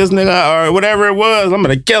fuck this nigga or whatever it was. I'm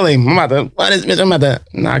about to kill him. I'm about to, what is this bitch? I'm about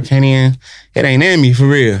to, nah, I can't even, it ain't in me for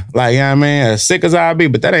real. Like, you know what I mean? As sick as I be,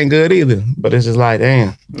 but that ain't good either. But it's just like,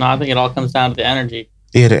 damn. No, I think it all comes down to the energy.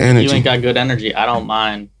 Yeah, the energy. You ain't got good energy. I don't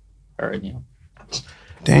mind hurting you.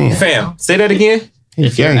 Damn. Fam, say that again.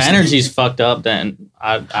 If your energy's fucked up, then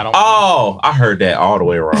I don't. Oh, I heard that all the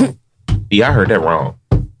way wrong. Yeah, I heard that wrong.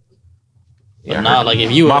 Yeah, not like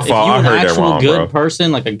if you I heard an that actual wrong, good bro.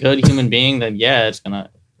 person, like a good human being, then yeah, it's gonna,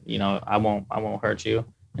 I won't hurt you.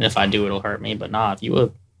 And if I do, it'll hurt me. But nah, if you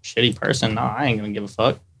a shitty person, nah, I ain't gonna give a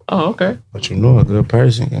fuck. Oh, okay. But you know a good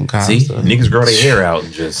person can cause niggas grow their hair out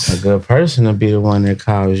and just a good person will be the one that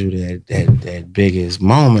cause you that biggest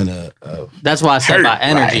moment of That's why I said about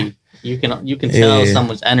energy. Right. You can tell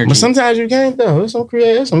someone's energy. But sometimes you can't though.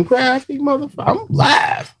 There's some crafty motherfuckers. I'm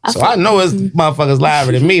live. So I know it's motherfuckers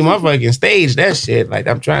liver than me. Motherfucker can stage that shit. Like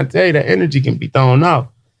I'm trying to tell you, that energy can be thrown off.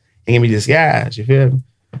 It can be disguised. You feel me?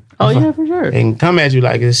 Oh yeah, for sure. It can come at you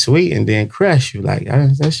like it's sweet and then crush you. Like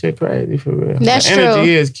that shit crazy for real. That's the true.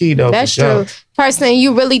 Energy is key though. That's for sure. true. Person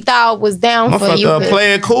you really thought was down for you. Motherfucker,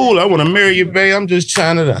 play it cool. I want to marry you, babe. I'm just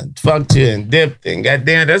trying to fuck you and dip and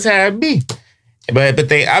goddamn, that's how it be.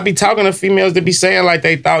 But I be talking to females that be saying like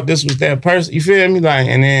they thought this was that person. You feel me? Like,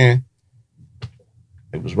 and then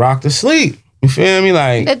it was rocked to sleep. You feel me?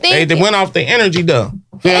 Like they went off the energy though.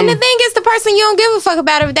 And the thing is, the person you don't give a fuck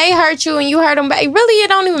about, if they hurt you and you hurt them back, really it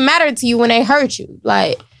don't even matter to you when they hurt you.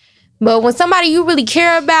 Like, but when somebody you really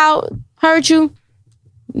care about hurt you,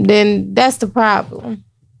 then that's the problem.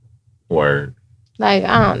 Word. Like,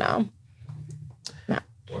 I don't know. No.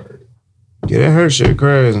 Word. Yeah, that hurt shit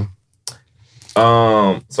crazy.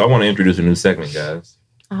 So I want to introduce a new segment, guys.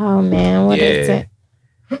 Oh man, what is it?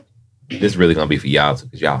 This is really gonna be for y'all too,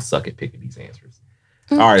 because y'all suck at picking these answers.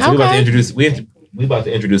 All right, so we about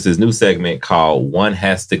to introduce this new segment called One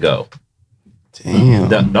Has to Go. Damn.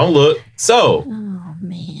 Don't look. So Oh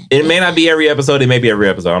man. it may not be every episode, it may be every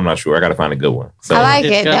episode. I'm not sure. I gotta find a good one. So I like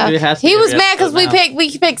It's it. gotta- Though. it has to He be was every mad because episode we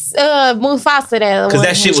picked Mufasa that because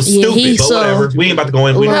that shit was Yeah, stupid, he's but so- whatever. We ain't about to go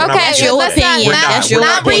in. We're not Okay, That's your let's not- opinion. not- That's your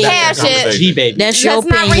not opinion. rehash it. G baby. That's your Let's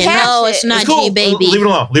not opinion. rehash No, it. it's not It's cool. G baby. Leave it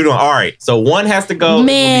alone. Leave it alone. All right. So one has to go. Man. It will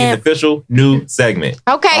be an official new segment.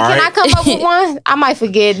 Okay, All can right. I come up with one? I might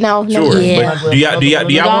forget. No. Sure. Yeah. But do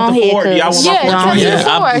y'all want the Go four? Do ahead, y'all want my Yeah, four tell me choices? the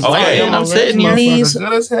fours. Okay. I'm sitting here. Please.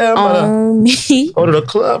 Good as hell, but On me. go to the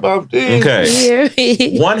club out there.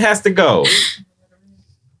 Okay. One has to go.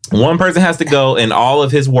 One person has to go in all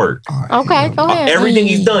of his work. Okay, go ahead. Everything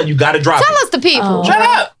he's done, you got to drop Tell it. us the people. Oh. Shut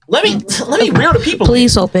up. Let me reel the people.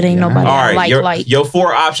 Please hope it ain't nobody All right. like. Your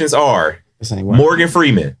four options are This ain't what. Morgan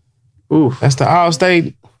Freeman. Ooh, that's the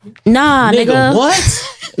All-State. Nah, nigga. What?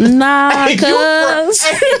 Nah, Hey, cuz.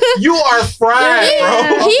 You are fried,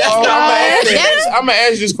 bro. He- I'm gonna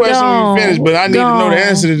ask you this question when Gone. we finish, but I need to know the Gone.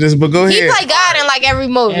 answer to this. But go He ahead. play God in like every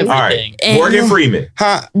movie. Every- All right. Everything. Morgan Freeman.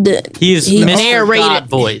 Huh? He's He Mr. narrated- God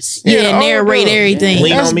voice. Yeah, Yeah, narrate oh, everything.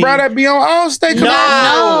 Lean That's on me. bro that be on All-State. Come No.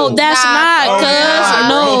 on. No, that's Nah. not, Oh, cuz. nah.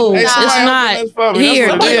 No, Hey, it's somebody open not. this for me. Here,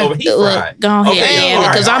 That's what it is. get, look, go ahead, Okay, yeah, all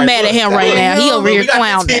right, because all I'm right, mad at look. him right now. He over here We got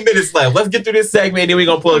 15 clowning. minutes left. Let's get through this segment, then we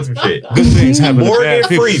gonna plug some shit. Good things happen to Morgan bad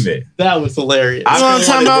people. Freeman. That was hilarious. I You know what I'm really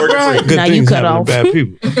talking about, wanted bro? Morgan Good Nah, you things cut happen to off. bad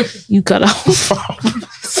people. You cut off.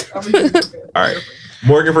 All right.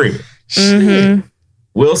 Morgan Freeman. Mm-hmm.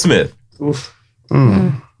 Will Smith.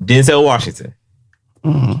 Mm. Denzel Washington.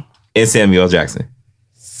 Mm. And Samuel L. Jackson.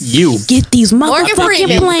 You. Get these Morgan motherfucking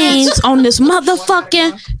Freeman. planes on this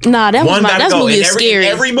motherfucking. Nah, that was One my. gotta That go. movie In is scary.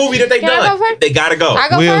 every movie that they Can I go done, first? they gotta go. I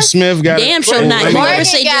go Will first. Smith got Damn sure not. You Morgan ever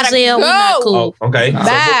say gotta Denzel? We not go. cool. Oh, okay. Bye. So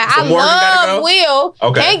I Morgan gotta love go. Will.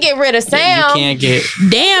 Okay. Can't get rid of You Sam. can't get.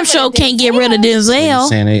 Damn sure can't get rid of Denzel.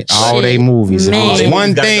 Saying they, all Shit. they movies. Man. There's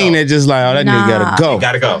one Gotta thing go. that just like, oh, that nigga Nah. gotta go.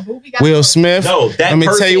 Gotta go. Will Smith. No, that Let me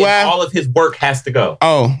person tell you and why. all of his work has to go.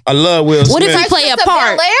 Oh, I love Will Smith. What if he play a Fresh Prince of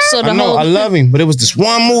part? Bel-Air? So the I know, whole. I love him, but it was this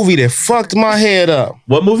one movie that fucked my head up.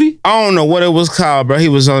 What movie? I don't know what it was called, bro. He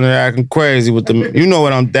was on there acting crazy with the, you know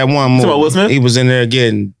what that one movie. about Will Smith? He was in there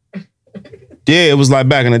getting, yeah, it was like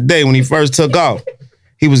back in the day when he first took off.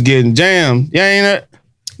 He was getting jammed. Yeah, ain't it?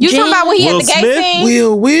 You talking about when he Will had the gay Smith? scene?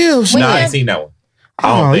 Will. No, I ain't seen that one.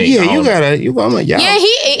 I don't Oh think. yeah, I don't you know. gotta, I'm like, y'all. Yeah,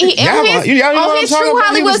 he Y'all- on his, y'all know what on I'm his talking True about? He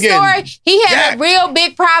Hollywood was getting story, he had jacked. a real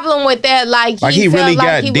big problem with that. Like Like he felt really like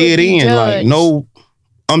got he dead was in. Like judged. no,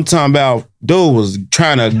 I'm talking about dude was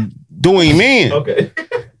trying to do him in. Okay.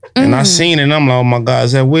 And I seen it and I'm like, oh my God,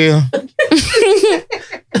 is that Will?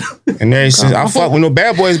 And there he says, I fuck with no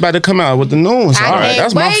Bad Boys about to come out with the new one. So, I all right, can't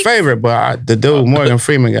that's my wait. favorite. But the dude, Morgan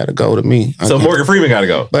Freeman, got to go to me. So Okay. Morgan Freeman gotta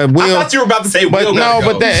go. But I Will, thought you were about to say but Will no, gotta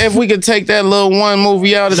go. but that if we could take that little one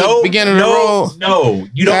movie out at the beginning of the road. No,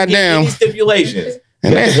 you don't get Goddamn. any stipulations.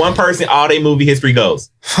 And If that- one person, all their movie history goes.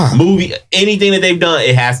 Movie, anything that they've done,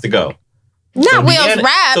 it has to go. Not Will's Deanna,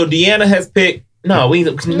 rap. So Deanna has picked. No,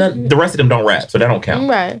 the rest of them don't rap, so that don't count.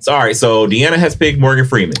 Right. So all right, so Deanna has picked Morgan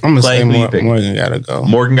Freeman. I'm gonna Clay, say who you pick? Morgan got to go.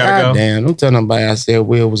 Morgan gotta God go. damn, don't tell nobody I said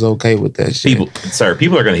Will was okay with that shit.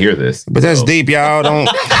 People are gonna hear this. But that's So- deep, y'all. Don't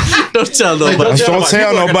Don't tell nobody. Don't tell don't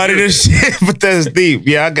tell nobody. nobody this shit. But that's deep.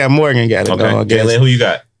 Yeah, I got Morgan got to go. I Okay, guess. Jalen, who you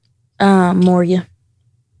got? Morgan.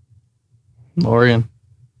 Morgan.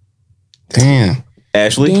 Damn.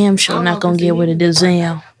 Ashley. Damn sure not gonna get rid of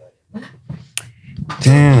Denzel.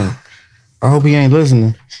 Damn. I hope he ain't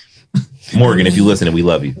listening. Morgan, if you listening, we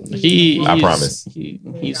love you. I He's- promise.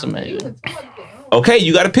 He's amazing. Okay,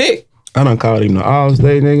 you got to pick. I done called him the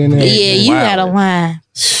all-state nigga. in there. Yeah, you Wow. got a line.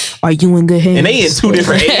 Are you in good hands? And they in two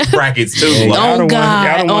different age brackets too. Yeah, Like, y'all Oh, the one- God,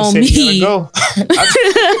 y'all the one on said you me. gotta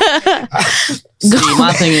go. See,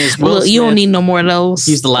 my thing is, Will Look, you don't Smith, need no more of those.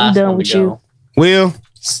 He's the I'm last done one with to you. go. Will,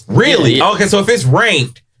 really? Yeah. Okay, so if it's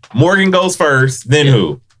ranked, Morgan goes first, then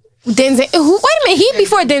who? Denzel. Wait a minute. He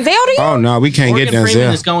before Denzel to you? oh no, we can't Morgan get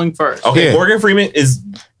Freeman is Denzel. going first. Okay, Yeah. Morgan Freeman is.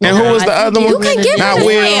 And who was the other one? You can't get Not rid of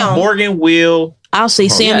Will. him. Morgan, Will, I'll say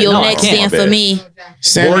Samuel no, I next can't. then for me. Morgan,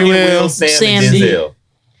 Samuel. Will, Sam, and Sam. Denzel.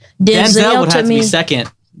 Denzel would to have to me. be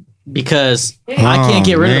second because I Oh, can't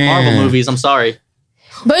get rid of the Marvel man. movies. I'm sorry.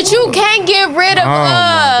 But you can't get rid of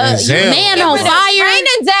Denzel. Man get on rid of Fire. Training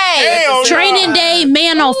Day. Hell Training Day,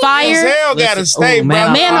 Man on Fire. Denzel gotta Listen, stay, oh, bro. Man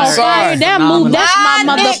on Man on I'm sorry. Fire. That move, that's my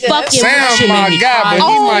Nah, nigga. motherfucking Sam, shit my made me God, cry. but he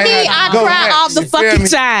On might me, have I to go cry next, all the you feel fucking me?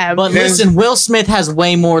 time. But listen, Will Smith has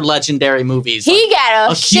way more legendary movies. He got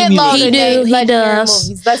a Accumulated. shitload He of do, he legendary does.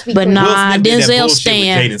 movies. Let's be But clear. nah. Will Smith did that Denzel bullshit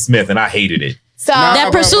stand. with Jaden Smith, and I hated it. So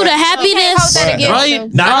That Pursuit of hold Happiness. that against Right? him.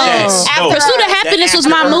 Not that. Oh. No. Pursuit of Happiness was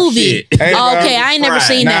my After movie. shit. Hey, Oh, bro. okay, I ain't never Right.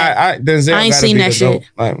 seen that. Denzel I ain't gotta seen be that the shit. GOAT.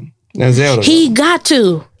 Like, Denzel. the He GOAT. got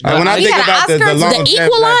to. Like, when I He think got about an the Oscar for long The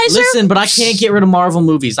Equalizer. Listen, but I can't get rid of Marvel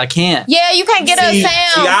movies. I can't. Yeah, you can't get See, a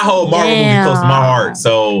Sam. I hold Marvel movies Damn. close to my heart.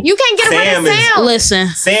 So You can't get rid Sam of is- Sam. Listen,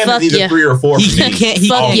 Sam fuck is either ya. 3 or 4 He for me. can't. He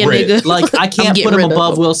Fuck can't. ya, Already. nigga. Like I can't getting put him rid of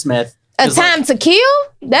above him. Will Smith. A 'Cause, like, Time to Kill?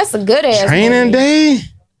 That's a good ass Training movie. Day.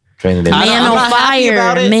 Training Day. I- Man I'm on not happy Fire.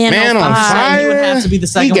 about it. Man Man on on Fire. Fire. He would have to be the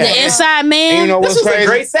second He got- one. The Inside And you Man. know This what's was a crazy?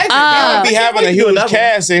 great segment. I be having a huge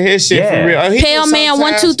cast in his shit Yeah. for real. He Pale was Man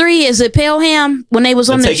sometimes- 1, 2, 3. Is it Pelham when they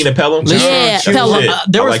was on Taking the Pelham. Listen, Yeah, That's the Pelham. shit.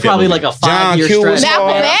 There I was like that probably movie. like a 5-year Q was stretch.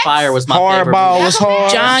 hard. Man on Fire was my favorite. Hardball movie. was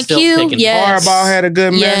hard. John Still Q. picking Yes. Hardball had a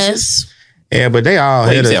good message. Yes. Yeah, but they all Wait,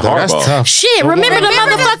 you hit us. said Though. That's Hardball. tough. Shit, remember the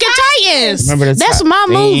motherfucking Titans. Remember the That's top- my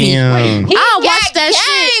movie. Damn. He I'll got watch that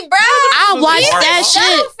game, shit. bro. I watched that shit.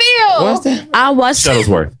 Shuttlesfield. What's that? I watched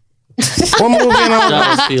Shuttlesworth. What movie? on?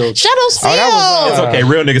 Shuttlesfield. Shuttlesfield. Oh, that was, It's okay.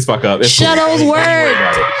 Real niggas fuck up. It's cool. Shuttlesworth. Don't worry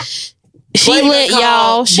about it. She Blame lit, the call.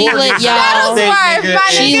 y'all. She Morgan lit, Freeman y'all. said, Shuttlesworth, nigga, my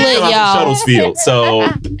and She he lit, come out y'all. from Shuttlesfield. So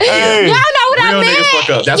Hey. Y'all know what I real meant. niggas fuck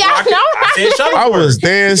up. That's Y'all why know I said Shuttlesworth. I was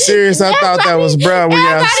dead serious. I thought that was bruh when y'all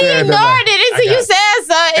Everybody said ignored that. it until I you got said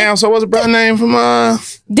something. Damn, so what's the bruh name from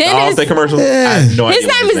Dennis. Allstate commercials. Yeah. I have no His idea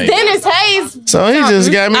what name is Dennis Hayes. So he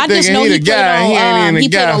just got me I just thinking know he the he played guy. He ain't on even the he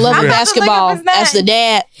played guy. on Love for and real. I'm about to look Basketball up his name. as the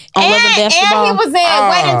dad on Love and And Basketball. he was in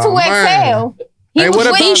Waiting to man. Exhale. He Hey, was what with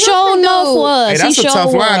about- He Houston showed enough dude. was. Hey, that's he a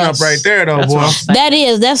tough showed lineup was. right there, though, That's boy. what I'm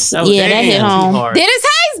saying. That's That was yeah, that hit damn too home. hard. Dennis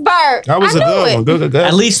Hayes, part. That was I a knew good it. one. Good.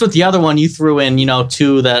 At least with the other one, you threw in,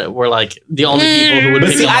 two that were like the only people who would But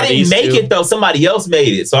pick see, them I are didn't these make two. it though. Somebody else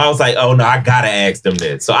made it, so I was like, "Oh no, I gotta ask them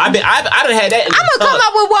this." So I done had that. I'm gonna come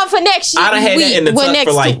up with one for next year. I done had that in the tuck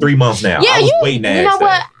for like 3 months now. Yeah, I was waiting to ask you know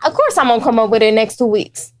that. what? Of course, I'm gonna come up with it next 2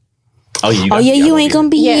 weeks. Oh yeah, You ain't gonna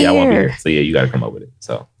be Yeah, Yeah, I won't be here. here. So yeah, you gotta come up with it.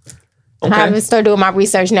 So I okay. haven't started doing my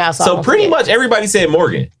research now. So, I So won't pretty forget. much everybody said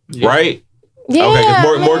Morgan, right? Yeah, Okay, 'cause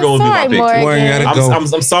Morgan would be my sorry, pick, too. Morgan gotta go.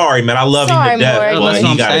 I'm sorry, man. I love Sorry, him to death, Morgan. but That's he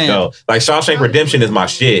what I'm gotta saying. go. Like Shawshank Redemption is my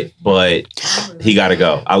shit, but he gotta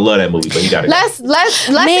go. I love that movie, but he gotta go. Let's Man,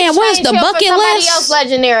 what's exchange the him for bucket somebody list? else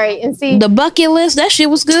legendary and see. The bucket list, that shit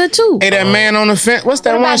was good too. Hey, that man on the fence. What's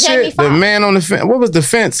that What one about Jamie shit? The Foxx? man on the fence. What was the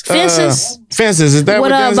fence? Fences. Fences. Is that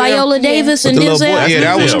With what Denzel? Viola Davis With and the little boy. Denzel. Yeah,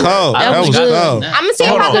 that was Denzel. cold. That That was was good. cold. I'm gonna see So if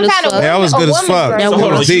I hold can on. find a That was a good as woman's fuck. version. That So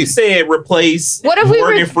hold on, was you deep. said replace What if we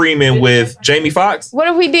Morgan Freeman with Jamie Foxx? What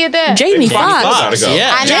if we did that? Jamie Foxx Foxx. gotta go.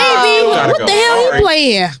 Yeah. I know. Jamie, Gotta what go. the hell Sorry. you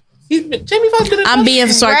playing? Jamie Foxx did it. I'm being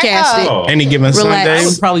sarcastic. Oh. Any given Relax. I Sunday.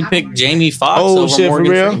 would probably pick Jamie Foxx Oh, over shit, for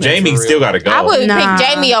Morgan real? Freeman. Jamie for still real. gotta go. I would Nah, pick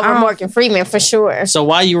Jamie over I don't- Morgan Freeman for sure. So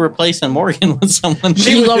why you replacing Morgan with someone?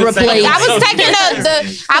 You gonna just saying- replace?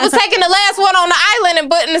 I was taking the last one on the island and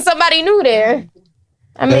putting somebody new there.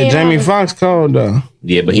 I mean, Hey, Jamie Foxx cold though.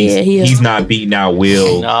 Yeah, but Yeah, he is. he's not beating out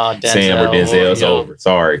Will, Nah, Sam, or Denzel. It's yeah. over.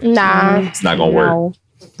 Sorry, Nah. it's not gonna work. No,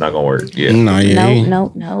 It's not gonna work. Yeah. No, yeah.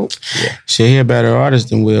 no. Shit, he a better artist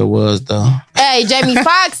than Will was though. Hey, Jamie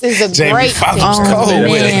Foxx is a Jamie great Foxx singer. was Oh, cold. That's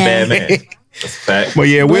a man. bad man. That's a fact. But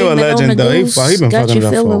yeah, Will a Blame it on legend the though. He goose. been Got fucking you it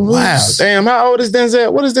up for a feeling while. loose. Damn, how old is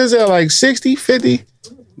Denzel? What is Denzel? Like 60, 50?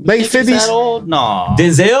 Late Is that 50s? old? No.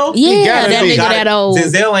 Denzel? Yeah, gotta that be. nigga that old.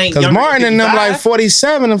 Denzel ain't. Because younger than Martin and them 55? like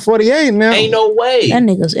 47 and 48 now. Ain't no way. That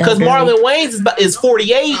nigga's Because elderly. Marlon Wayans is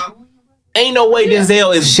 48. Ain't no way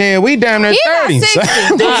Denzel is. Shit, we down there He not 30. 60.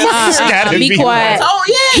 It's gotta Be quiet. Oh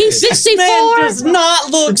yeah. He's 64. does not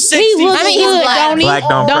look 60. He looks I mean, he's good, black. don't he? Black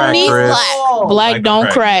don't Don't crack, he? Chris. Black. Black don't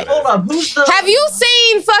crack. Hold up, who's the? Have you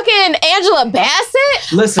seen fucking Angela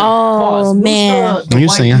Bassett? Listen. Oh, pause. Who's man. the You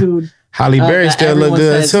white seen- dude, Halle Berry that still look everyone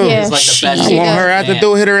good says too. Yeah. is like the She best I does. want her after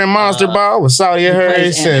do hit her in Monster Ball with Saudi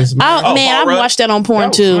Harris. plays Man. Oh, man, Paul I Rudd. watched that on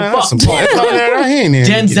porn too. Man, that's some he ain't in.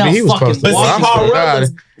 Denzel He was fucking supposed to. But see, Wow. Paul God. Rudd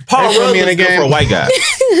was Paul They put Rudd me in was the good game. for a white guy.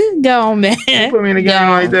 Go, man. Put me in a game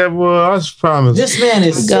like that, boy. I was promised. This man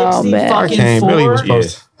is Go 60 back. I fucking can't. Billy was 4.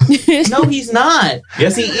 supposed to. No, he's not.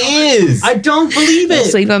 Yes, he is. I don't believe it.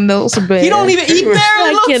 See the notes are bad. He don't even. He barely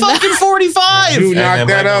I look cannot. fucking 45. You Hey, man, knocked black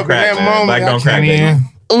that don't up in crack, that man. moment. Black I don't crack, can't baby. even.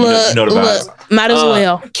 Look, You know the vibes. look, might as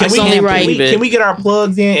well. Can That's we, only can't right. believe it. can we get our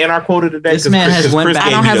plugs in and our quote of the day? This man has went back. I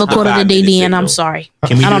don't have a quote of the day, Dan. I'm sorry.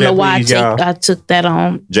 Can we I do don't that, know why please, y'all? I took that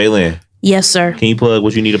on. Jalen, Yes, sir. can you plug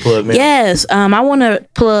what you need to plug, man? Yes. I want to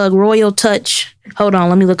plug Royal Touch. Hold on,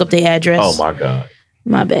 let me look up the address. Oh my God.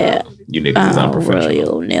 My bad. You niggas is unprofessional.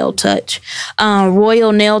 Royal Nail Touch.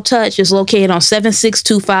 Royal Nail Touch is located on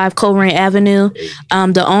 7625 Coleraine Avenue.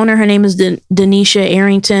 The owner, her name is Denisha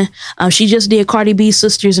Arrington. She just did Cardi B's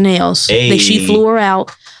sister's nails. Hey. She flew her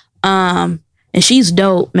out. And she's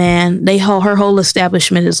dope, man. Her whole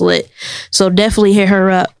establishment is lit. So definitely hit her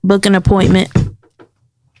up. Book an appointment.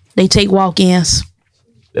 They take walk-ins.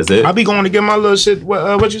 That's it. I be going to get my little shit.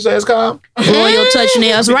 What you say it's called? Royal Touch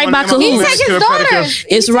Nails. Right by He Cahoots. take his daughter.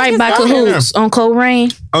 It's right by Cahoots on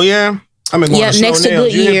Coleraine. Oh yeah. I been going Yeah, to next to Show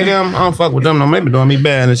Nails. You Goodyear. hit them? I don't fuck with them. No, maybe doing me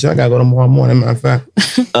bad and shit. I gotta go tomorrow morning. Matter of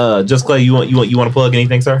fact. Just Clay, you want to plug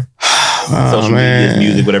anything, sir? Oh Social media,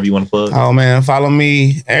 music, whatever you want to plug. Oh man, follow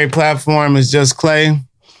me. Every platform is just Clay.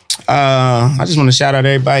 I just want to shout out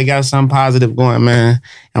everybody got something positive going, man.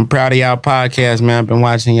 I'm proud of y'all podcast, man. I've been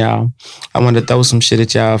watching y'all. I wanted to throw some shit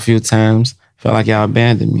at y'all a few times. Felt like y'all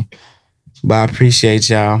abandoned me. But I appreciate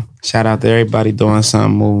y'all. Shout out to everybody doing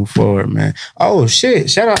something moving forward, man. Oh shit.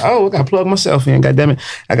 Shout out. Oh, I gotta plug myself in. God damn it.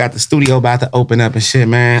 I got the studio about to open up and shit,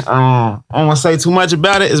 man. I don't want to say too much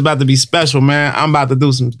about it. It's about to be special, man. I'm about to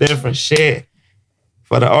do some different shit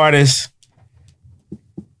for the artists.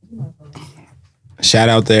 Shout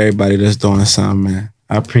out to everybody that's doing something, man.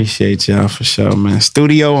 I appreciate y'all for sure, man.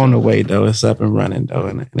 Studio on the way, though. It's up and running, though,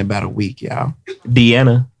 in about a week, y'all.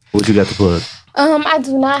 Deanna, what you got to plug? I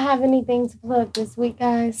do not have anything to plug this week,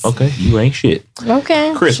 guys. Okay, you ain't shit.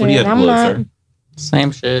 Okay. Chris, what do you have to I'm plug, not. sir?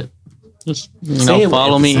 Same shit. Just Say it with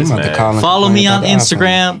follow me. emphasis, I'm about to man. call him. Follow me on About the iPhone.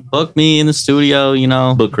 Instagram. Book me in the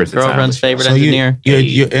studio. Book Chris. Girlfriend's favorite So engineer.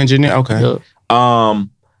 you're engineer? Okay. Yup.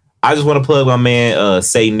 I just want to plug my man,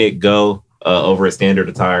 Say Nick Go, over at Standard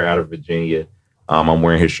Attire out of Virginia. I'm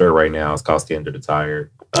wearing his shirt right now. It's called Standard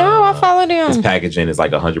Attire. Oh, I followed His him. packaging is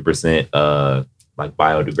like 100% like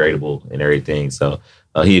biodegradable and everything. So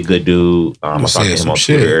he a good dude. I You talk to said him some on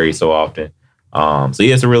shit. Twitter every so often. So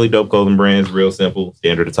yeah, it's a really dope clothing brand. It's real simple,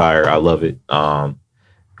 standard attire. I love it.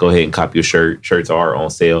 Go ahead and cop your shirt. Shirts are on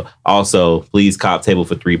sale. Also, please cop Table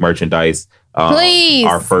for Three merchandise. Please.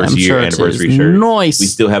 Our first year anniversary shirt. Nice. We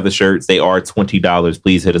still have the shirts. They are $20.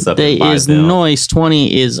 Please hit us up. They and buy is them. nice.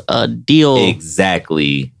 20 is a deal.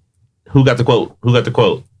 Exactly. Who got the quote?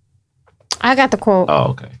 I got the quote. Oh,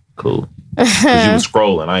 okay. Cool. Because you was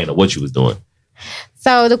scrolling. I didn't know what you was doing.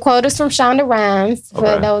 So the quote is from Shonda Rhimes. For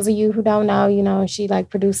Okay. those of you who don't know, she like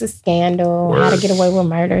produces Scandal, How to Word. Get Away with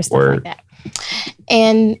Murder, stuff Word. like that.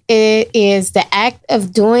 And it is the act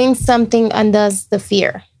of doing something undoes the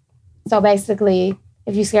fear. So basically,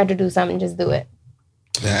 if you're scared to do something, just do it.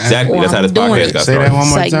 Exactly. Well, That's how this I'm doing podcast it. got Say that started. one It's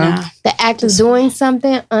more like, time. nah. The act of doing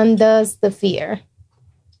something undoes the fear.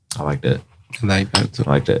 I like that. I like that too. I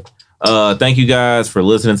like that. Thank you guys for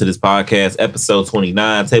listening to this podcast, episode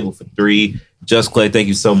 29, Table for Three. Just Clay, thank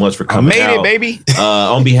you so much for I coming made out. it, baby.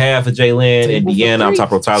 On behalf of Jalen and Table for Deanna, I'm three.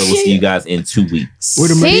 Top Row Tyler. We'll see you guys in 2 weeks. Where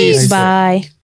the Peace. Medias at? Bye.